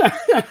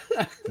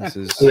 This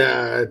is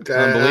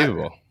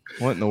unbelievable.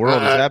 What in the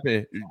world is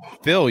happening?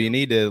 Phil, you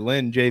need to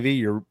lend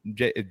JC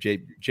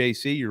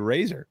your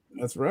razor.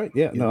 That's right.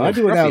 Yeah. No, I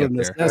do it out of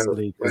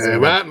necessity.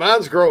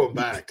 Mine's growing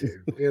back,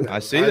 dude. You know, I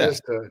see that.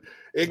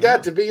 It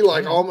got to be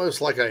like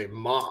almost like a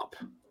mop.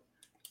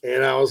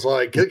 And I was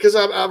like, because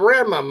I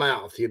ran my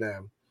mouth, you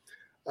know,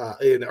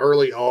 in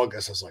early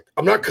August. I was like,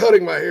 I'm not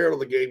cutting my hair till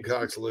the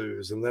Gamecocks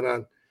lose. And then I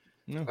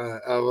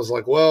was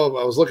like, well,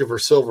 I was looking for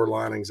silver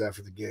linings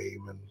after the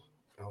game. And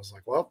I was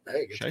like, well,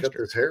 hey, get to cut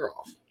this hair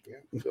off. Yeah,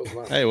 it feels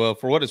nice. Hey, well,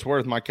 for what it's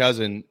worth, my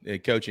cousin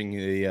coaching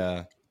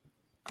the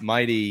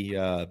mighty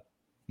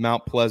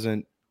Mount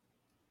Pleasant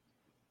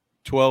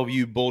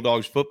 12U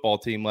Bulldogs football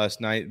team last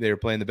night. They were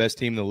playing the best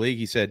team in the league.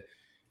 He said,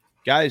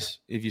 guys,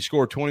 if you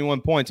score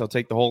 21 points, I'll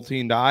take the whole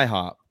team to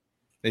IHOP.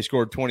 They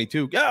scored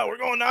 22. Yeah, we're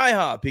going to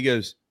IHOP. He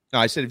goes, no,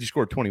 I said if you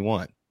scored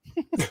 21.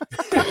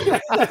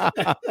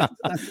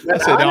 I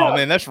said, oh,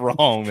 man, that's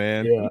wrong,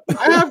 man. Yeah.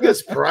 IHOP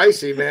gets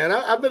pricey, man.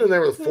 I've been in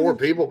there with 4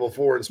 people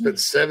before and spent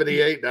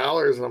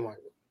 $78, and I'm like,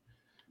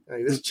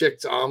 hey, this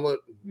chick's omelet.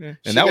 Yeah.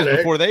 And that was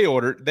before they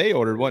ordered,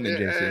 wasn't it,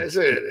 JC? That's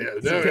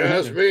it. Don't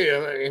ask me.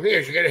 I'm like,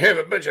 you're going to have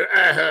a bunch of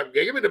IHOP.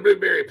 Give me the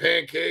blueberry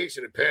pancakes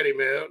and a patty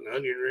melt and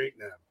onion ring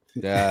now.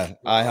 Yeah,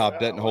 IHOP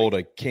doesn't hold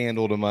a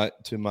candle to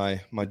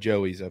my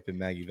Joey's up in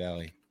Maggie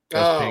Valley.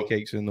 Best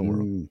pancakes in the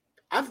world.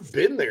 I've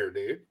been there,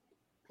 dude.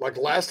 Like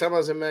last time I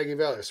was in Maggie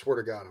Valley, I swear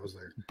to God, I was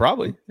there.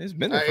 Probably. It's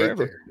been there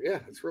forever. Yeah,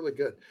 it's really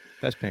good.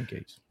 Best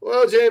pancakes.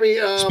 Well, Jamie.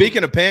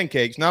 Speaking of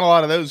pancakes, not a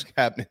lot of those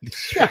happening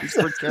these days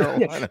for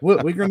Carolina.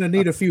 We're going to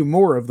need a few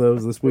more of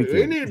those this weekend.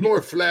 We need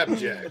more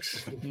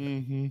flapjacks.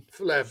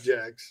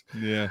 Flapjacks.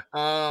 Yeah.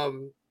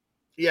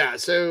 Yeah.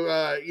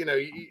 So, you know,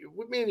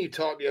 me and you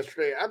talked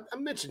yesterday. I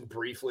mentioned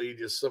briefly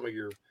just some of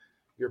your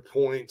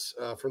points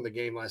from the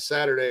game last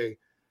Saturday.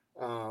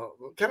 Kind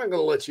of going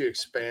to let you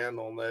expand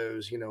on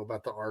those, you know,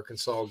 about the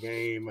Arkansas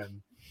game.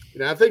 And,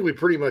 you know, I think we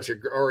pretty much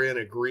are in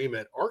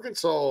agreement.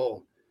 Arkansas,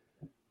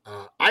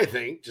 I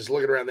think, just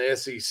looking around the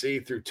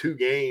SEC through 2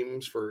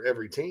 games for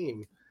every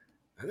team,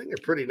 I think they're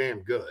pretty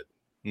damn good.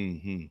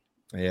 Mm-hmm.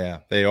 Yeah,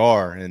 they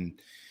are.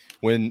 And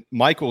when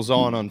Michael's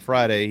on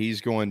Friday,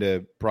 he's going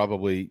to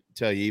probably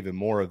tell you even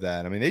more of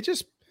that. I mean, they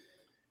just,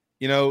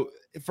 you know,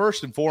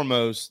 first and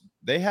foremost,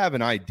 they have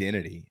an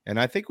identity. And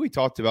I think we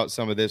talked about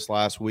some of this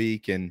last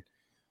week. And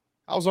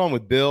I was on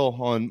with Bill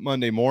on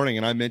Monday morning,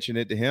 and I mentioned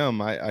it to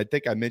him. I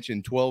think I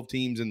mentioned 12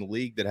 teams in the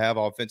league that have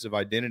offensive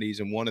identities,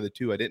 and one of the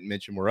 2 I didn't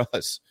mention were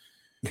us.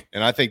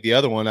 And I think the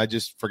other one I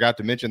just forgot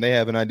to mention, they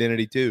have an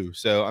identity too.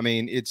 So, I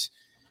mean,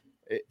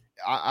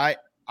 I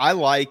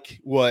like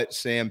what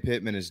Sam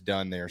Pittman has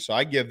done there. So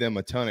I give them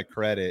a ton of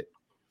credit,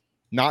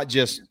 not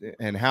just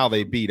in how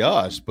they beat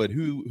us, but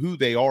who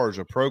they are as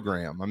a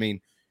program. I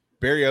mean,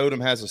 Barry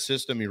Odom has a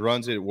system. He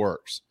runs it. It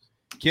works.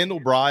 Kendall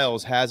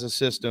Briles has a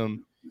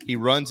system. He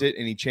runs it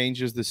and he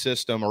changes the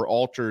system or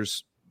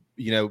alters,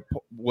 you know,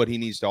 what he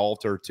needs to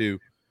alter to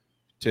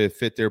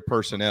fit their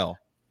personnel.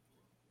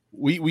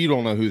 We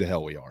don't know who the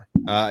hell we are.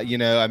 You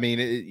know, I mean,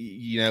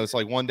 it's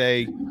like one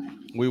day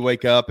we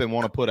wake up and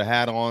want to put a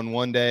hat on.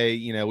 One day,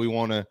 you know, we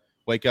want to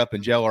wake up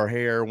and gel our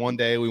hair. One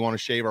day we want to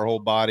shave our whole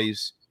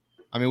bodies.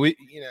 I mean,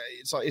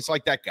 it's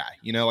like that guy,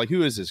 you know, like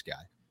who is this guy?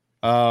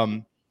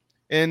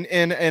 And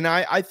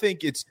I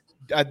think it's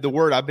the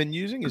word I've been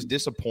using is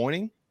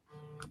disappointing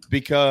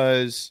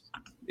because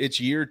it's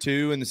year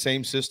 2 in the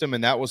same system.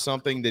 And that was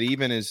something that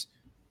even as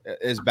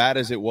bad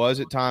as it was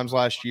at times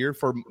last year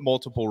for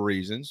multiple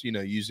reasons, you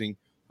know, using,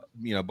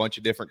 you know, a bunch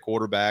of different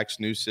quarterbacks,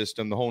 new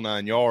system, the whole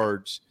 9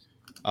 yards.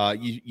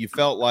 You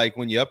felt like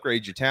when you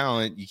upgrade your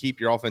talent, you keep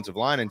your offensive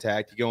line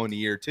intact, you go into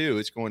year 2,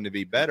 it's going to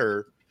be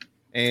better.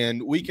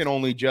 And we can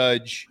only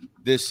judge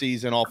this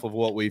season off of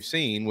what we've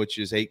seen, which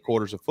is 8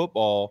 quarters of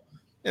football.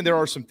 And there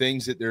are some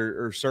things that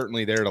there are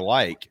certainly there to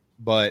like,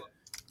 but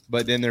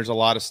then there's a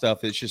lot of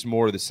stuff that's just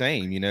more of the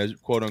same, you know,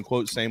 quote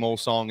unquote, same old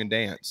song and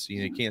dance. You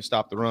know, you can't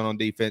stop the run on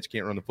defense,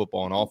 can't run the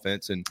football on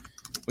offense. And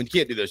when you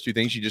can't do those 2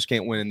 things, you just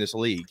can't win in this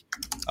league.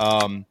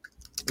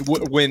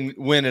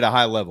 Win at a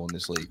high level in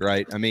this league,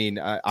 right? I mean,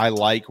 I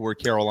like where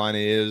Carolina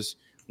is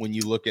when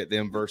you look at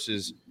them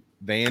versus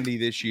Vandy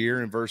this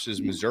year and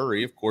versus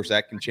Missouri. Of course,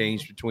 that can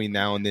change between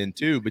now and then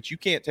too, but you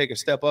can't take a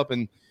step up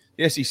in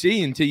the SEC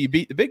until you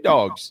beat the big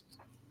dogs.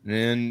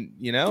 And,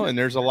 and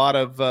there's a lot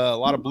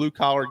of blue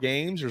collar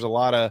games. There's a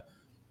lot of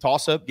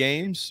toss up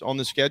games on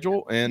the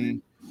schedule.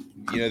 And,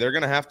 they're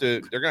going to have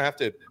to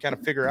kind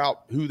of figure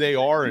out who they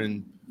are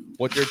and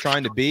what they're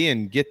trying to be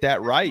and get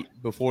that right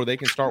before they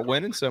can start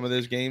winning some of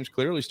those games,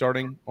 clearly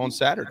starting on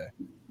Saturday.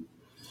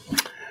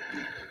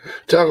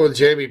 Talking with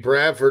Jamie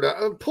Bradford.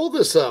 Pull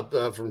this up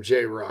from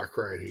J-Rock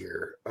right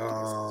here.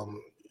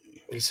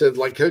 He said,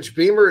 like Coach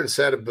Beamer and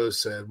Saturday both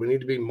said, we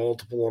need to be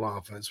multiple on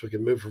offense. We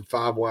can move from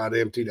 5 wide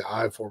empty to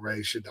I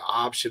formation to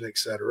option, et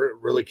cetera.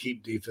 Really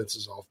keep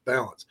defenses off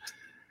balance.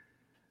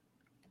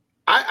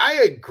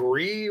 I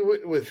agree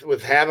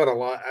with having a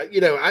lot.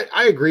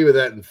 I agree with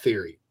that in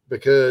theory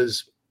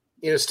because,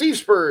 Steve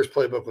Spurrier's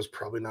playbook was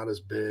probably not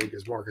as big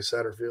as Marcus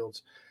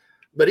Satterfield's,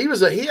 but he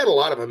had a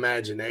lot of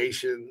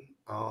imagination.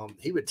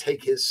 He would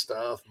take his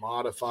stuff,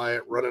 modify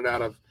it, run it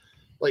out of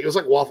it was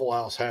like Waffle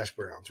House hash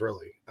browns,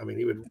 really. I mean,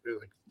 he would do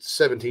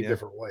 17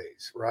 different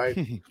ways, right?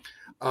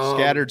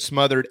 Scattered,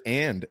 smothered,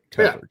 and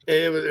covered.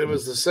 Yeah, it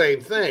was the same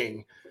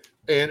thing.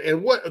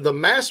 And what the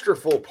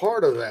masterful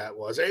part of that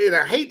was, and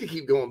I hate to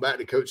keep going back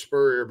to Coach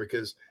Spurrier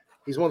because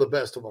he's one of the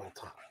best of all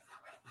time,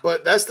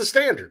 but that's the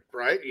standard,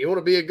 right? You want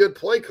to be a good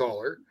play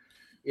caller,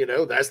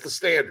 that's the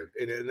standard.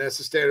 And that's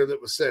the standard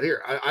that was set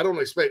here. I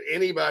don't expect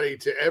anybody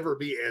to ever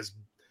be as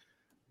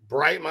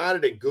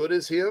bright-minded and good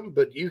as him,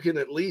 but you can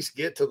at least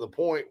get to the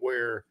point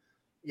where,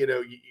 you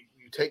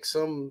take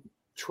some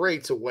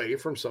traits away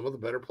from some of the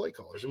better play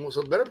callers. And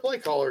so the better play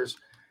callers,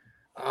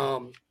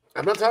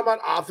 I'm not talking about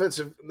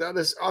offensive. Now,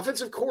 this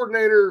offensive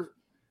coordinator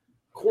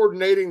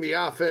coordinating the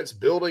offense,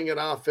 building an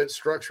offense,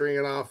 structuring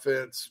an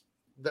offense,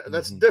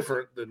 that's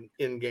different than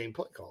in-game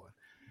play calling.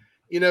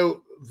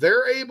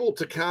 They're able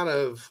to kind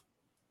of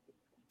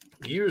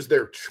use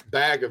their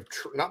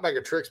not bag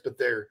of tricks, but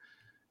their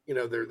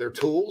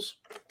tools,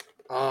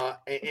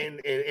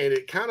 and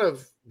it kind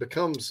of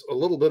becomes a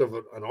little bit of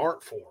an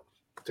art form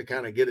to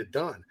kind of get it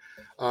done.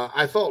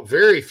 I thought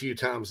very few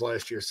times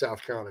last year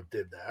South Carolina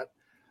did that.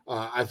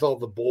 I thought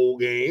the bowl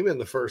game in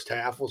the first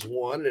half was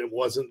one, and it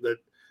wasn't that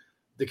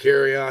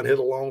DeCarrion hit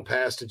a long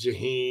pass to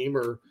Jaheim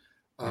or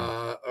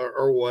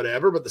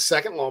whatever, but the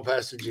second long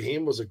pass to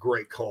Jaheim was a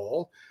great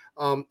call.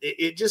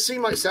 It just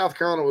seemed like South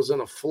Carolina was in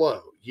a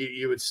flow.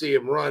 You would see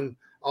him run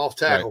off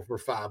tackle for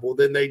 5. Well,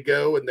 then they'd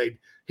go and they'd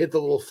hit the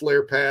little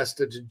flare pass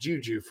to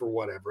Juju for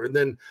whatever. And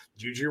then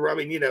Juju,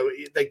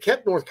 they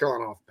kept North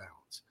Carolina off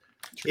balance.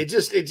 It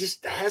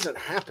just hasn't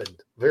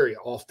happened very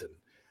often.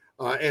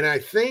 And I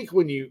think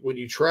when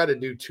you try to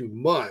do too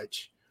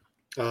much,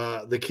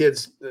 the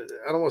kids,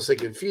 I don't want to say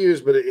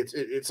confused, but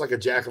it's like a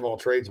jack of all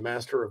trades,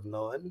 master of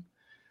none.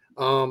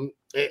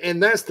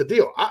 And that's the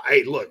deal.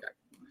 Hey, look,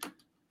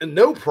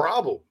 no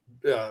problem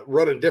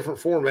running different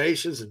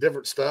formations and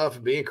different stuff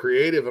and being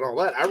creative and all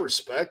that. I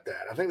respect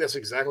that. I think that's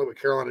exactly what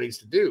Carolina needs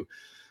to do.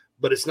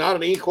 But it's not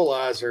an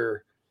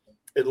equalizer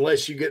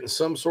unless you get in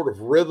some sort of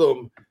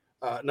rhythm,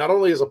 not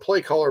only as a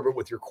play caller, but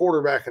with your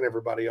quarterback and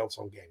everybody else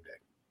on game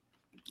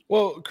day.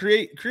 Well,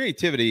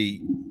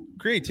 creativity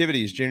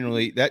is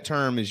generally, that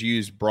term is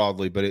used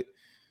broadly, but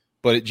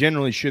it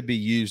generally should be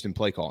used in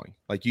play calling.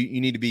 Like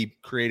you need to be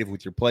creative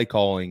with your play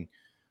calling.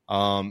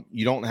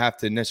 You don't have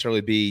to necessarily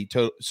be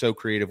so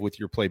creative with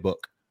your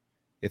playbook,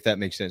 if that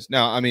makes sense.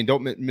 Now, I mean,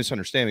 don't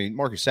misunderstand me.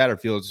 Marcus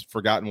Satterfield's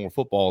forgotten more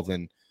football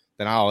than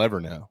I'll ever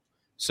know.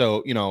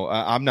 So,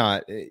 I'm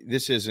not.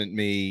 This isn't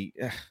me.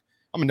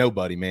 I'm a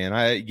nobody,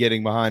 man.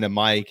 Getting behind a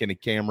mic and a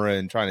camera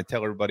and trying to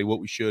tell everybody what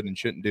we should and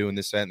shouldn't do and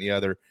this, that, and the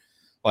other.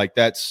 Like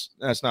that's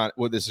not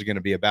what this is going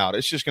to be about.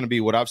 It's just going to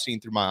be what I've seen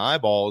through my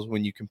eyeballs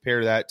when you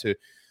compare that to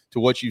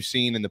what you've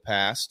seen in the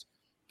past,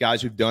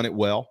 guys who've done it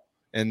well.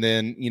 And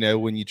then,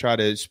 when you try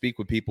to speak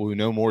with people who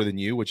know more than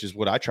you, which is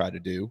what I try to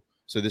do.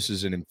 So this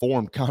is an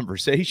informed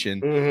conversation,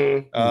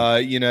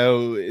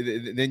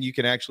 then you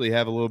can actually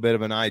have a little bit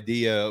of an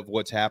idea of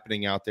what's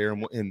happening out there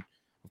and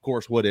of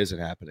course, what isn't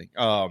happening.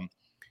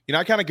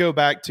 I kind of go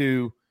back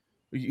to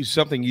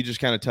something you just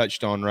kind of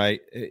touched on,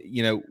 right?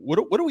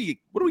 What do we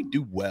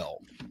do well?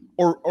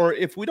 Or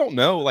if we don't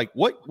know, like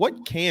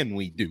what can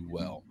we do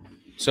well?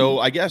 So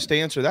I guess to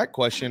answer that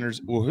question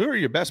is, well, who are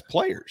your best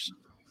players?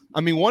 I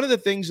mean, one of the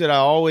things that I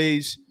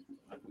always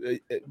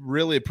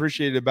really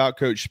appreciated about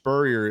Coach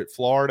Spurrier at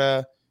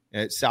Florida,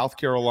 at South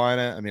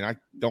Carolina, I mean, I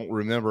don't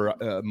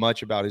remember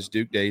much about his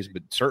Duke days,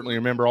 but certainly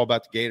remember all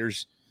about the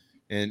Gators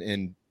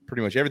and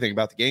pretty much everything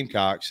about the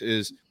Gamecocks,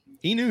 is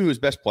he knew who his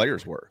best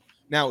players were.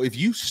 Now, if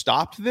you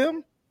stopped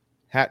them,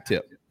 hat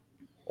tip.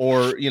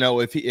 Or,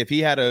 if he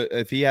had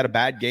a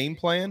bad game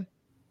plan,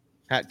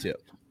 hat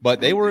tip.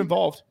 But they were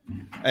involved.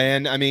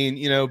 And I mean,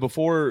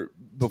 before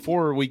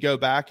we go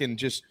back and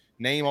just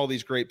name all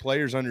these great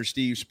players under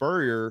Steve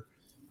Spurrier,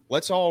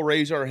 let's all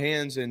raise our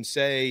hands and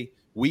say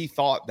we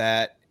thought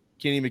that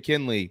Kenny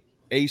McKinley,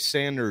 Ace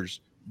Sanders,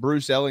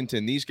 Bruce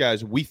Ellington, these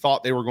guys, we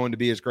thought they were going to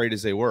be as great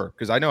as they were.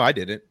 Because I know I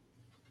didn't.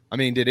 I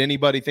mean, did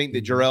anybody think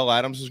that Jarrell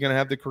Adams was going to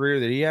have the career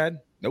that he had?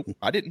 Nope,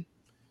 I didn't.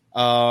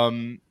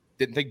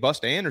 Didn't think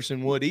Bust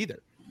Anderson would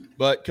either.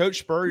 But Coach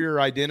Spurrier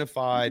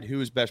identified who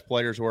his best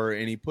players were,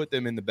 and he put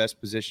them in the best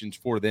positions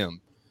for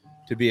them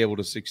to be able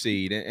to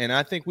succeed. And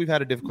I think we've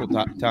had a difficult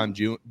time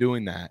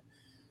doing that.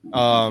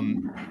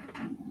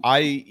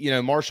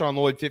 Marshawn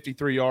Lloyd,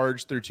 53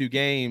 yards through 2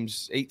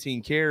 games,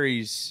 18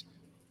 carries,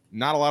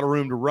 not a lot of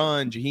room to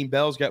run. Jaheim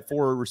Bell's got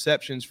 4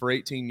 receptions for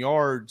 18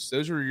 yards.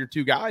 Those are your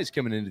 2 guys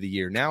coming into the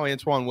year. Now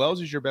Antoine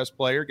Wells is your best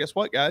player. Guess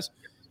what, guys?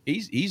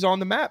 He's on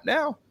the map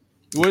now.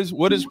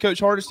 What does Coach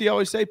Hardesty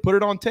always say? Put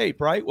it on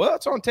tape, right? Well,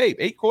 it's on tape.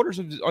 8 quarters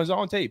is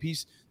on tape.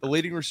 He's the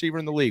leading receiver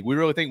in the league. We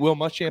really think Will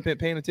Muschamp ain't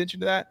paying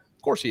attention to that?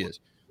 Of course he is.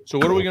 So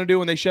what are we going to do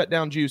when they shut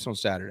down Juice on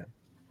Saturday?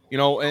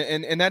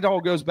 And that all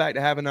goes back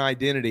to having an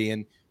identity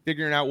and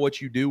figuring out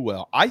what you do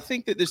well. I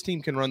think that this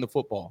team can run the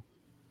football.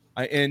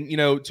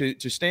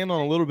 To stand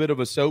on a little bit of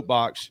a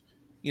soapbox,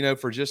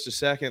 for just a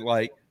second,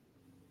 I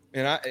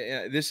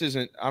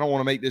don't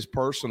want to make this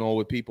personal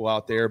with people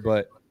out there,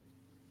 but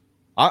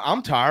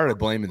I'm tired of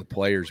blaming the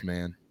players,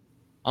 man.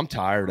 I'm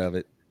tired of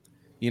it.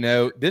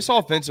 This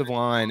offensive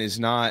line is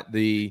not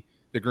the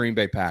Green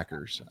Bay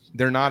Packers.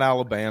 They're not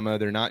Alabama.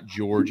 They're not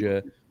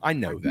Georgia. I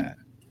know that.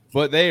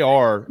 But they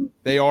are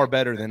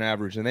better than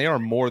average, and they are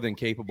more than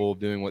capable of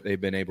doing what they've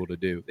been able to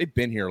do. They've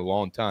been here a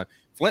long time.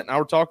 Flint and I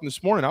were talking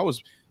this morning. I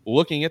was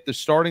looking at the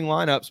starting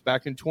lineups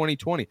back in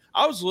 2020.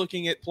 I was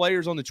looking at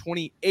players on the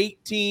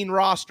 2018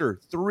 roster,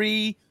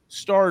 3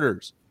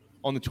 starters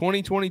on the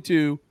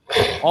 2022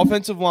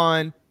 offensive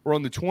line were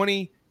on the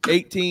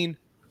 2018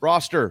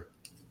 roster.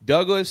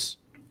 Douglas,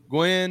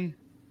 Gwynn,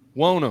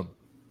 Wonham.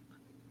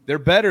 They're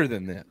better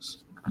than this.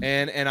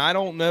 And I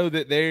don't know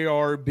that they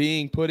are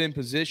being put in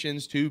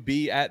positions to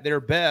be at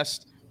their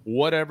best,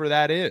 whatever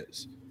that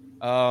is.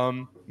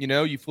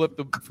 You flip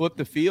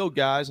the field,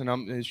 guys,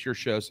 and it's your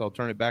show, so I'll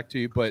turn it back to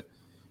you. But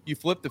you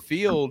flip the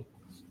field,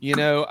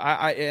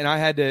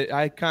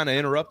 I kind of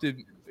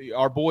interrupted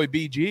our boy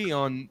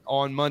BG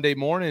on Monday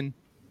morning,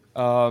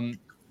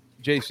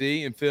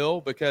 JC and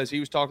Phil, because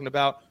he was talking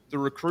about the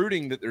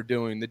recruiting that they're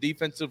doing, the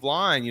defensive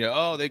line.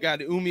 They got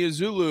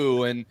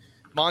Umeozulu and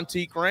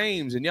Montique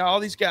Rames and all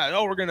these guys.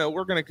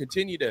 We're gonna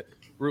continue to.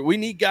 We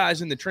need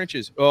guys in the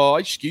trenches. Oh,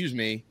 excuse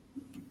me.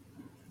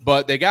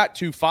 But they got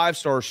 2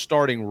 5-stars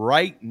starting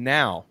right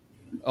now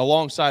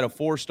alongside a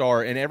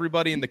 4-star, and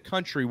everybody in the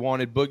country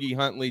wanted Boogie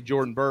Huntley,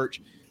 Jordan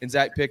Burch, and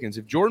Zach Pickens.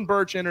 If Jordan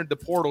Burch entered the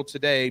portal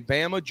today,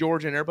 Bama,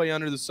 Georgia, and everybody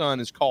under the sun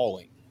is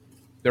calling.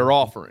 They're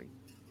offering.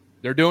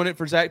 They're doing it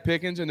for Zach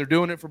Pickens, and they're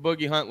doing it for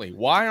Boogie Huntley.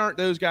 Why aren't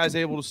those guys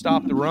able to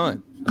stop the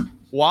run?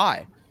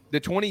 Why?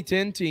 The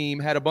 2010 team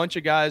had a bunch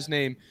of guys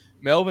named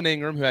Melvin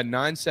Ingram, who had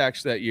 9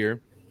 sacks that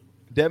year,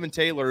 Devin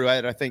Taylor, who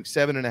had, I think,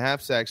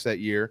 7.5 sacks that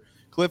year,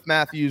 Cliff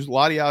Matthews,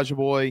 Lottie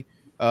Ajaboy,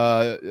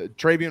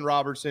 Travian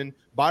Robertson,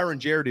 Byron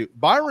Jeradu.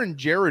 Byron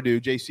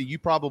Jeradu, JC, you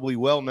probably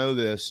well know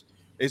this,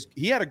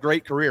 he had a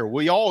great career.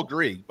 We all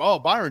agree. Oh,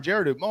 Byron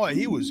Jeradu, boy,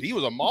 he was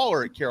a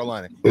mauler at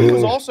Carolina. He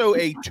was also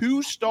a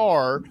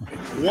 2-star,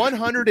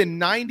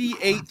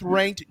 198th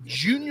ranked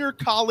junior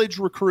college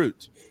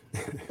recruit.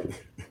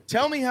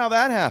 Tell me how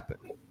that happened.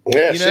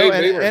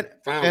 Yeah,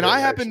 and I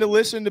happened to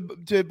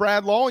listen to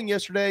Brad Lawing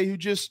yesterday, who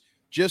just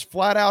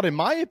flat out, in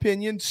my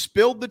opinion,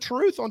 spilled the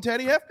truth on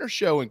Teddy Hefner's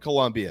show in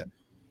Columbia.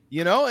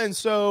 And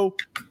so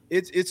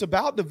it's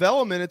about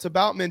development. It's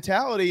about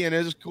mentality. And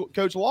as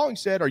Coach Lawing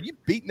said, are you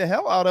beating the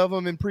hell out of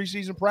them in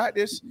preseason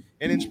practice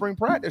and in spring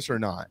practice or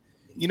not?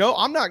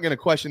 I'm not going to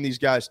question these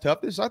guys'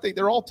 toughness. I think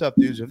they're all tough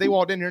dudes. If they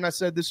walked in here and I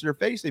said this to their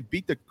face, they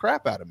beat the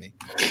crap out of me.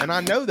 And I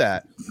know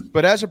that.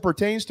 But as it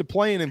pertains to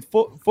playing in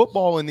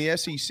football in the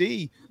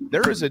SEC,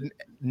 there is a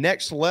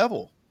next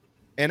level.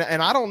 And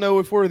I don't know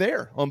if we're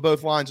there on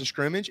both lines of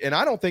scrimmage. And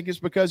I don't think it's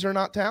because they're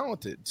not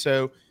talented.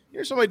 So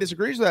if somebody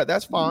disagrees with that,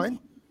 that's fine.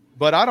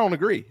 But I don't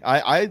agree.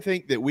 I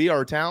think that we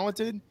are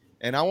talented,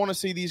 and I want to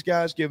see these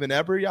guys given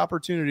every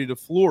opportunity to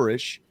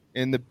flourish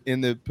in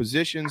the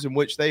positions in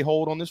which they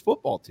hold on this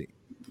football team.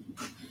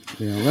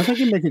 Yeah, I think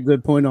you make a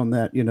good point on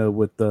that.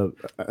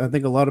 I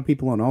think a lot of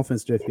people on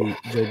offense,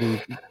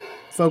 JB,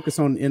 focus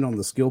on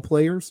the skill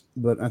players,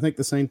 but I think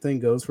the same thing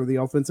goes for the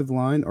offensive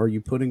line. Are you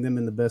putting them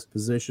in the best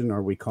position?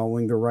 Are we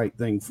calling the right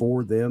thing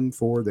for them,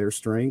 for their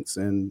strengths?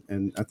 And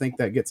I think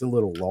that gets a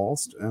little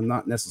lost. I'm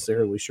not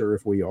necessarily sure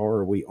if we are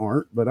or we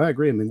aren't, but I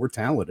agree. I mean, we're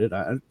talented.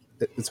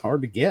 It's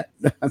hard to get.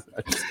 I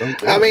just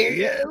don't.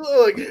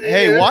 Look.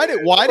 Hey,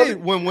 why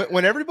did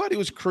when everybody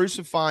was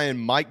crucifying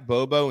Mike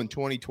Bobo in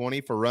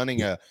 2020 for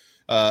running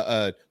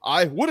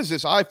what is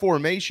this I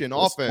formation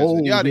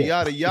offense?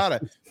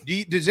 Yada.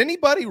 Does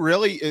anybody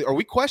really? Are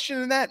we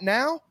questioning that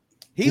now?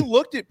 He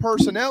looked at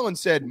personnel and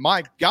said,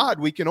 "My God,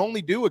 we can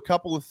only do a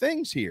couple of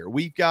things here.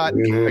 We've got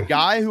a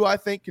guy who I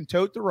think can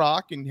tote the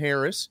rock in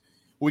Harris.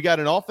 We got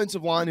an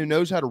offensive line who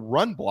knows how to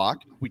run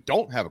block. We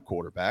don't have a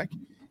quarterback."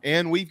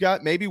 And we've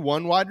got maybe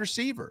 1 wide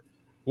receiver.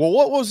 Well,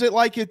 what was it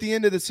like at the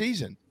end of the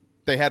season?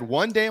 They had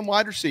 1 damn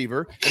wide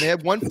receiver, and they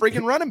had 1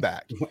 freaking running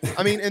back.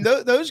 I mean, and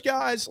those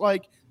guys,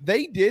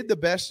 they did the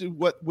best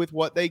with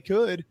what they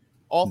could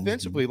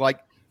offensively. Like,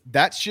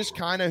 that's just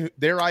kind of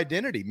their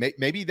identity.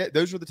 Maybe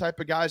those were the type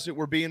of guys that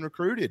were being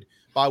recruited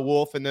by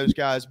Wolf and those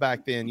guys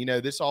back then. You know,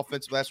 this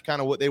offensive, that's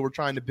kind of what they were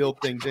trying to build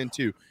things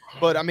into.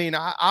 But I mean,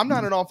 I'm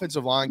not an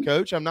offensive line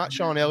coach. I'm not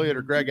Sean Elliott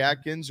or Greg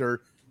Atkins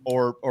or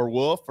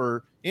Wolf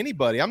or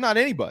anybody. I'm not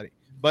anybody.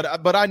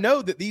 But I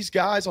know that these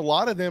guys, a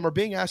lot of them are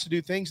being asked to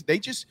do things.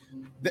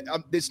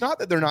 It's not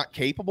that they're not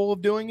capable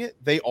of doing it.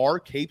 They are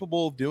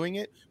capable of doing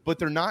it, but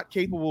they're not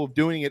capable of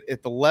doing it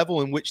at the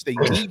level in which they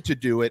need to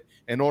do it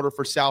in order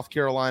for South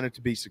Carolina to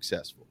be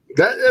successful.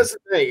 That's the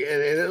thing.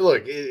 And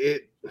look,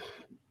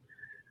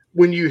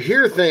 when you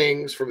hear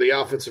things from the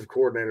offensive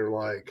coordinator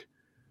like,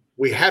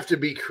 we have to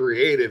be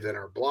creative in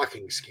our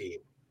blocking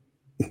scheme.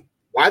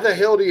 Why the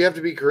hell do you have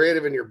to be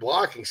creative in your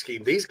blocking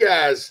scheme? These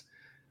guys –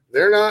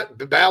 they're not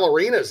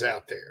ballerinas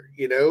out there,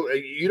 you know.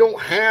 You don't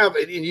have,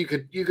 and you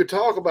could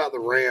talk about the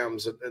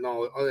Rams and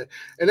all,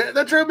 and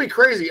that drove me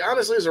crazy.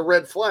 Honestly, it's a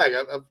red flag.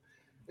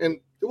 And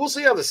we'll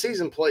see how the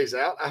season plays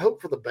out. I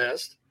hope for the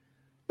best,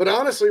 but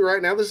honestly,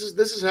 right now, this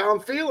is how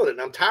I'm feeling it.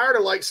 And I'm tired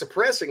of like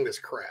suppressing this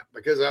crap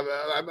because I'm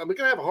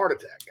gonna have a heart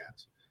attack,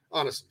 guys.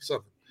 Honestly,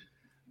 something.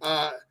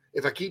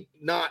 If I keep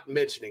not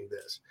mentioning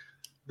this,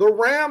 the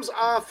Rams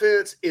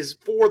offense is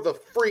for the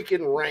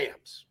freaking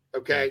Rams.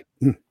 Okay,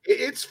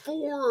 it's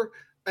for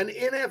an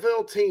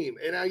NFL team,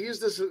 and I use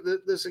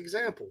this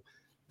example.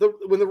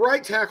 When the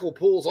right tackle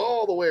pulls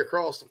all the way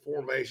across the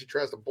formation,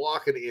 tries to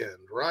block an end,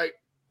 right?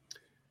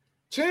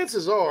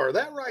 Chances are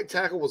that right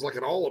tackle was like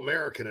an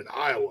All-American at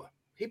Iowa.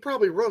 He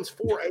probably runs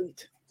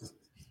 4.8.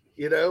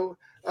 You know,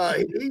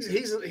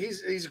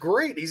 he's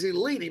great. He's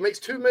elite. He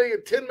makes $10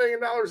 million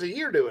a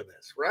year doing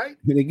this, right?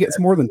 And he gets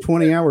more than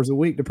 20 hours a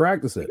week to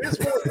practice it. He gets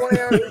more than 20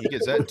 hours. He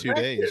gets that in 2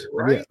 days,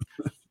 right?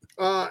 Yeah.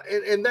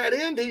 And that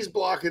end he's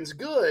blocking's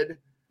good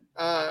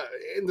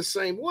in the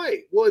same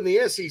way. Well, in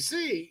the SEC,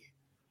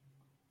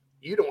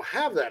 you don't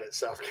have that at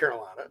South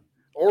Carolina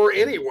or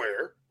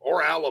anywhere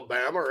or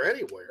Alabama or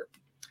anywhere.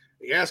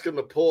 You ask him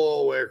to pull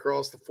all the way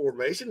across the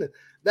formation.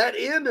 That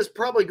end is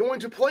probably going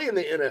to play in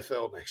the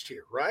NFL next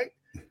year, right?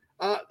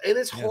 And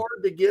it's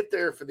hard to get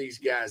there for these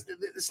guys.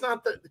 It's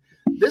not that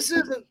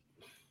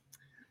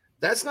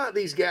that's not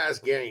these guys'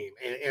 game.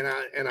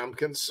 And I'm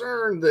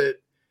concerned that,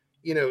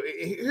 you know,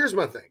 here's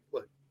my thing.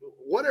 Look,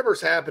 whatever's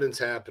happening's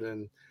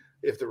happening.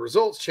 If the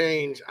results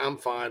change, I'm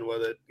fine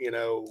with it. You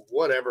know,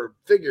 whatever,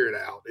 figure it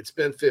out. It's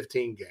been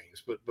 15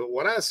 games. But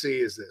what I see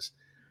is this.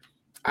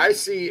 I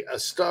see a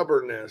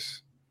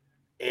stubbornness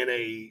and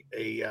a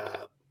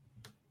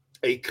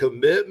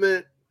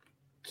commitment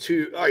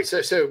to – all right,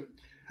 so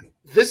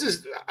this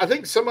is – I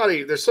think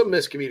there's some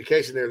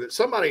miscommunication there that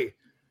somebody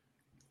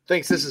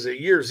thinks this is a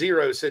year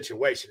zero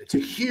situation. It's a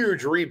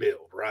huge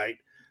rebuild, right?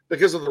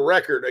 Because of the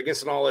record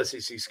against an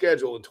all-SEC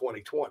schedule in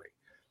 2020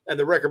 and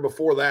the record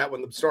before that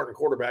when the starting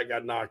quarterback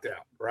got knocked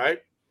out, right?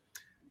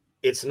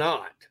 It's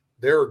not.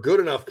 There are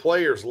good enough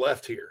players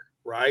left here,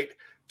 right,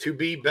 to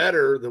be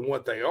better than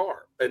what they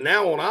are. And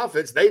now on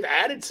offense, they've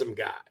added some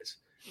guys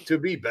to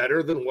be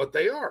better than what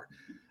they are.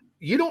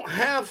 You don't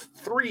have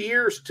 3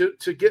 years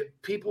to get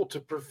people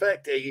to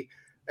perfect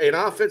an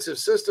offensive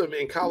system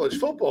in college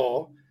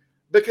football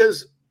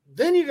because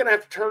then you're going to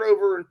have to turn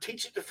over and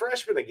teach it to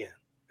freshmen again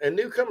and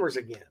newcomers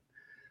again.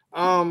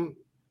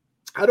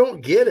 I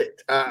don't get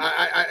it.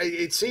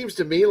 It seems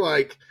to me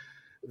like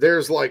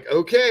there's like,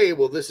 okay,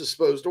 well, this is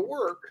supposed to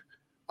work.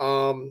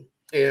 And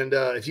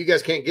if you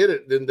guys can't get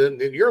it, then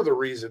you're the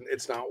reason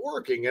it's not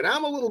working. And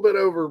I'm a little bit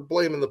over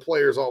blaming the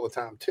players all the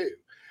time too.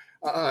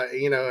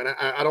 You know, and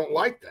I don't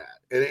like that.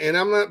 And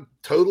I'm not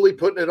totally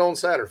putting it on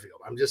Satterfield.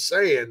 I'm just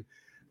saying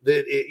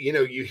that, you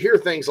know, you hear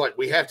things like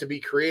we have to be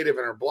creative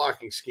in our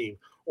blocking scheme,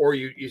 or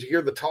you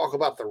hear the talk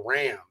about the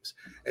Rams,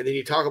 and then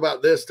you talk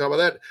about this, talk about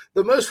that.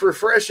 The most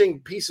refreshing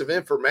piece of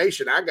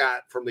information I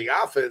got from the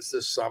offense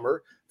this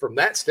summer, from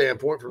that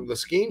standpoint, from the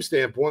scheme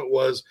standpoint,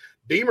 was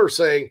Beamer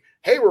saying,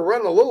 hey, we're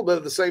running a little bit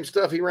of the same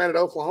stuff he ran at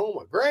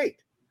Oklahoma. Great.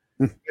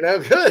 You know,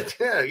 good.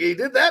 Yeah, he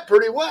did that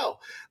pretty well.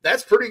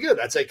 That's pretty good.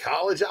 That's a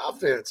college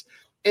offense.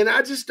 And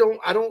I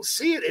don't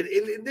see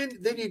it.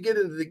 And then you get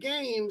into the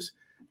games,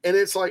 and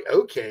it's like,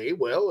 okay,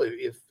 well,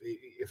 if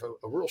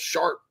a real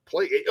sharp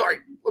play, all right,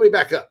 let me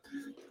back up.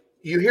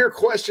 You hear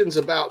questions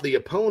about the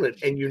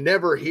opponent, and you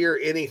never hear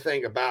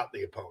anything about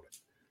the opponent.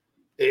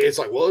 It's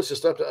like, well, it's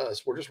just up to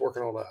us. We're just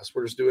working on us.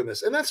 We're just doing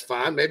this. And that's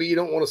fine. Maybe you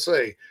don't want to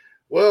say,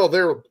 well,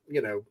 they're,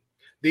 you know,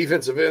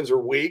 defensive ends are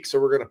weak, so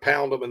we're going to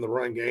pound them in the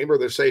run game, or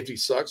their safety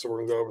sucks, so we're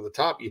going to go over the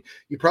top.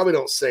 You probably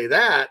don't say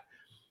that,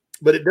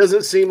 but it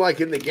doesn't seem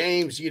like in the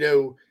games, you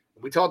know,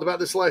 we talked about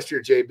this last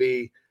year,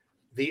 JB,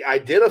 the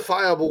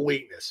identifiable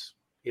weakness,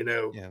 you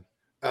know,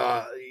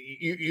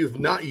 you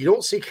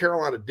don't see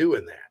Carolina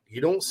doing that.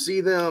 You don't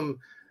see them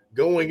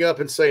going up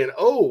and saying,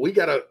 oh, we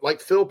got to, like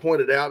Phil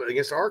pointed out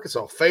against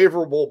Arkansas,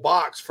 favorable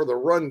box for the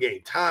run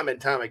game time and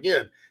time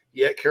again,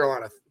 yet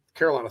Carolina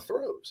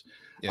throws.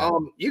 Yeah.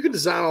 You can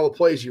design all the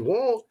plays you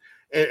want.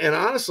 And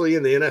honestly,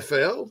 in the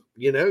NFL,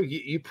 you know,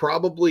 you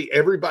probably,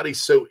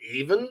 everybody's so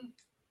even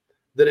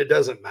that it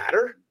doesn't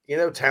matter, you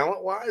know,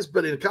 talent wise,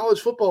 but in college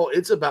football,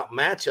 it's about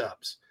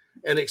matchups.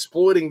 and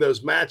exploiting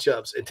those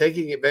matchups and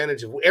taking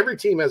advantage of every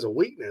team has a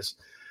weakness.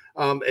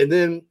 And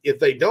then if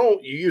they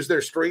don't, you use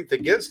their strength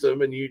against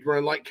them and you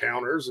run like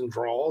counters and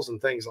draws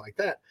and things like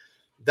that.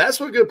 That's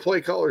what good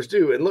play callers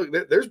do. And look,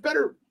 there's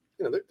better,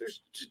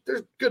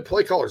 there's good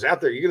play callers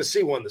out there. You're going to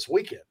see one this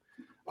weekend,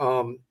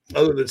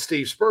 other than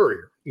Steve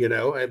Spurrier,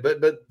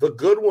 but the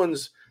good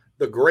ones,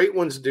 the great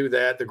ones do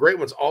that. The great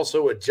ones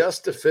also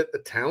adjust to fit the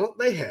talent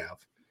they have.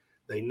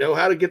 They know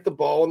how to get the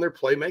ball in their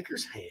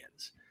playmakers'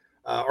 hands,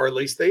 or at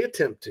least they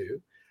attempt to.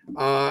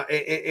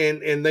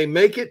 And they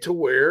make it to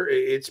where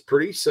it's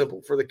pretty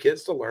simple for the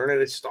kids to learn,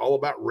 and it's just all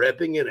about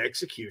repping and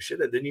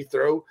execution. And then you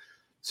throw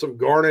some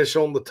garnish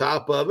on the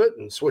top of it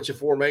and switch a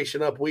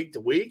formation up week to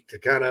week to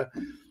kind of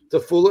to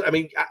fool it. I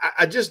mean,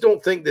 I just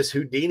don't think this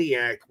Houdini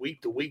act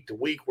week to week to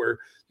week where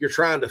you're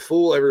trying to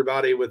fool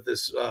everybody with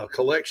this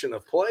collection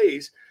of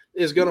plays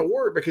is going to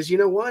work, because you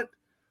know what?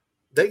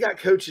 They got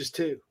coaches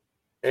too.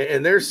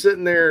 And they're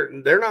sitting there,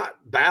 they're not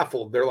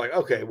baffled. They're like,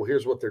 okay, well,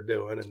 here's what they're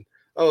doing. And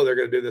oh, they're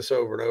going to do this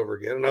over and over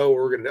again. And oh,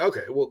 we're going to,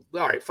 okay, well,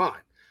 all right,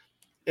 fine.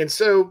 And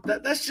so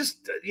that's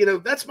just,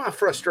 that's my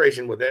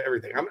frustration with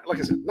everything. I'm, like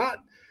I said,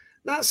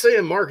 not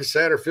saying Marcus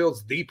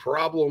Satterfield's the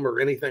problem or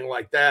anything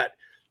like that.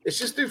 It's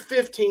just through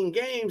 15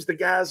 games, the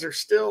guys are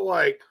still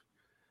like,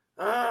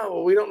 oh,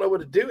 well, we don't know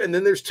what to do. And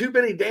then there's too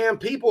many damn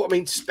people. I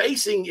mean,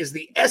 spacing is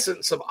the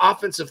essence of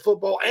offensive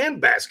football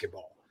and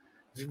basketball,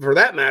 for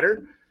that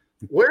matter.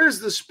 Where's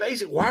the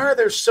spacing? Why are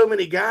there so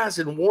many guys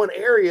in one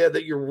area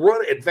that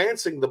you're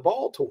advancing the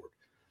ball toward?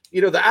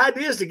 The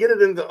idea is to get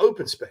it into the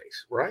open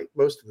space, right?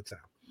 Most of the time.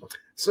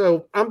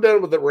 So I'm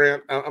done with the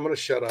rant. I'm going to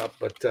shut up.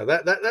 But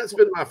that's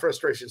been my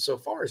frustration so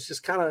far. It's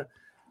just kind of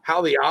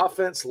how the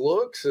offense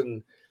looks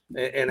and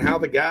how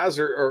the guys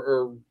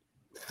are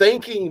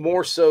thinking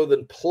more so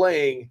than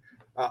playing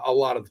a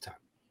lot of the time.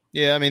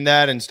 Yeah, I mean,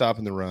 that and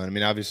stopping the run. I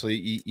mean,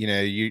 obviously,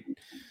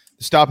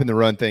 stopping the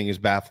run thing is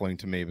baffling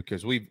to me,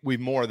 because we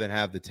more than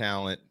have the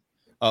talent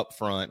up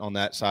front on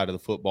that side of the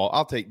football.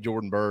 I'll take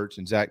Jordan Burch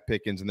and Zach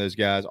Pickens and those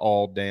guys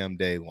all damn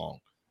day long.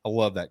 I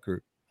love that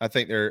group. I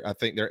think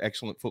they're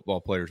excellent football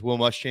players. Will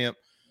Muschamp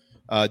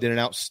did an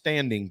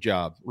outstanding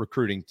job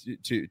recruiting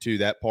to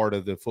that part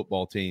of the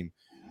football team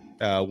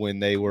when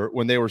they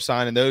were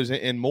signing those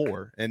and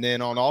more. And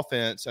then on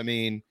offense, I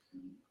mean,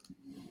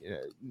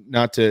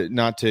 not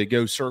to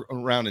go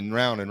round and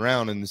round and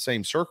round in the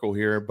same circle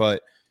here,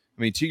 but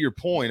I mean, to your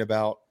point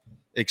about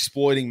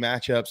exploiting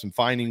matchups and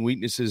finding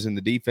weaknesses in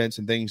the defense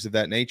and things of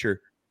that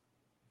nature.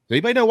 Does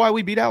anybody know why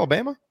we beat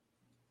Alabama?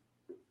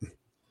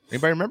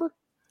 Anybody remember?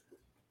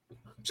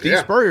 Steve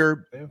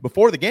Spurrier,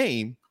 before the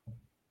game,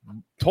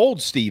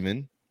 told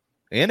Steven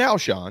and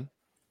Alshon,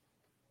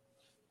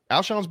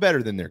 Alshon's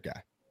better than their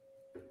guy.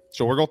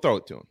 So we're going to throw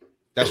it to him.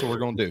 That's what we're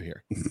going to do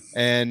here.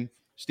 And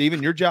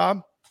Steven, your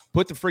job,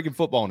 put the freaking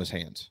football in his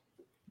hands.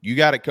 You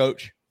got it,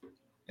 coach.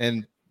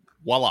 And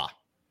voila.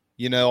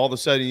 All of a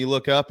sudden you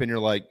look up and you're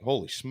like,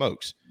 holy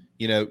smokes.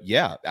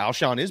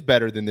 Alshon is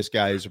better than this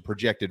guy as a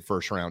projected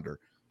first rounder.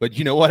 But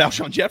you know what?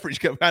 Alshon Jeffrey's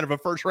kind of a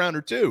first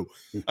rounder too.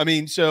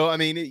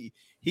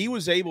 He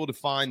was able to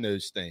find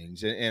those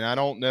things. And I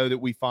don't know that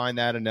we find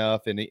that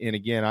enough. And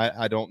again,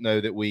 I don't know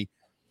that we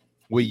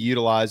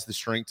utilize the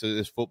strength of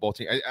this football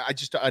team.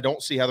 I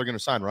don't see how they're going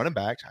to sign running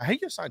backs. How are you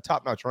going to sign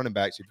top-notch running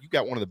backs if you've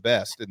got one of the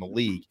best in the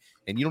league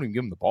and you don't even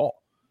give them the ball?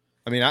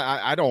 I mean,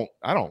 I don't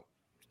know.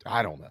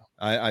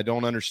 I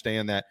don't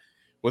understand that.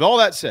 With all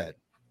that said,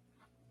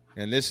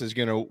 and this is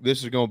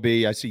gonna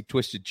be, I see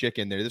Twisted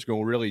Chicken there. This is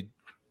gonna really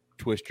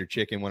twist your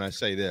chicken when I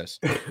say this.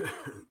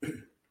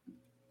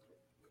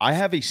 I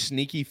have a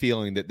sneaky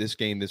feeling that this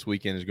game this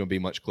weekend is going to be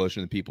much closer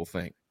than people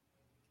think.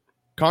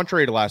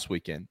 Contrary to last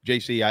weekend,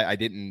 JC, I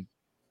didn't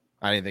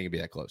think it'd be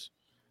that close.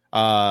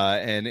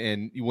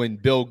 And when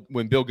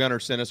Bill Gunner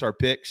sent us our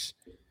picks,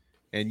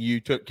 and you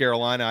took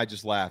Carolina, I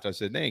just laughed. I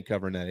said they ain't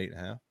covering that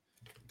 8.5.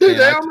 Dude,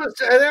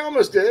 they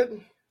almost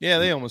did. Yeah,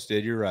 they almost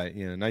did. You're right.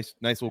 Nice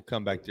little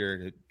comeback there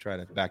to try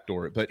to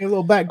backdoor it. But a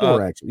little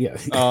backdoor action. Yeah.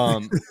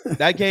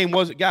 That game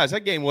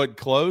wasn't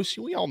close.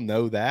 We all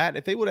know that.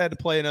 If they would have had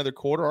to play another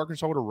quarter,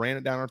 Arkansas would have ran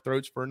it down our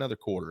throats for another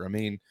quarter. I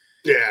mean,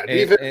 yeah,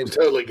 defense was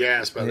totally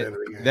gassed by the end of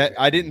the game. That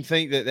I didn't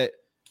think that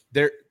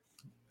there.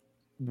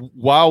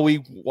 While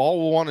we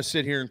want to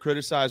sit here and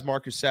criticize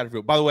Marcus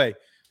Satterfield. By the way,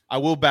 I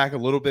will back a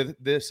little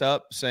bit this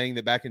up, saying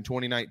that back in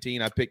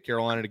 2019, I picked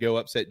Carolina to go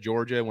upset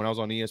Georgia when I was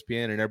on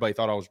ESPN, and everybody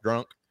thought I was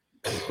drunk.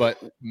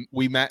 But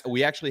we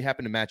actually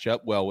happened to match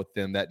up well with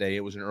them that day.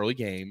 It was an early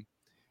game,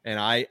 and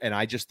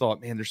I just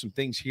thought, man, there's some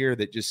things here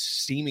that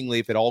just seemingly,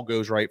 if it all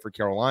goes right for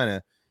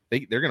Carolina, they're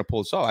going to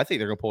pull this off. I think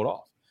they're going to pull it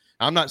off.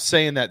 I'm not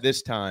saying that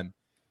this time,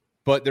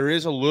 but there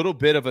is a little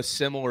bit of a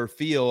similar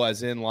feel,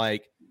 as in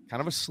like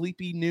kind of a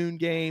sleepy noon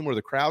game where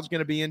the crowd's going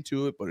to be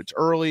into it, but it's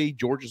early.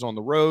 Georgia's on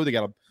the road. They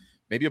got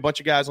maybe a bunch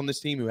of guys on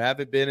this team who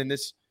haven't been in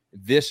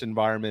this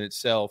environment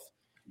itself.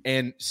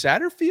 And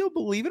Satterfield,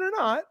 believe it or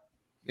not,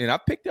 and I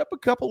picked up a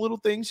couple little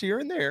things here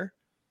and there,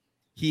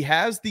 he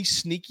has the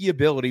sneaky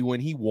ability when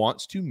he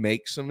wants to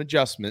make some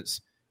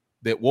adjustments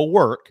that will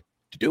work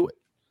to do it.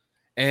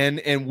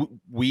 And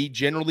we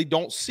generally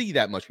don't see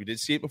that much. We did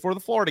see it before the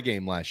Florida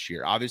game last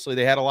year. Obviously,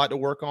 they had a lot to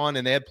work on,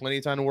 and they had plenty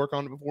of time to work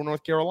on it before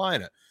North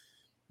Carolina.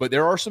 But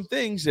there are some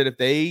things that if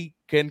they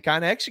can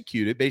kind of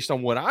execute it based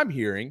on what I'm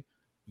hearing,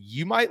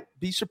 you might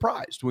be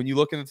surprised when you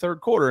look in the third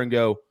quarter and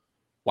go,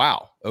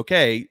 wow,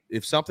 okay,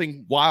 if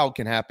something wild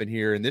can happen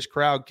here and this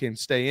crowd can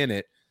stay in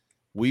it,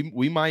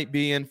 we might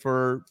be in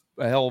for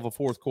a hell of a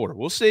fourth quarter.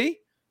 We'll see.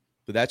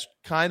 But that's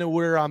kind of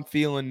where I'm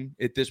feeling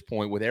at this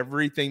point with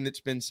everything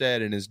that's been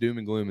said and as doom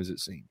and gloom as it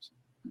seems.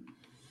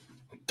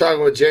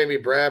 Talking with Jamie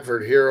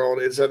Bradford here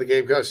on Inside the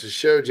Gamecocks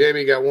show.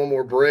 Jamie, got one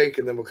more break,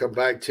 and then we'll come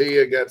back to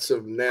you. Got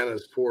some Nana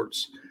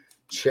Sports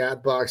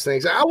chat box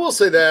things. I will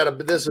say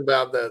this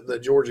about the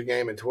Georgia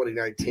game in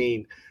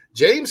 2019.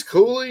 James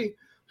Cooley,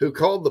 who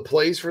called the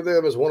plays for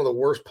them, is one of the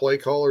worst play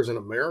callers in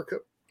America.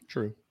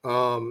 True.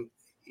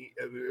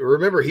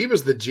 Remember, he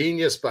was the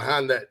genius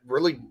behind that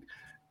really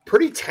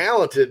pretty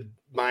talented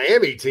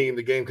Miami team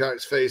the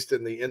Gamecocks faced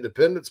in the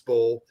Independence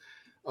Bowl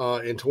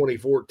in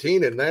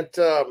 2014. And that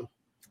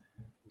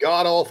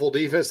god-awful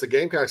defense the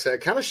Gamecocks had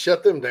kind of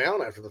shut them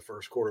down after the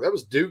first quarter. That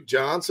was Duke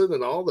Johnson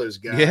and all those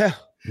guys. Yeah.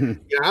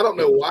 I don't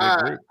know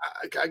why.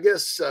 I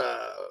guess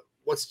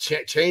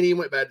Chaney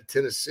went back to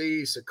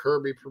Tennessee, so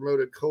Kirby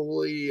promoted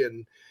Coley,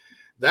 and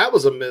that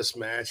was a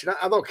mismatch. And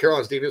I thought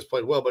Carolina's defense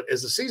played well, but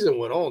as the season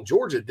went on,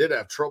 Georgia did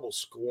have trouble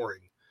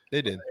scoring.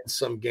 They did in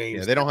some games.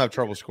 Yeah, they don't have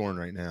trouble scoring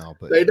right now,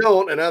 but they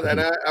don't. And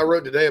I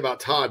wrote today about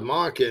Todd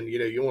Monken.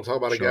 You want to talk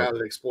about a Sure. guy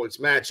that exploits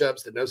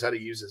matchups, that knows how to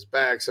use his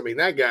backs. I mean,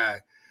 that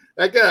guy,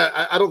 I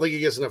don't think he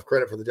gets enough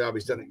credit for the job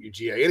he's done at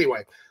UGA.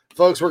 Anyway,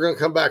 folks, we're going to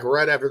come back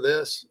right after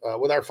this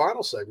with our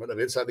final segment of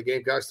Inside the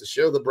Gamecocks, to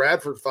show the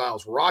Bradford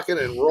Files, rocking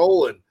and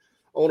rolling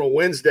on a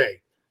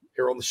Wednesday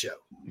here on the show.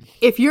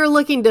 If you're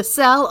looking to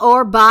sell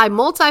or buy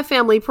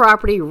multifamily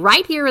property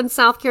right here in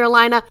South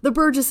Carolina, the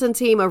Burgesson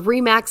team of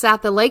RE/MAX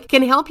at the Lake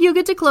can help you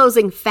get to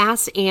closing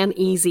fast and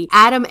easy.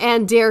 Adam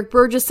and Derek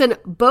Burgesson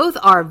both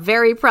are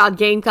very proud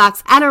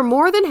Gamecocks and are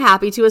more than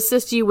happy to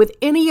assist you with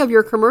any of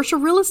your commercial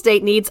real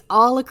estate needs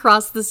all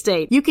across the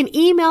state. You can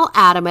email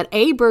Adam at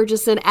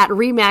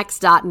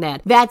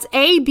aburgesson@remax.net. That's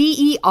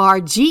ABERGESON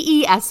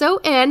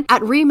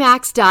at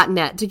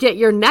remax.net to get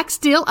your next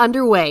deal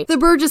underway. The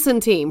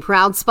Burgesson team,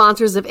 proud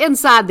sponsors of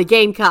Inside the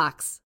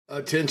Gamecocks.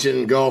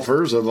 Attention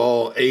golfers of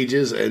all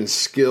ages and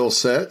skill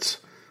sets.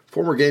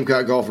 Former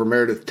Gamecock golfer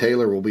Meredith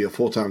Taylor will be a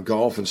full-time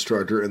golf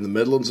instructor in the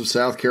Midlands of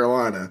South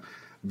Carolina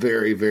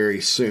very, very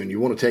soon.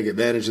 You want to take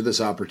advantage of this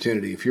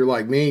opportunity. If you're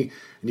like me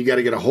and you got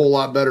to get a whole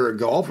lot better at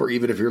golf, or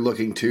even if you're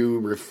looking to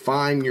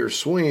refine your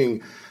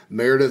swing,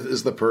 Meredith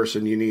is the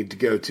person you need to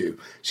go to.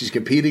 She's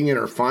competing in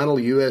her final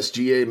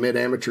USGA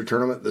Mid-Amateur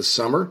Tournament this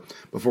summer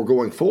before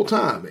going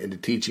full-time into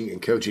teaching and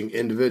coaching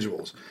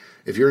individuals.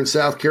 If you're in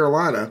South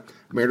Carolina,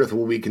 Meredith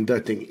will be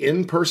conducting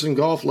in-person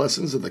golf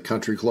lessons at the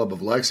Country Club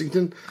of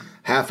Lexington,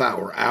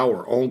 half-hour,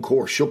 hour, on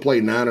course. She'll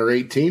play 9 or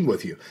 18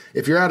 with you.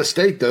 If you're out of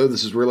state, though,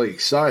 this is really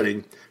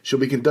exciting. She'll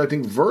be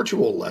conducting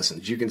virtual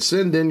lessons. You can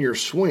send in your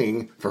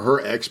swing for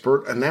her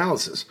expert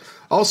analysis.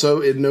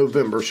 Also, in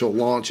November, she'll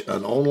launch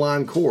an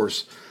online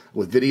course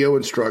with video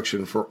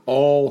instruction for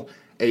all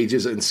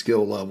ages and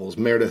skill levels.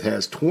 Meredith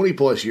has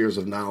 20-plus years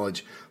of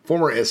knowledge,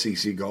 former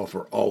SEC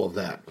golfer, all of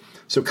that.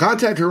 So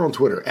contact her on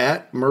Twitter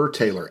at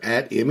Taylor,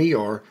 at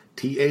MERTAYLOR,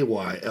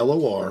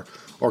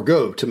 or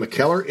go to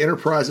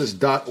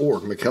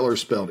McKellarEnterprises.org. McKellar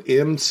spelled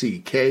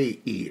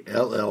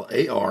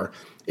MCKELLAR,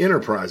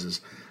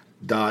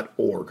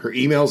 Enterprises.org. Her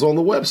email's on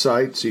the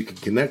website, so you can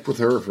connect with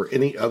her for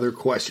any other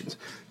questions.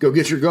 Go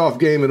get your golf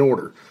game in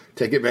order.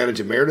 Take advantage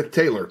of Meredith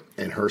Taylor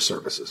and her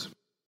services.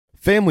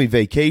 Family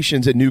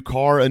vacations, a new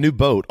car, a new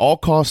boat, all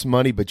cost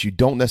money, but you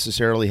don't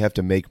necessarily have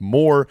to make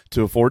more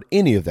to afford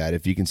any of that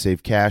if you can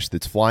save cash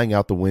that's flying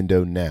out the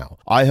window now.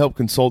 iHelp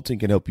Consulting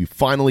can help you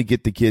finally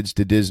get the kids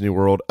to Disney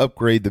World,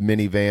 upgrade the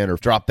minivan, or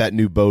drop that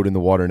new boat in the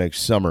water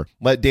next summer.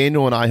 Let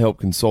Daniel and iHelp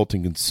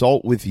Consulting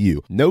consult with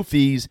you. No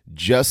fees,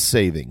 just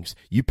savings.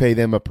 You pay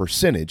them a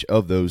percentage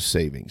of those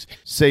savings.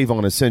 Save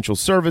on essential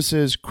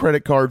services,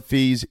 credit card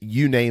fees,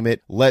 you name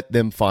it. Let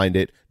them find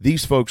it.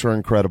 These folks are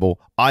incredible.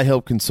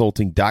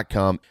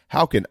 iHelpConsulting.com.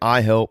 How can I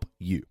help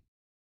you?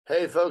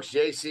 Hey, folks,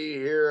 JC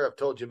here. I've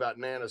told you about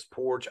Nana's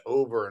Porch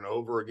over and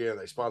over again.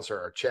 They sponsor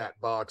our chat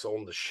box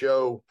on the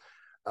show.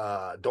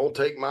 Don't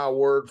take my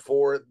word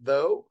for it,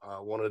 though.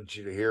 I wanted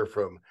you to hear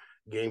from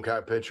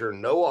Gamecock pitcher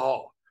Noah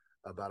Hall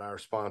about our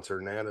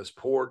sponsor, Nana's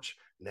Porch.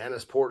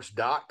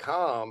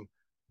 Nana'sPorch.com.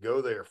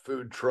 Go there.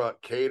 Food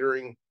truck,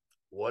 catering,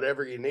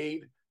 whatever you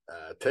need.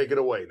 Take it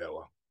away,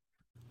 Noah.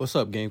 What's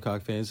up,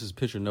 Gamecock fans? This is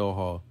pitcher Noah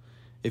Hall.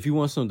 If you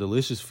want some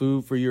delicious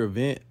food for your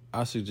event,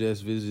 I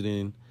suggest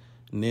visiting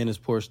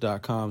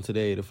Nana'sPorch.com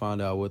today to find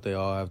out what they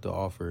all have to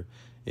offer.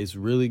 It's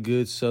really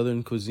good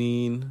Southern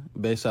cuisine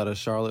based out of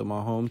Charlotte,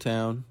 my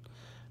hometown.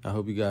 I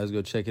hope you guys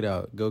go check it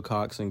out. Go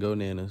Cox and go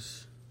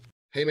Nanas.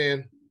 Hey,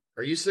 man,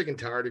 are you sick and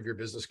tired of your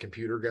business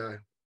computer guy?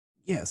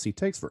 Yes, he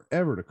takes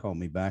forever to call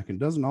me back and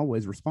doesn't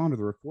always respond to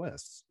the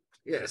requests.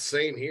 Yeah,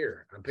 same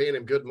here. I'm paying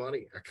him good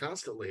money. I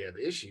constantly have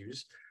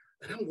issues.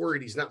 and I'm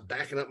worried he's not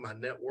backing up my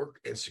network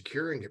and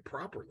securing it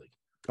properly.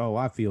 Oh,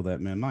 I feel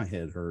that, man. My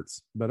head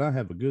hurts, but I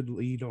have a good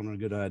lead on a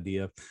good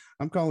idea.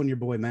 I'm calling your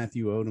boy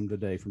Matthew Odom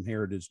today from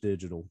Heritage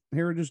Digital.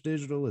 Heritage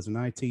Digital is an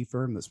IT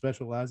firm that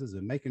specializes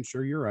in making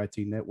sure your IT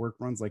network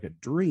runs like a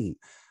dream.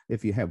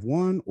 If you have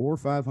 1 or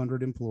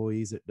 500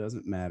 employees, it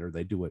doesn't matter.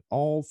 They do it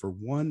all for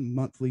one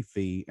monthly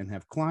fee and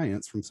have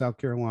clients from South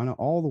Carolina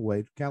all the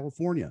way to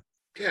California.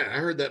 Yeah, I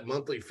heard that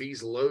monthly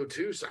fee's low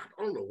too, so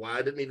I don't know why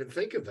I didn't even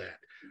think of that.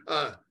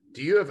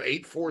 Do you have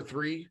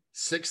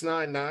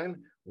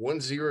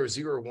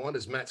 843-699-1001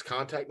 as Matt's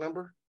contact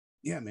number?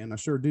 Yeah, man, I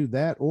sure do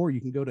that. Or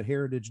you can go to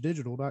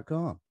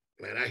heritagedigital.com.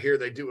 Man, I hear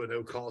they do a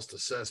no-cost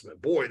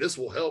assessment. Boy, this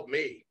will help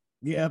me.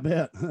 Yeah, I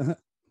bet.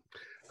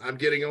 I'm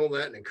getting on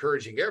that and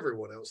encouraging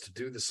everyone else to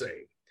do the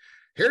same.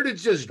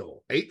 Heritage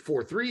Digital,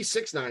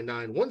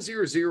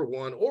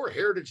 843-699-1001 or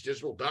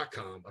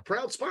heritagedigital.com, a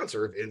proud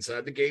sponsor of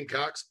Inside the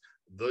Gamecocks,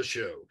 the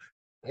show.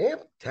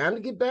 Yep, time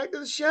to get back to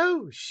the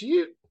show.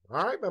 Shoot.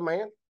 All right, my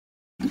man.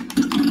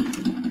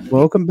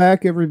 Welcome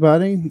back,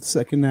 everybody.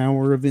 Second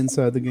hour of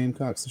Inside the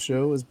Gamecocks, the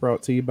show is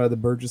brought to you by the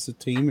Burgess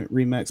team at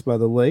Remax by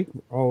the Lake,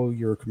 all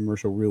your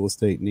commercial real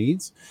estate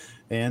needs.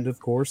 And, of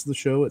course, the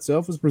show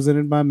itself is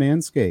presented by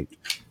Manscaped.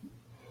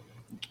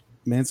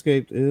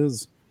 Manscaped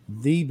is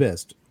the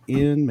best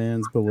in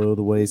men's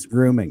below-the-waist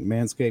grooming.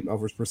 Manscaped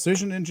offers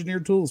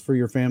precision-engineered tools for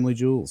your family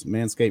jewels.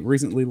 Manscaped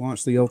recently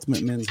launched the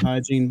Ultimate Men's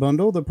Hygiene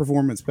Bundle, the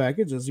Performance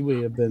Package, as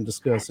we have been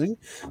discussing.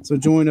 So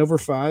join over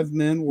 5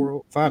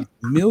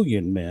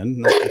 million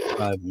men, not just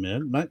 5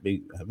 men, might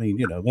be,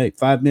 hey,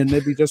 5 men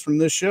maybe just from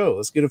this show.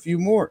 Let's get a few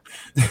more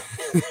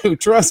who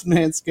trust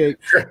Manscaped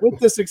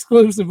with this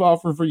exclusive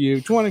offer for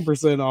you,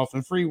 20% off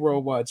and free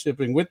worldwide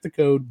shipping with the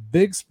code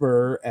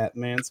BIGSPUR at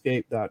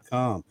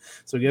manscaped.com.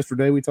 So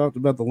yesterday we talked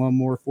about the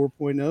Lawnmower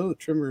 4.0. The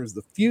trimmer is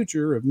the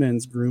future of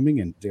men's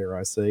grooming and, dare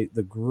I say,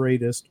 the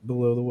greatest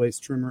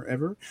below-the-waist trimmer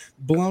ever.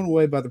 Blown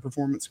away by the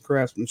performance and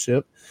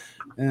craftsmanship.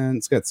 And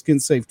it's got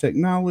skin-safe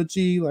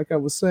technology, like I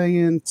was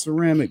saying,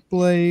 ceramic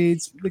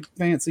blades, big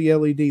fancy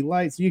LED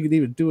lights. You could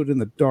even do it in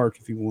the dark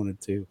if you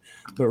wanted to.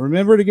 But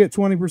remember to get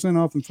 20%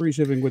 off and free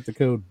shipping with the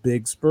code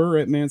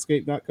BIGSPUR at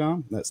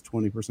manscaped.com. That's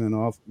 20%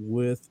 off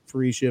with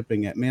free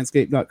shipping at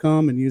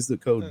manscaped.com and use the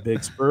code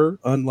BIGSPUR.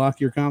 Unlock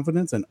your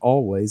confidence and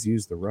always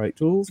use the right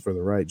tools for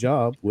the right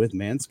job with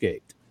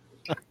Manscaped.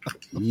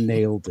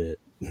 Nailed it.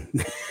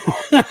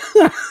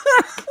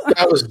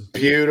 That was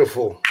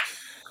beautiful.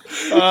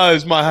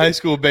 As my high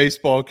school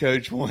baseball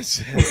coach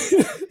once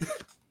said,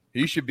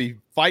 you should be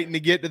fighting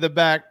to get to the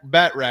bat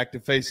rack to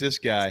face this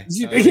guy.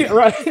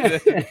 Right.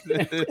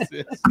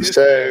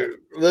 So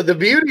the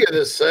beauty of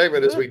this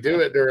segment is we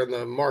do it during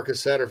the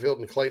Marcus Satterfield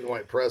and Clayton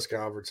White press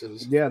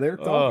conferences. Yeah, they're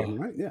talking,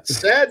 right? Yeah.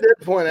 Sad did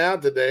point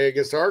out today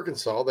against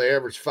Arkansas, they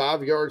averaged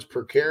 5 yards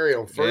per carry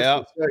on first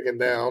and second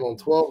down on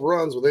 12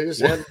 runs when they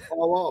just had to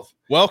fall off.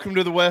 Welcome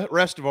to the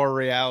rest of our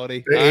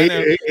reality. He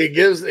said,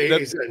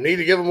 need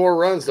to give them more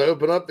runs to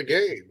open up the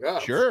game. Oh.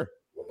 Sure.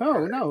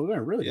 Oh, no,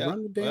 they're really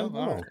run the damn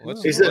ball. Right.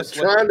 He said,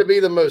 trying to be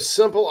the most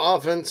simple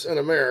offense in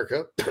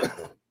America.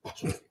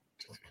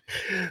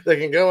 They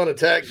can go and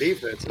attack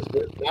defenses,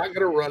 but not going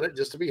to run it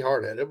just to be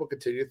hard-headed. We'll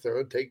continue to throw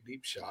and take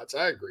deep shots.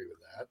 I agree with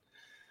that.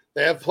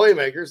 They have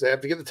playmakers. They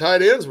have to get the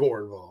tight ends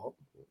more involved.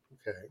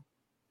 Okay.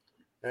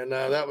 And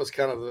that was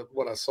kind of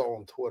what I saw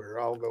on Twitter.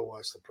 I'll go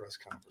watch the press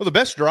conference. Well, the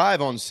best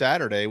drive on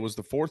Saturday was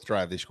the fourth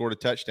drive. They scored a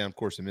touchdown. Of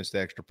course, they missed the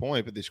extra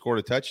point, but they scored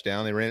a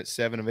touchdown. They ran it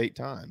 7 of 8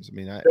 times. I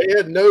mean, they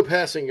had no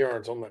passing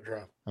yards on that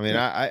drive. I mean,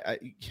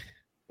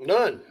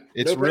 none.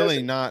 It's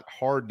really not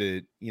hard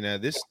to,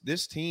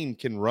 this team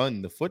can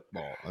run the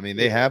football. I mean,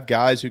 they have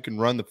guys who can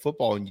run the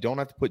football, and you don't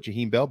have to put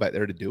Jaheim Bell back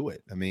there to do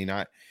it. I mean,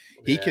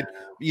 he could,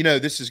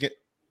 this is going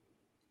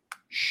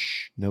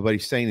shh, nobody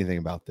say anything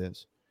about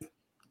this.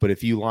 But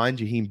if you line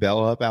Jaheim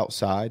Bell up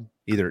outside,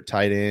 either at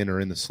tight end or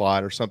in the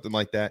slot or something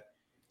like that,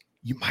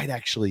 you might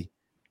actually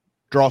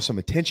draw some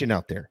attention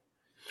out there.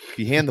 If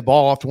you hand the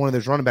ball off to one of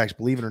those running backs,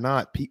 believe it or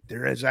not,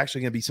 there is actually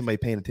going to be somebody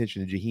paying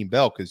attention to Jaheim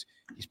Bell because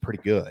he's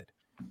pretty good.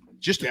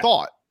 Just a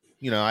thought.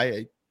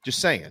 I just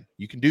saying,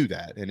 you can do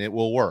that, and it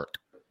will work.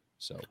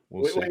 So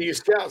when you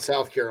scout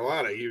South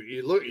Carolina,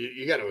 you look,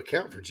 you got to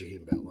account for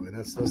Jaheim Bell. I mean,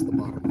 that's the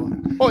bottom line.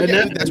 Oh,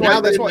 yeah, that's why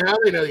they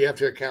know you have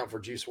to account for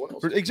Juice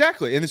Wells.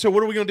 Exactly. And so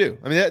what are we going to do?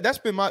 I mean, that's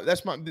been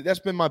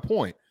my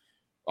point.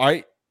 All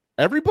right,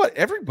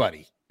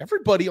 everybody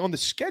on the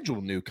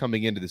schedule knew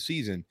coming into the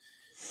season,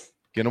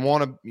 going to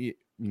want to,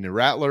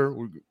 Rattler,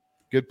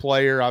 good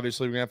player.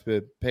 Obviously, we're going to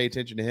have to pay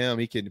attention to him.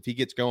 If he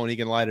gets going, he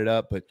can light it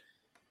up. But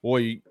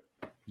boy,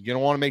 you're going to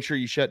want to make sure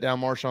you shut down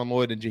Marshawn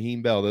Lloyd and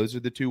Jaheim Bell. Those are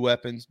the two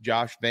weapons.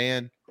 Josh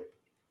Vann.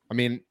 I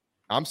mean,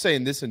 I'm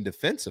saying this in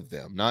defense of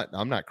them.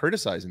 I'm not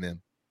criticizing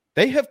them.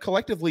 They have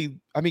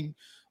collectively,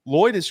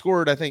 Lloyd has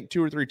scored, I think,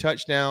 2 or 3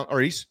 touchdowns, or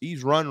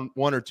he's run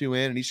 1 or 2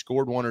 in, and he's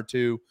scored 1 or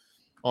 2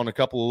 on a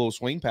couple of little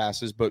swing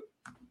passes. But,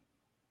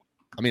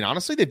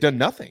 honestly, they've done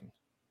nothing.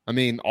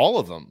 All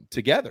of them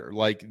together.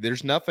 Like,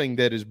 there's nothing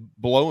that is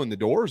blowing the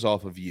doors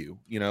off of you,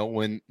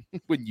 when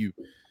you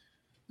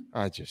 –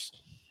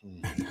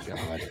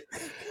 God.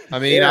 I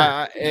mean,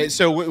 I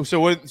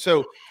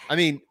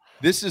mean,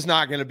 this is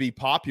not going to be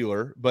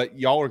popular, but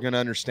y'all are going to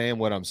understand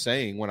what I'm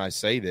saying when I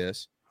say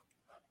this.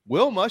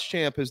 Will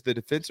Muschamp is the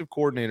defensive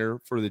coordinator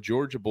for the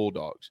Georgia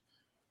Bulldogs.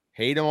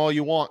 Hate him all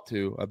you want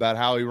to about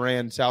how he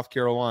ran South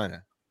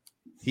Carolina.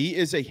 He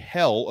is a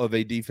hell of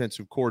a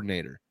defensive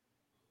coordinator.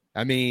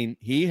 I mean,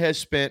 he has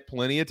spent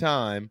plenty of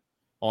time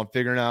on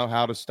figuring out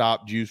how to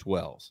stop Juice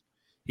Wells.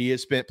 He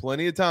has spent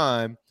plenty of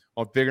time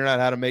on figuring out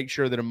how to make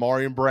sure that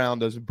Amarian Brown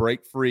doesn't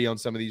break free on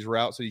some of these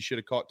routes that he should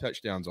have caught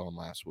touchdowns on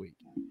last week.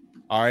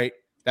 All right,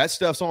 that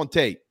stuff's on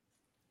tape.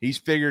 He's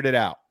figured it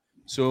out.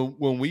 So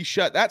when we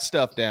shut that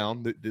stuff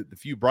down, the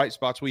few bright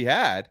spots we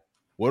had,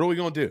 what are we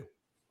going to do?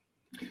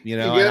 You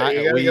know, you got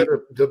to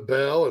go to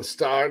Bell and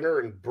Steiner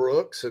and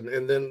Brooks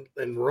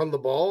and run the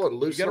ball and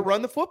lose. You got to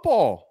run the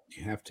football.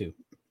 You have to.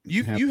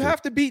 You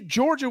have to beat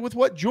Georgia with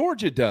what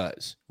Georgia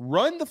does.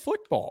 Run the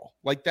football.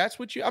 Like that's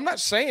what I'm not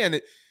saying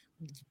it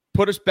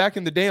put us back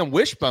in the damn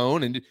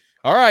wishbone and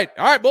all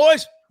right,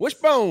 boys,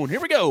 wishbone.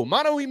 Here we go.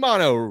 Mano y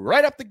mano,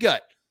 right up the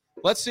gut.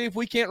 Let's see if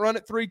we can't run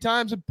it 3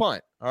 times and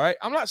punt. All right.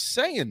 I'm not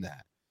saying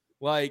that.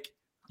 Like,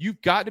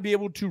 you've got to be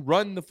able to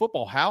run the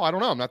football. How? I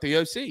don't know. I'm not the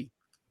OC.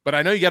 But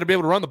I know you got to be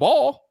able to run the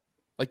ball.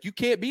 Like, you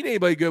can't beat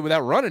anybody good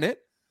without running it.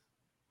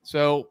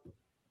 So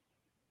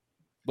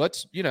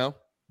let's,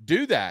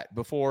 do that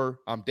before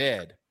I'm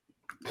dead.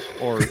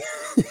 Or,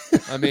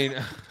 I mean,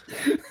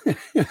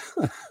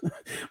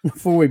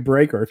 before we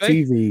break our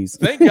TVs.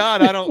 Thank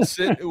God I don't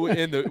sit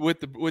with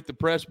the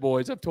press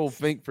boys. I've told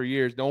Fink for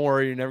years, don't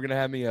worry, you're never going to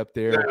have me up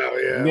there.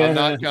 I'm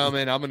not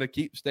coming. I'm going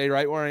to stay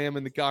right where I am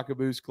in the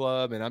Cockaboos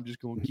Club, and I'm just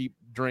going to keep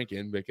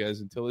drinking because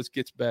until this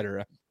gets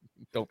better, I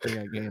don't think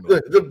I can.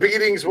 The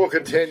beatings will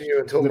continue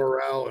until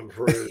morale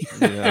improves.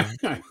 Yeah.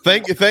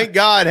 Thank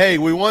God. Hey,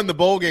 we won the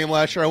bowl game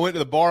last year. I went to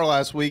the bar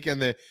last week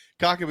and the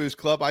Cockaboos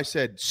Club. I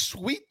said,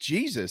 "Sweet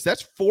Jesus,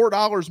 that's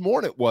 $4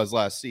 more than it was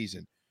last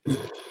season."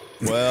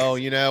 Well,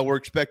 we're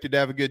expected to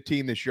have a good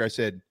team this year. I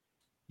said,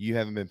 "You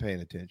haven't been paying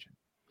attention."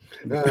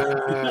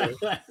 Well,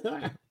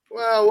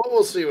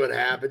 we'll see what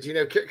happens.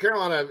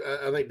 Carolina,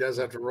 I think, does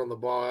have to run the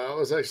ball. I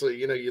was actually,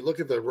 you look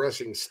at the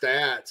rushing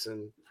stats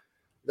and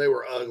they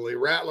were ugly.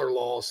 Rattler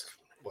lost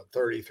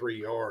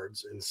 33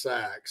 yards in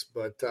sacks,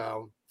 but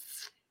who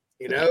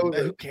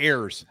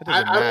cares? It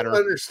doesn't matter. I don't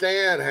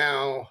understand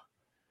how.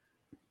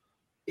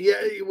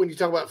 Yeah, when you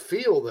talk about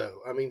feel, though,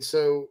 I mean,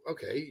 so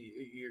okay,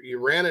 you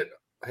ran it,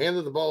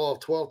 handed the ball off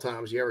 12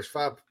 times. You averaged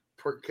 5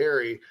 per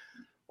carry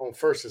on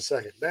first and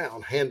second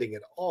down, handing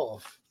it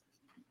off.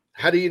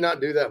 How do you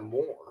not do that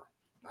more?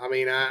 I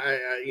mean,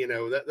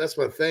 that's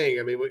my thing.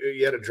 I mean,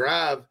 you had a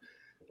drive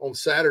on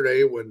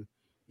Saturday when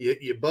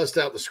you bust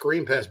out the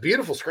screen pass,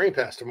 beautiful screen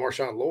pass to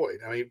Marshawn Lloyd.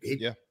 I mean,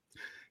 he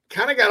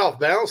kind of got off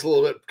balance a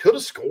little bit, could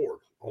have scored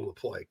on the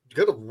play,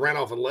 could have ran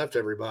off and left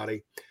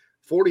everybody,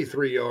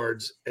 43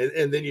 yards.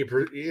 And then it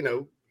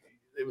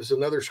was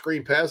another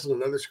screen pass and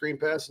another screen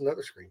pass,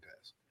 another screen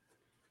pass.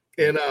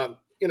 And,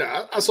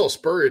 I saw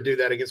Spurrier do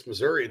that against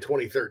Missouri in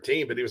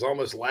 2013, but he was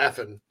almost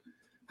laughing.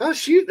 Oh,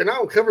 shoot, they're not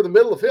going to cover the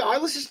middle of the field. All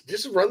right, let's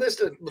just run this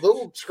to a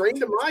little screen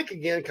to Mike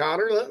again,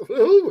 Connor.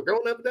 We're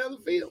going up and down the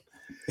field.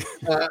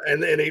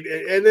 And then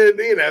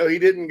he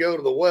didn't go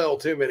to the well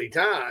too many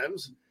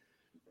times.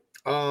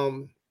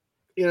 So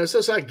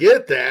I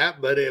get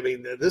that, but I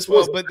mean, this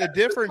was. But the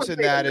difference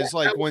in that is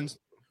like when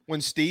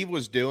Steve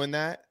was doing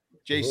that,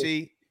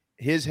 JC,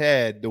 his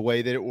head, the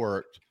way that it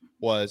worked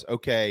was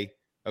okay.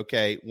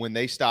 When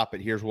they stop it,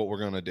 here's what we're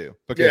going to do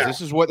because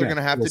this is what they're going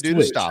to have to do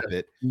to stop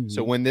it. Mm-hmm.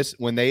 So when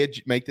they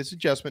make this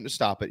adjustment to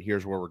stop it,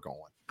 here's where we're going.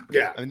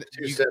 Yeah, I mean,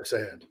 2 steps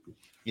ahead.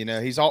 He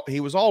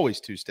was always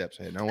 2 steps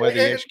ahead. Now whether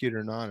he executed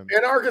or not.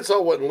 And Arkansas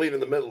wasn't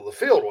leaving the middle of the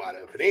field wide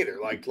open either,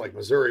 like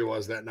Missouri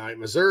was that night.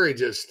 Missouri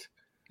just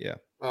that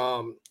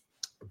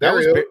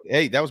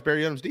was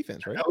Barry Odom's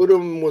defense, right?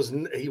 Odom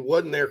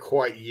wasn't there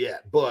quite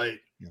yet, but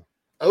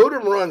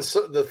Odom runs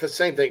the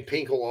same thing.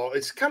 Pinkel,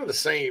 it's kind of the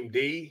same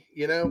D,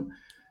 He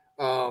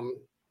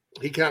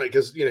kind of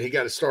because he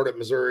got to start at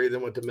Missouri,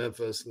 then went to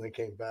Memphis, and then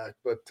came back.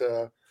 But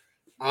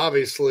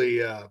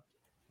obviously,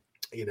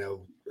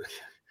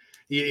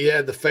 you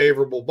had the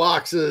favorable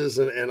boxes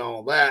and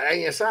all that. I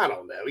guess I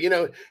don't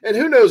know, and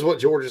who knows what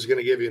Georgia's going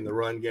to give you in the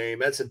run game.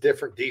 That's a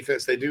different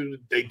defense. They do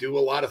a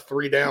lot of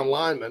 3-down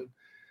linemen.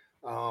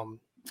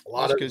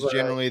 Because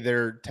generally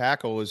their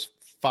tackle is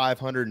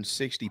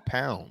 560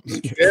 pounds.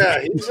 Yeah,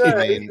 he's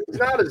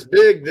not as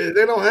big.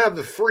 They don't have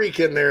the freak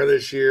in there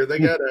this year. They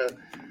got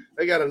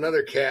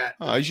another cat.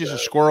 Oh, he's just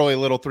a squirrely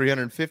little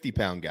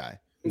 350-pound guy.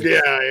 Yeah,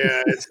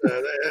 it's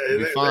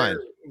fine.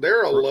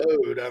 They're a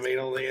load. I mean,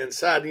 on the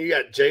inside, you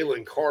got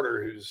Jalen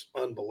Carter, who's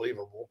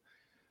unbelievable.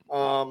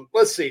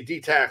 Let's see, D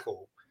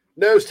tackle,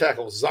 nose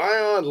tackle,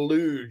 Zion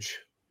Luge.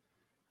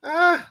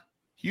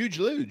 Huge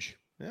Luge.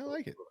 Yeah, I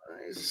like it.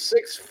 He's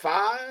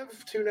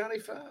 6'5",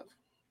 295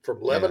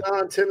 from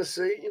Lebanon,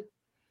 Tennessee.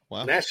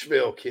 Wow,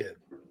 Nashville kid.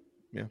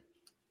 Yeah.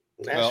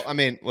 Well, I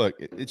mean, look,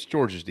 it's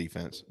Georgia's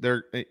defense.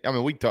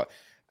 We talk.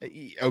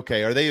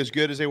 Okay, are they as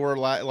good as they were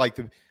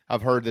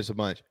I've heard this a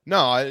bunch.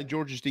 No,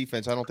 Georgia's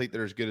defense, I don't think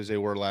they're as good as they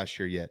were last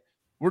year yet.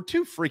 We're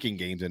 2 freaking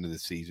games into the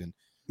season.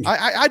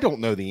 I don't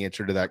know the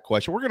answer to that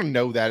question. We're going to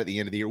know that at the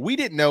end of the year. We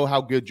didn't know how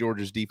good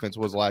Georgia's defense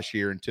was last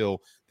year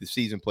until the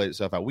season played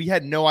itself out. We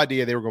had no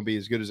idea they were going to be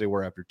as good as they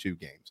were after 2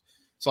 games.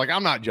 So,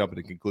 I'm not jumping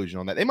to a conclusion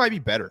on that. They might be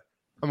better.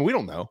 I mean, we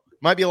don't know.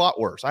 Might be a lot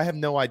worse. I have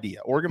no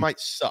idea. Oregon might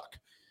suck.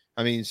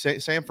 I mean,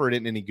 Samford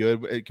isn't any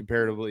good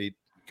compared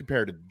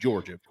to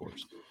Georgia, of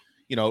course.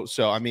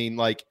 So I mean,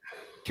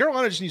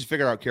 Carolina just needs to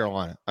figure out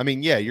Carolina. I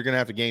mean, yeah, you're gonna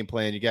have to game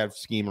plan. You got to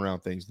scheme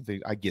around things.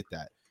 I get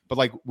that,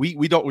 but we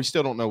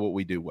still don't know what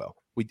we do well.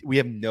 We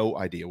have no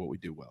idea what we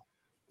do well.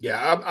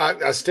 Yeah,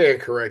 I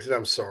stand corrected.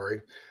 I'm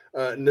sorry.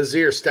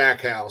 Nazir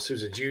Stackhouse,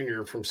 who's a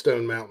junior from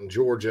Stone Mountain,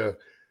 Georgia,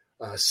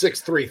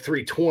 6'3",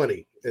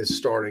 320 is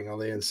starting on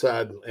the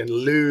inside, and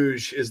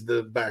Luge is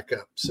the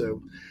backup.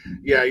 So,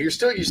 yeah, you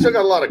still got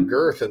a lot of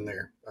girth in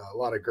there, a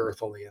lot of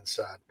girth on the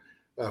inside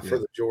for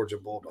the Georgia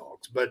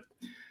Bulldogs. But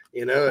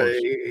he's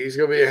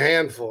going to be a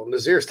handful.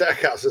 Nazir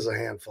Stackhouse is a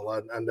handful.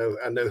 I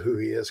know who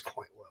he is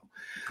quite well.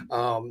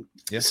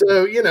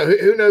 So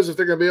who knows if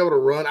they're going to be able to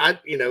run?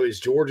 Is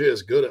Georgia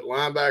as good at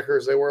linebacker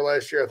as they were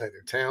last year? I think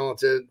they're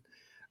talented.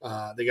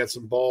 They got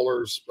some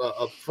ballers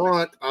up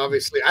front.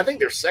 Obviously, I think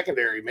their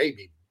secondary may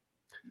be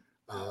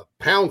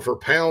pound for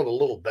pound a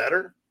little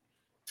better.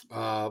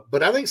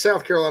 But I think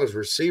South Carolina's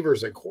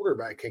receivers and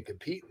quarterback can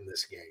compete in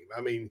this game.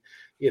 I mean,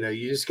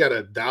 you just got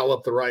to dial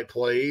up the right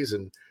plays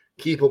and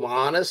keep them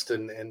honest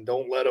and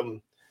don't let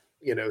them,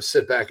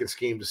 sit back and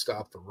scheme to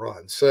stop the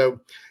run. So,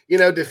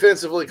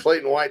 defensively,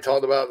 Clayton White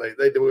talked about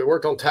they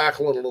worked on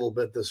tackling a little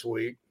bit this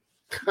week.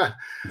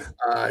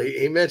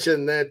 He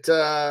mentioned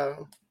that.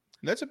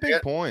 That's a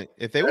big point.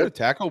 If they would have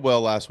tackled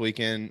well last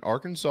weekend,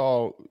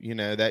 Arkansas,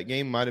 that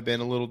game might have been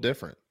a little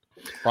different.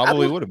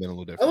 Probably would have been a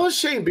little different. I thought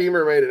Shane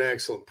Beamer made an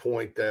excellent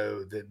point,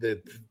 though,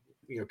 that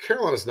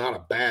Carolina's not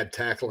a bad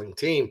tackling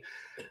team.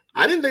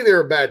 I didn't think they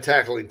were a bad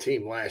tackling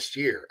team last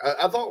year.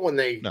 I thought when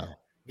they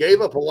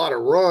gave up a lot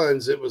of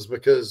runs, it was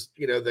because,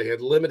 they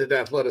had limited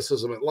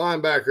athleticism at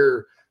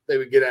linebacker. They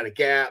would get out of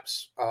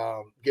gaps,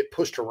 get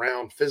pushed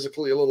around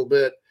physically a little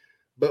bit.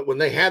 But when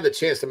they had the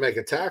chance to make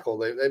a tackle,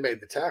 they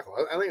made the tackle.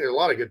 I think there are a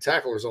lot of good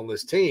tacklers on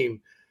this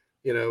team,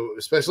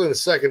 especially in the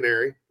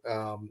secondary.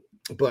 So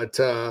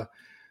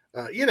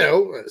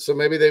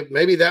maybe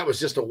that was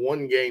just a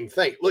one-game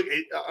thing. Look,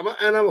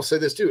 and I will say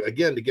this too,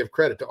 again, to give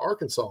credit to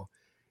Arkansas,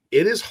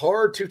 it is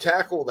hard to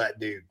tackle that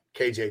dude,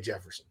 KJ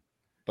Jefferson.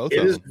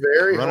 It is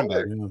very hard.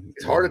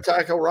 It's hard to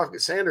tackle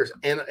Rocket Sanders.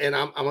 And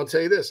I'm going to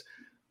tell you this.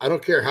 I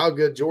don't care how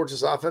good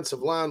Georgia's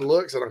offensive line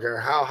looks. I don't care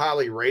how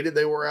highly rated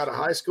they were out of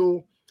high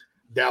school.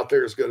 Doubt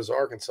they're as good as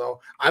Arkansas.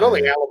 I don't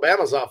think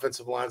Alabama's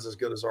offensive line is as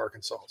good as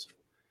Arkansas's.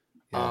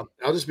 I'll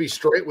just be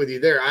straight with you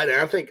there.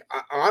 I think,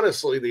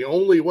 honestly, the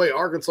only way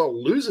Arkansas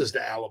loses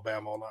to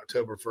Alabama on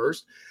October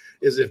 1st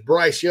is if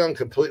Bryce Young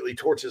completely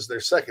torches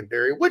their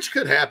secondary, which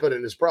could happen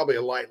and is probably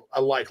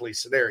a likely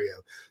scenario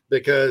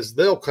because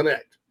they'll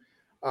connect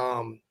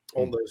on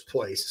those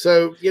plays.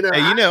 So,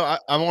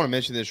 I want to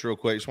mention this real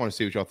quick. I just want to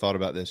see what y'all thought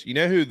about this. You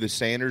know who the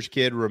Sanders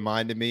kid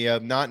reminded me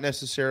of? Not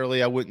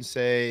necessarily, I wouldn't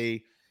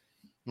say –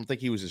 I don't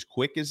think he was as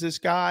quick as this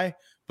guy,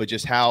 but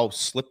just how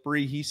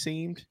slippery he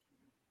seemed.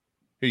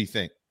 Who do you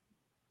think?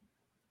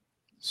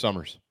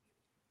 Summers.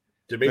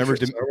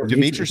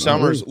 Demetrius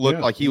Summers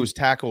looked like he was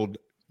tackled,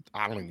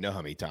 I don't even know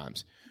how many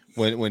times.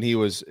 When he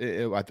was,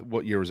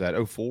 what year was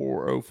that?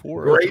 04,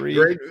 03?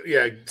 Great.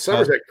 Yeah,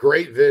 Summers had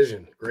great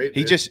vision.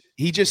 He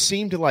just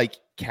seemed to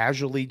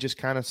casually just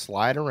kind of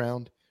slide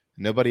around.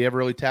 Nobody ever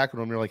really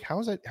tackled him. You're like,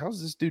 how's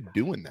this dude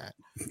doing that?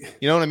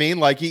 You know what I mean?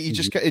 Like you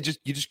just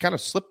kind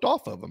of slipped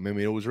off of him. I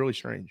mean, it was really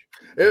strange.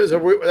 That's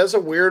a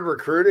weird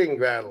recruiting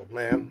battle,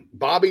 man.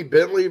 Bobby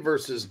Bentley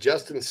versus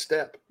Justin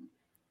Stepp.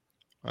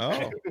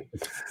 Oh,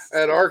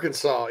 at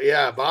Arkansas.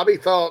 Yeah, Bobby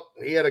thought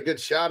he had a good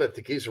shot at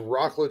the Keys of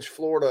Rockledge,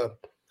 Florida.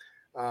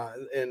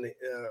 And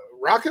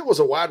Rocket was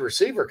a wide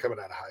receiver coming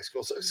out of high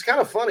school. So it's kind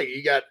of funny.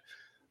 You got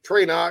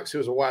Trey Knox, who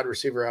was a wide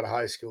receiver out of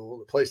high school,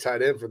 that plays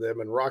tight end for them,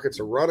 and Rocket's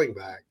a running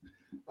back.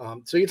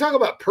 So you talk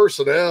about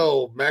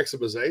personnel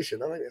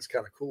maximization. I think that's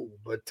kind of cool.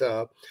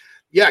 But,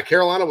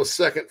 Carolina was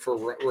second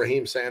for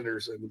Raheem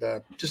Sanders and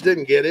just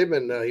didn't get him,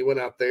 and he went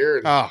out there.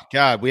 And, oh,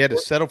 God, we had to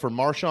settle for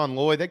Marshawn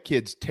Lloyd. That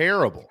kid's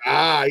terrible.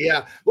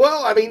 Yeah.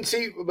 Well, I mean,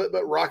 see, but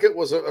Rocket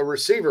was a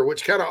receiver,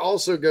 which kind of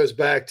also goes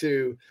back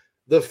to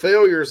the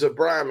failures of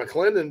Brian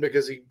McClendon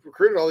because he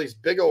recruited all these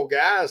big old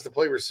guys to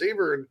play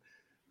receiver, and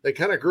they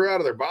kind of grew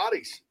out of their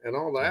bodies and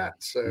all that.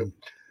 So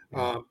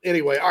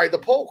anyway, all right, the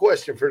poll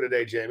question for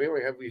today, Jamie,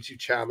 we have you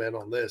chime in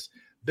on this.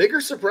 Bigger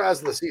surprise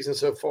of the season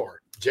so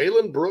far,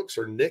 Jalen Brooks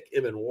or Nick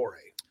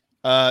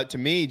Emenware? To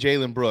me,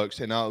 Jalen Brooks,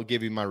 and I'll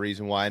give you my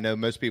reason why. I know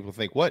most people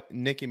think, what,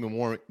 Nick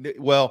Emenware?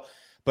 Well,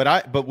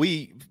 but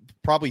we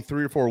probably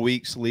 3 or 4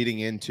 weeks leading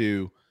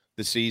into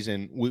the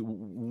season,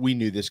 we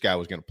knew this guy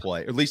was going to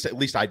play. At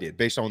least I did,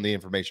 based on the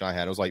information I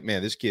had. I was like,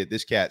 man, this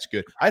cat's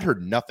good. I'd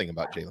heard nothing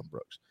about Jalen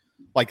Brooks.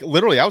 Like,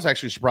 literally, I was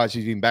actually surprised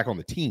he's even back on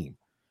the team.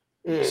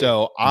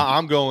 So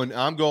I'm going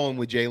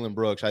with Jalen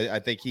Brooks. I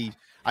think he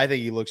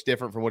looks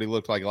different from what he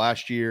looked like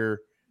last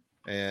year,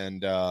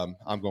 and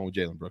I'm going with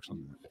Jalen Brooks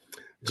on that.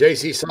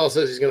 JC Saul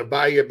says he's going to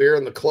buy you a beer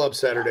in the club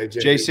Saturday.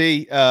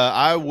 JC,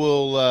 I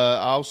will.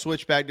 I'll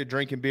switch back to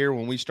drinking beer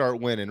when we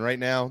start winning. Right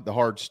now, the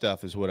hard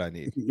stuff is what I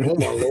need. Oh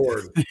my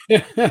Lord!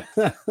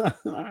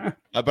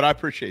 But I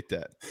appreciate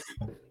that.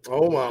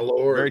 Oh my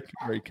Lord! Very,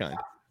 very kind.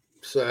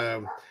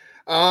 So,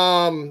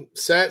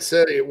 Sat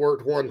said it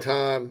worked one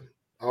time.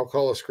 I'll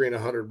call a screen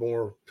 100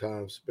 more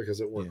times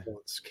because it worked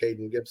once.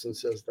 Caden Gibson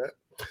says that.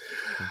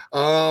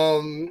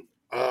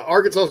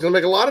 Arkansas is going to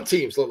make a lot of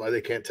teams look like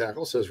they can't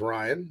tackle, says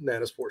Ryan,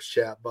 Nana Sports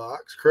chat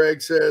box.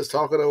 Craig says,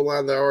 talking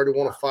O-line, they already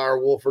want to fire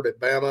Wolford at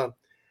Bama.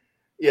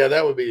 Yeah,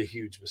 that would be a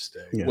huge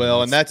mistake. Yeah,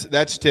 well, and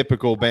that's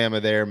typical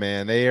Bama there,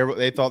 man.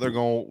 They thought they're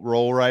going to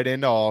roll right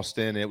into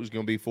Austin. It was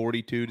going to be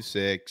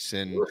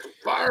 42-6,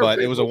 but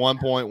it was a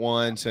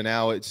 1.1, so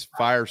now it's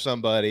fire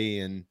somebody,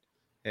 and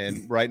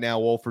right now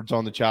Wolford's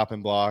on the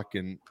chopping block,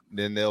 and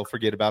then they'll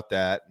forget about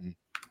that, and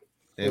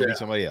it'll be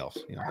somebody else.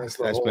 That's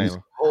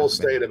the whole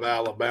state of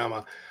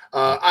Alabama.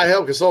 I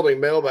Help Consulting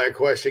mailbag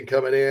question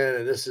coming in,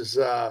 and this is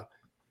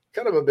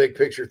kind of a big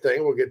picture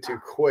thing we'll get to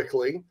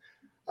quickly.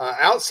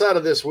 Outside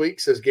of this week,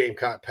 says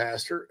Gamecock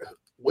Pastor,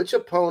 which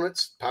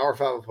opponents, Power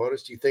 5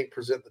 opponents, do you think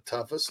present the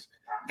toughest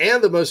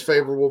and the most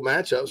favorable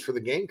matchups for the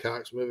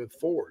Gamecocks moving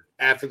forward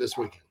after this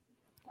weekend?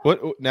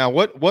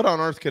 What on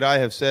earth could I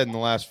have said in the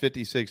last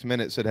 56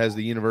 minutes that has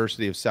the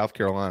University of South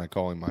Carolina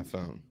calling my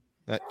phone?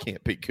 That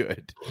can't be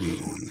good.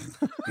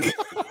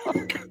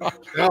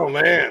 Oh,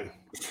 man.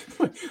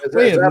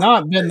 We have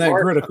not been that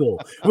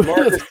critical.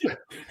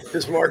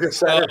 Is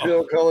Marcus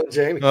Satterfield calling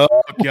Jamie? Oh,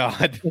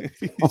 God.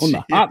 On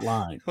the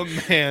hotline. Oh,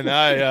 man,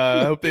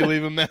 I hope they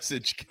leave a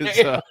message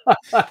because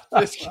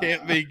this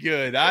can't be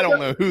good. I don't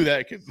know who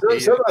that could be.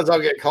 Sometimes I'll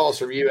get calls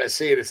from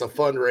USC, and it's a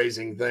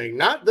fundraising thing.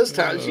 Not this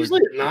time. It's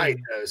usually at night,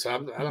 though,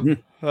 so I don't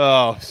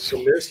it's a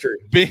mystery.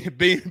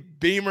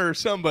 Beamer,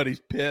 somebody's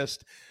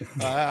pissed.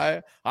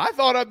 I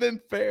thought I've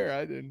been fair.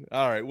 I didn't.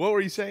 All right, what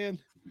were you saying?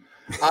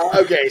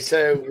 Okay,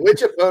 so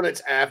which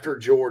opponents after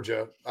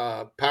Georgia,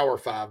 Power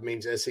 5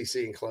 means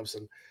SEC and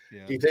Clemson,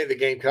 do you think the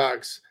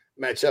Gamecocks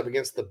match up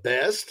against the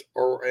best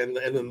and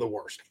then the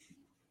worst?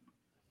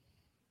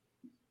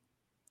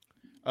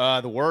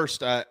 The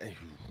worst, man,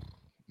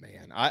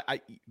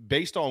 I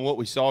based on what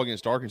we saw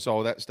against Arkansas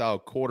with that style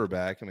of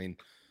quarterback, I mean,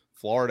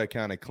 Florida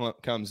kind of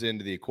comes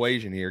into the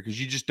equation here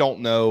because you just don't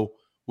know.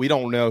 We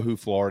don't know who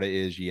Florida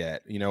is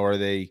yet. Are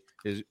they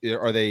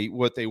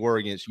what they were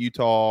against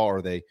Utah?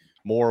 Are they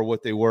more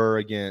what they were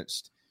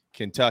against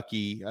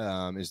Kentucky?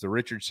 Is the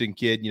Richardson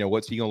kid,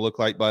 what's he going to look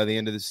like by the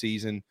end of the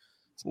season?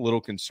 It's a little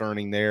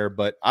concerning there,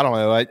 but I don't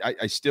know.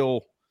 I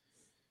still,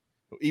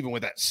 even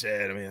with that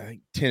said, I mean, I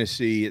think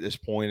Tennessee at this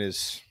point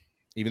is,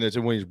 even though it's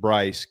a Williams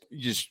Bryce,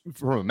 just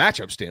from a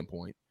matchup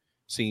standpoint,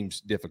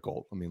 seems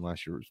difficult. I mean,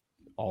 last year was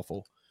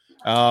awful.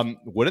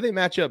 What do they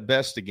match up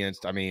best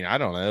against? I mean, I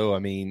don't know. I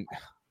mean,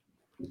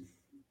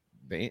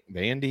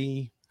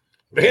 Vandy,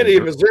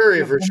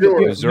 Missouri for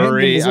sure.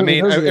 Missouri. I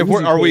mean,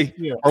 are we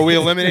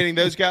eliminating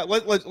those guys?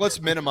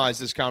 Let's minimize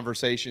this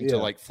conversation to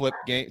like flip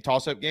game,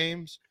 toss up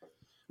games.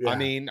 Yeah. I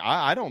mean,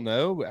 I don't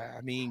know.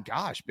 I mean,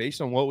 gosh, based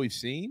on what we've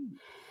seen,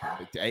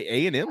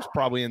 A&M's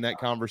probably in that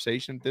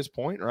conversation at this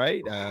point,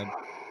 right?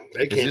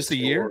 Is this the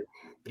year?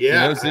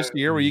 Yeah, is this the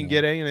year where you can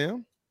get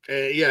A&M?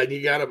 Yeah, and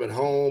you got them at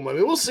home. I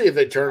mean, we'll see if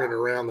they turn it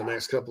around the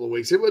next couple of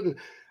weeks. It wouldn't.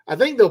 I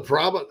think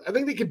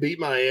they could beat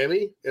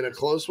Miami in a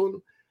close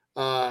one.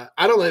 I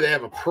don't think they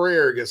have a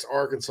prayer against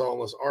Arkansas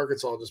unless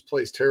Arkansas just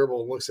plays terrible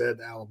and looks ahead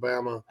to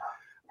Alabama.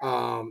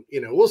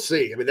 We'll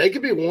see. I mean, they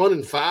could be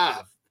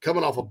 1-5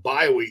 coming off a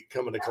bye week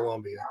coming to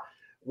Columbia,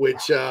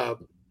 which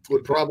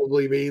would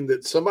probably mean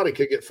that somebody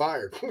could get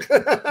fired.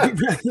 They're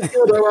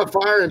not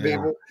firing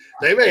people.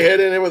 They may head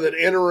in with an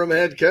interim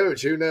head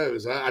coach. Who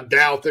knows? I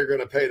doubt they're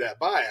going to pay that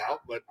buyout,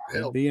 but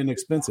it'll be an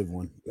expensive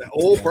one. The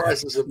oil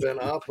prices have been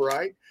up,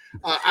 right?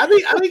 I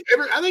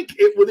think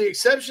with the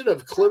exception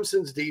of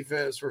Clemson's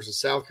defense versus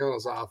South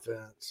Carolina's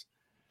offense,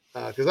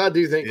 because I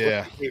do think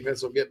Clemson's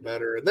defense will get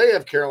better, and they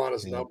have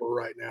Carolina's number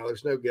right now.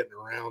 There's no getting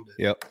around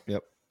it.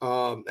 Yep.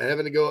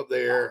 Having to go up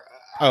there.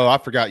 Oh, I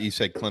forgot you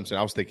said Clemson.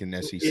 I was thinking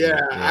SEC. Yeah,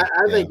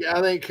 I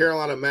think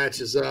Carolina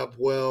matches up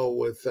well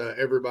with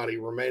everybody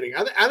remaining.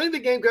 I think the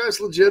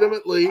Gamecocks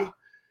legitimately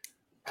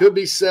could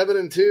be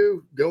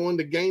 7-2 going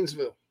to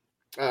Gainesville.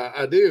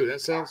 I do. That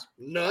sounds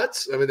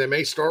nuts. I mean, they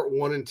may start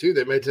 1-2.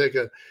 They may take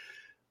a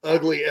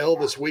ugly L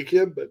this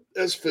weekend, but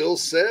as Phil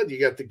said, you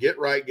got the get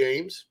right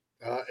games,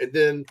 and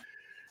then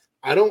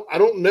I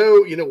don't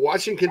know.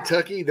 Watching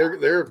Kentucky,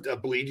 they're a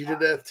bleed you to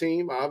death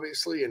team,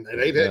 obviously, and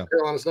they've had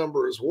Carolina's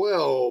number as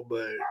well.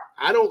 But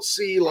I don't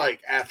see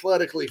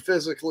athletically,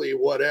 physically,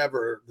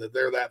 whatever that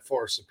they're that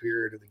far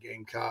superior to the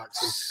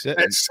Gamecocks. And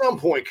at some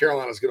point,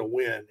 Carolina's going to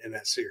win in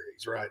that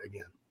series, right?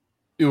 Again.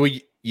 Well,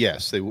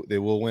 yes, they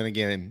will win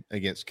again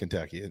against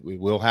Kentucky. It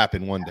will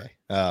happen one day.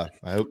 I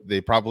hope they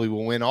probably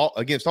will win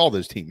against all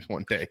those teams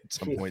one day at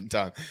some point in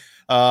time.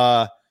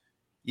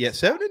 Yeah,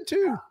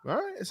 7-2. All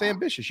right, it's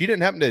ambitious. You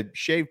didn't happen to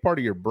shave part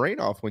of your brain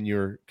off when you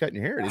were cutting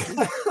your hair, did you?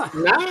 Nah,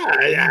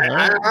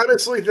 I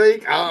honestly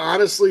think I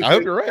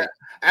hope you're right.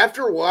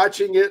 After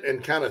watching it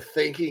and kind of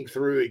thinking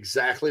through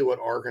exactly what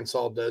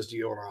Arkansas does to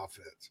you on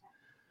offense,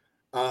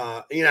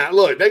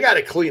 look, they got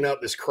to clean up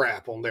this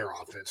crap on their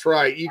offense,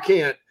 right? You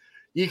can't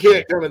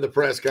come in the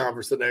press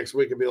conference the next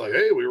week and be like,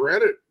 "Hey, we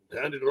ran it,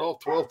 handed it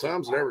off 12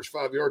 times and averaged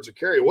 5 yards a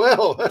carry."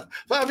 Well,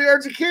 5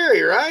 yards a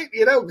carry, right?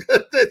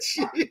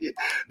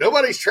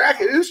 Nobody's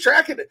tracking. Who's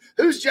tracking it?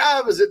 Whose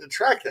job is it to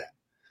track that?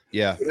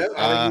 Yeah.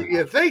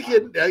 You're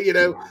thinking,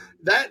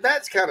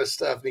 that's kind of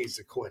stuff needs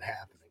to quit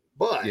happening.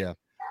 But yeah.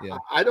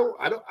 I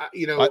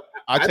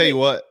tell you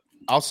what,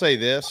 I'll say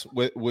this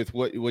with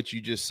what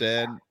you just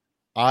said.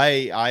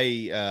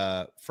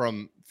 I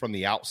from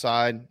the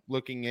outside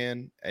looking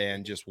in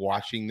and just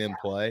watching them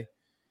play,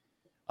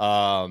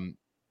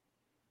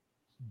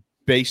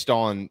 based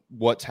on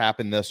what's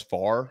happened thus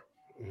far,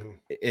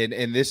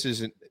 and this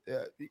isn't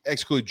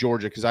exclude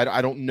Georgia because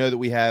I don't know that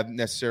we have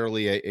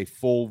necessarily a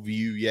full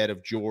view yet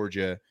of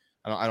Georgia.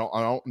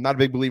 I'm not a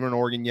big believer in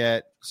Oregon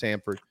yet.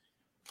 Samford,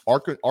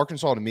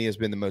 Arkansas to me has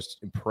been the most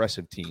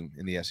impressive team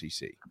in the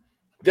SEC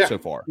so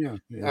far. Yeah.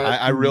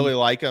 I really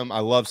like them.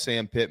 I love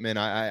Sam Pittman.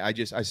 I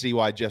see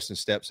why Justin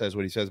Stepp says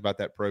what he says about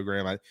that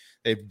program.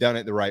 They've done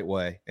it the right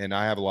way, and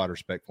I have a lot of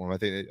respect for them. I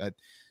think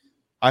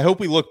I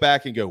hope we look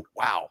back and go,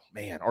 wow,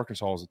 man,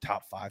 Arkansas is a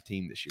top 5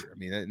 team this year. I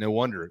mean, no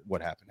wonder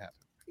what happened.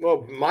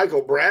 Well,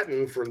 Michael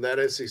Bratton from that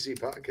SEC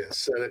podcast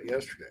said it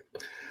yesterday.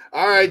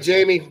 All right,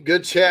 Jamie,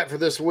 good chat for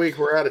this week.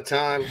 We're out of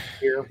time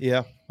here.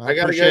 Yeah, I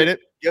got to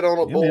get on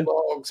a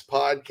Bulldogs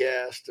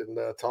podcast and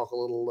talk a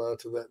little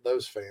to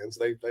those fans.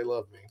 They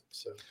love me.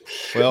 So,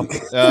 well,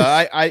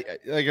 I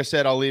like I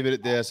said, I'll leave it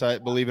at this. I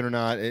believe it or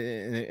not,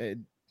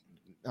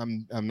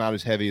 I'm not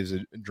as heavy as a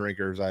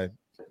drinker as I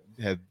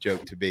have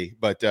joked to be,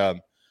 but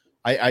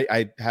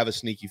I have a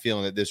sneaky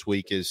feeling that this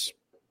week is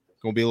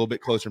going to be a little bit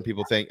closer than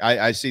people think.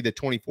 I see the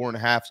 24.5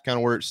 is kind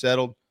of where it's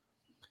settled.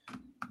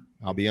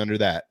 I'll be under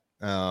that.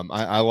 I'm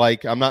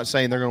not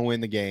saying they're going to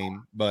win the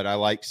game, but I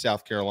like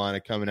South Carolina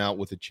coming out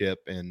with a chip,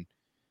 and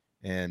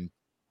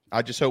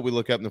I just hope we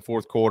look up in the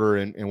fourth quarter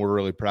and we're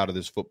really proud of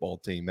this football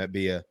team.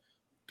 They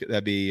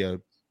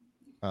would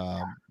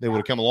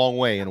have come a long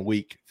way in a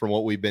week from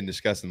what we've been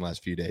discussing the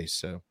last few days.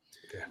 So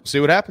we'll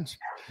see what happens.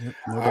 Yep,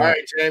 all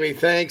right, Jamie.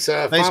 Thanks.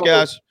 Thanks,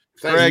 guys.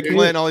 Greg,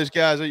 Clint, all these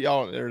guys,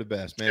 y'all, they're the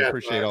best, man.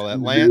 Appreciate all that.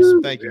 Lance,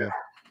 thank you, man.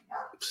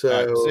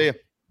 So, right, see you.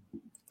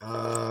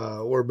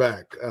 We're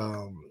back.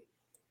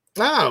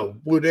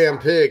 Blue Damn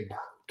Pig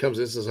comes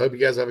in and says, hope you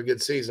guys have a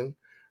good season.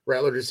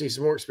 Rattler to see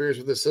some more experience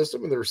with this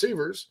system and the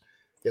receivers.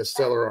 Yes,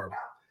 stellar arm.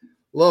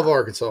 Love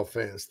Arkansas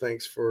fans.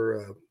 Thanks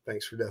for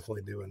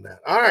definitely doing that.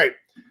 All right.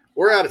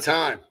 We're out of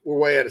time. We're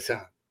way out of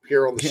time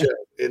here on the show,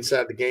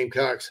 Inside the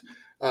Gamecocks.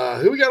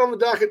 Who we got on the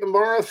docket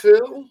tomorrow,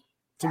 Phil?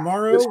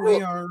 Tomorrow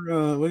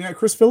we got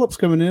Chris Phillips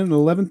coming in at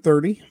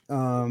 11:30.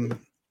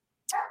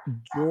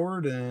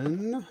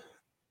 Jordan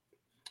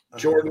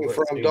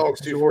from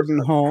Dogs 247. Jordan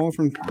Hall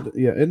from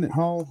isn't it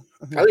Hall?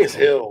 I think it's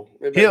Hill.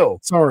 Hill,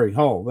 sorry,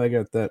 Hall. They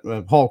got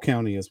that. Hall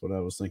County is what I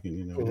was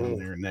thinking. Down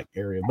there in that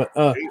area, but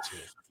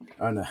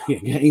I know,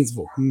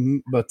 Gainesville. Mm-hmm.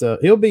 But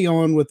he'll be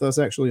on with us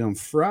actually on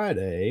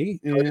Friday,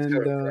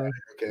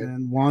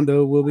 and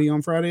Wando will be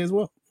on Friday as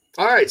well.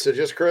 All right, so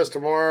just Chris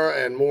tomorrow,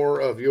 and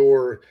more of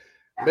your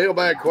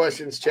mailbag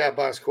questions, chat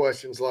box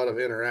questions, a lot of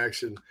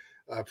interaction.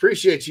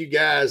 Appreciate you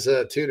guys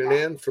tuning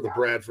in for the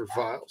Bradford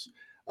Files.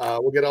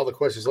 We'll get all the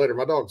questions later.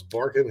 My dog's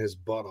barking his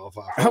butt off.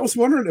 I was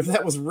wondering if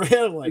that was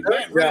Red. Like,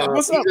 Red,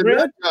 what's up,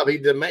 Red? He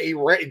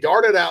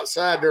darted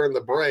outside during the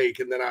break,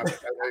 and then I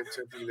so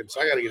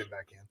I got to get him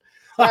back in.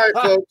 All right,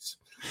 folks.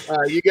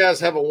 You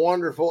guys have a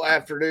wonderful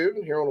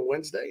afternoon here on a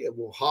Wednesday, and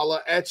we'll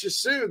holla at you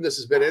soon. This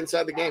has been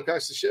Inside the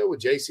Gamecocks, the show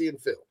with JC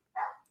and Phil.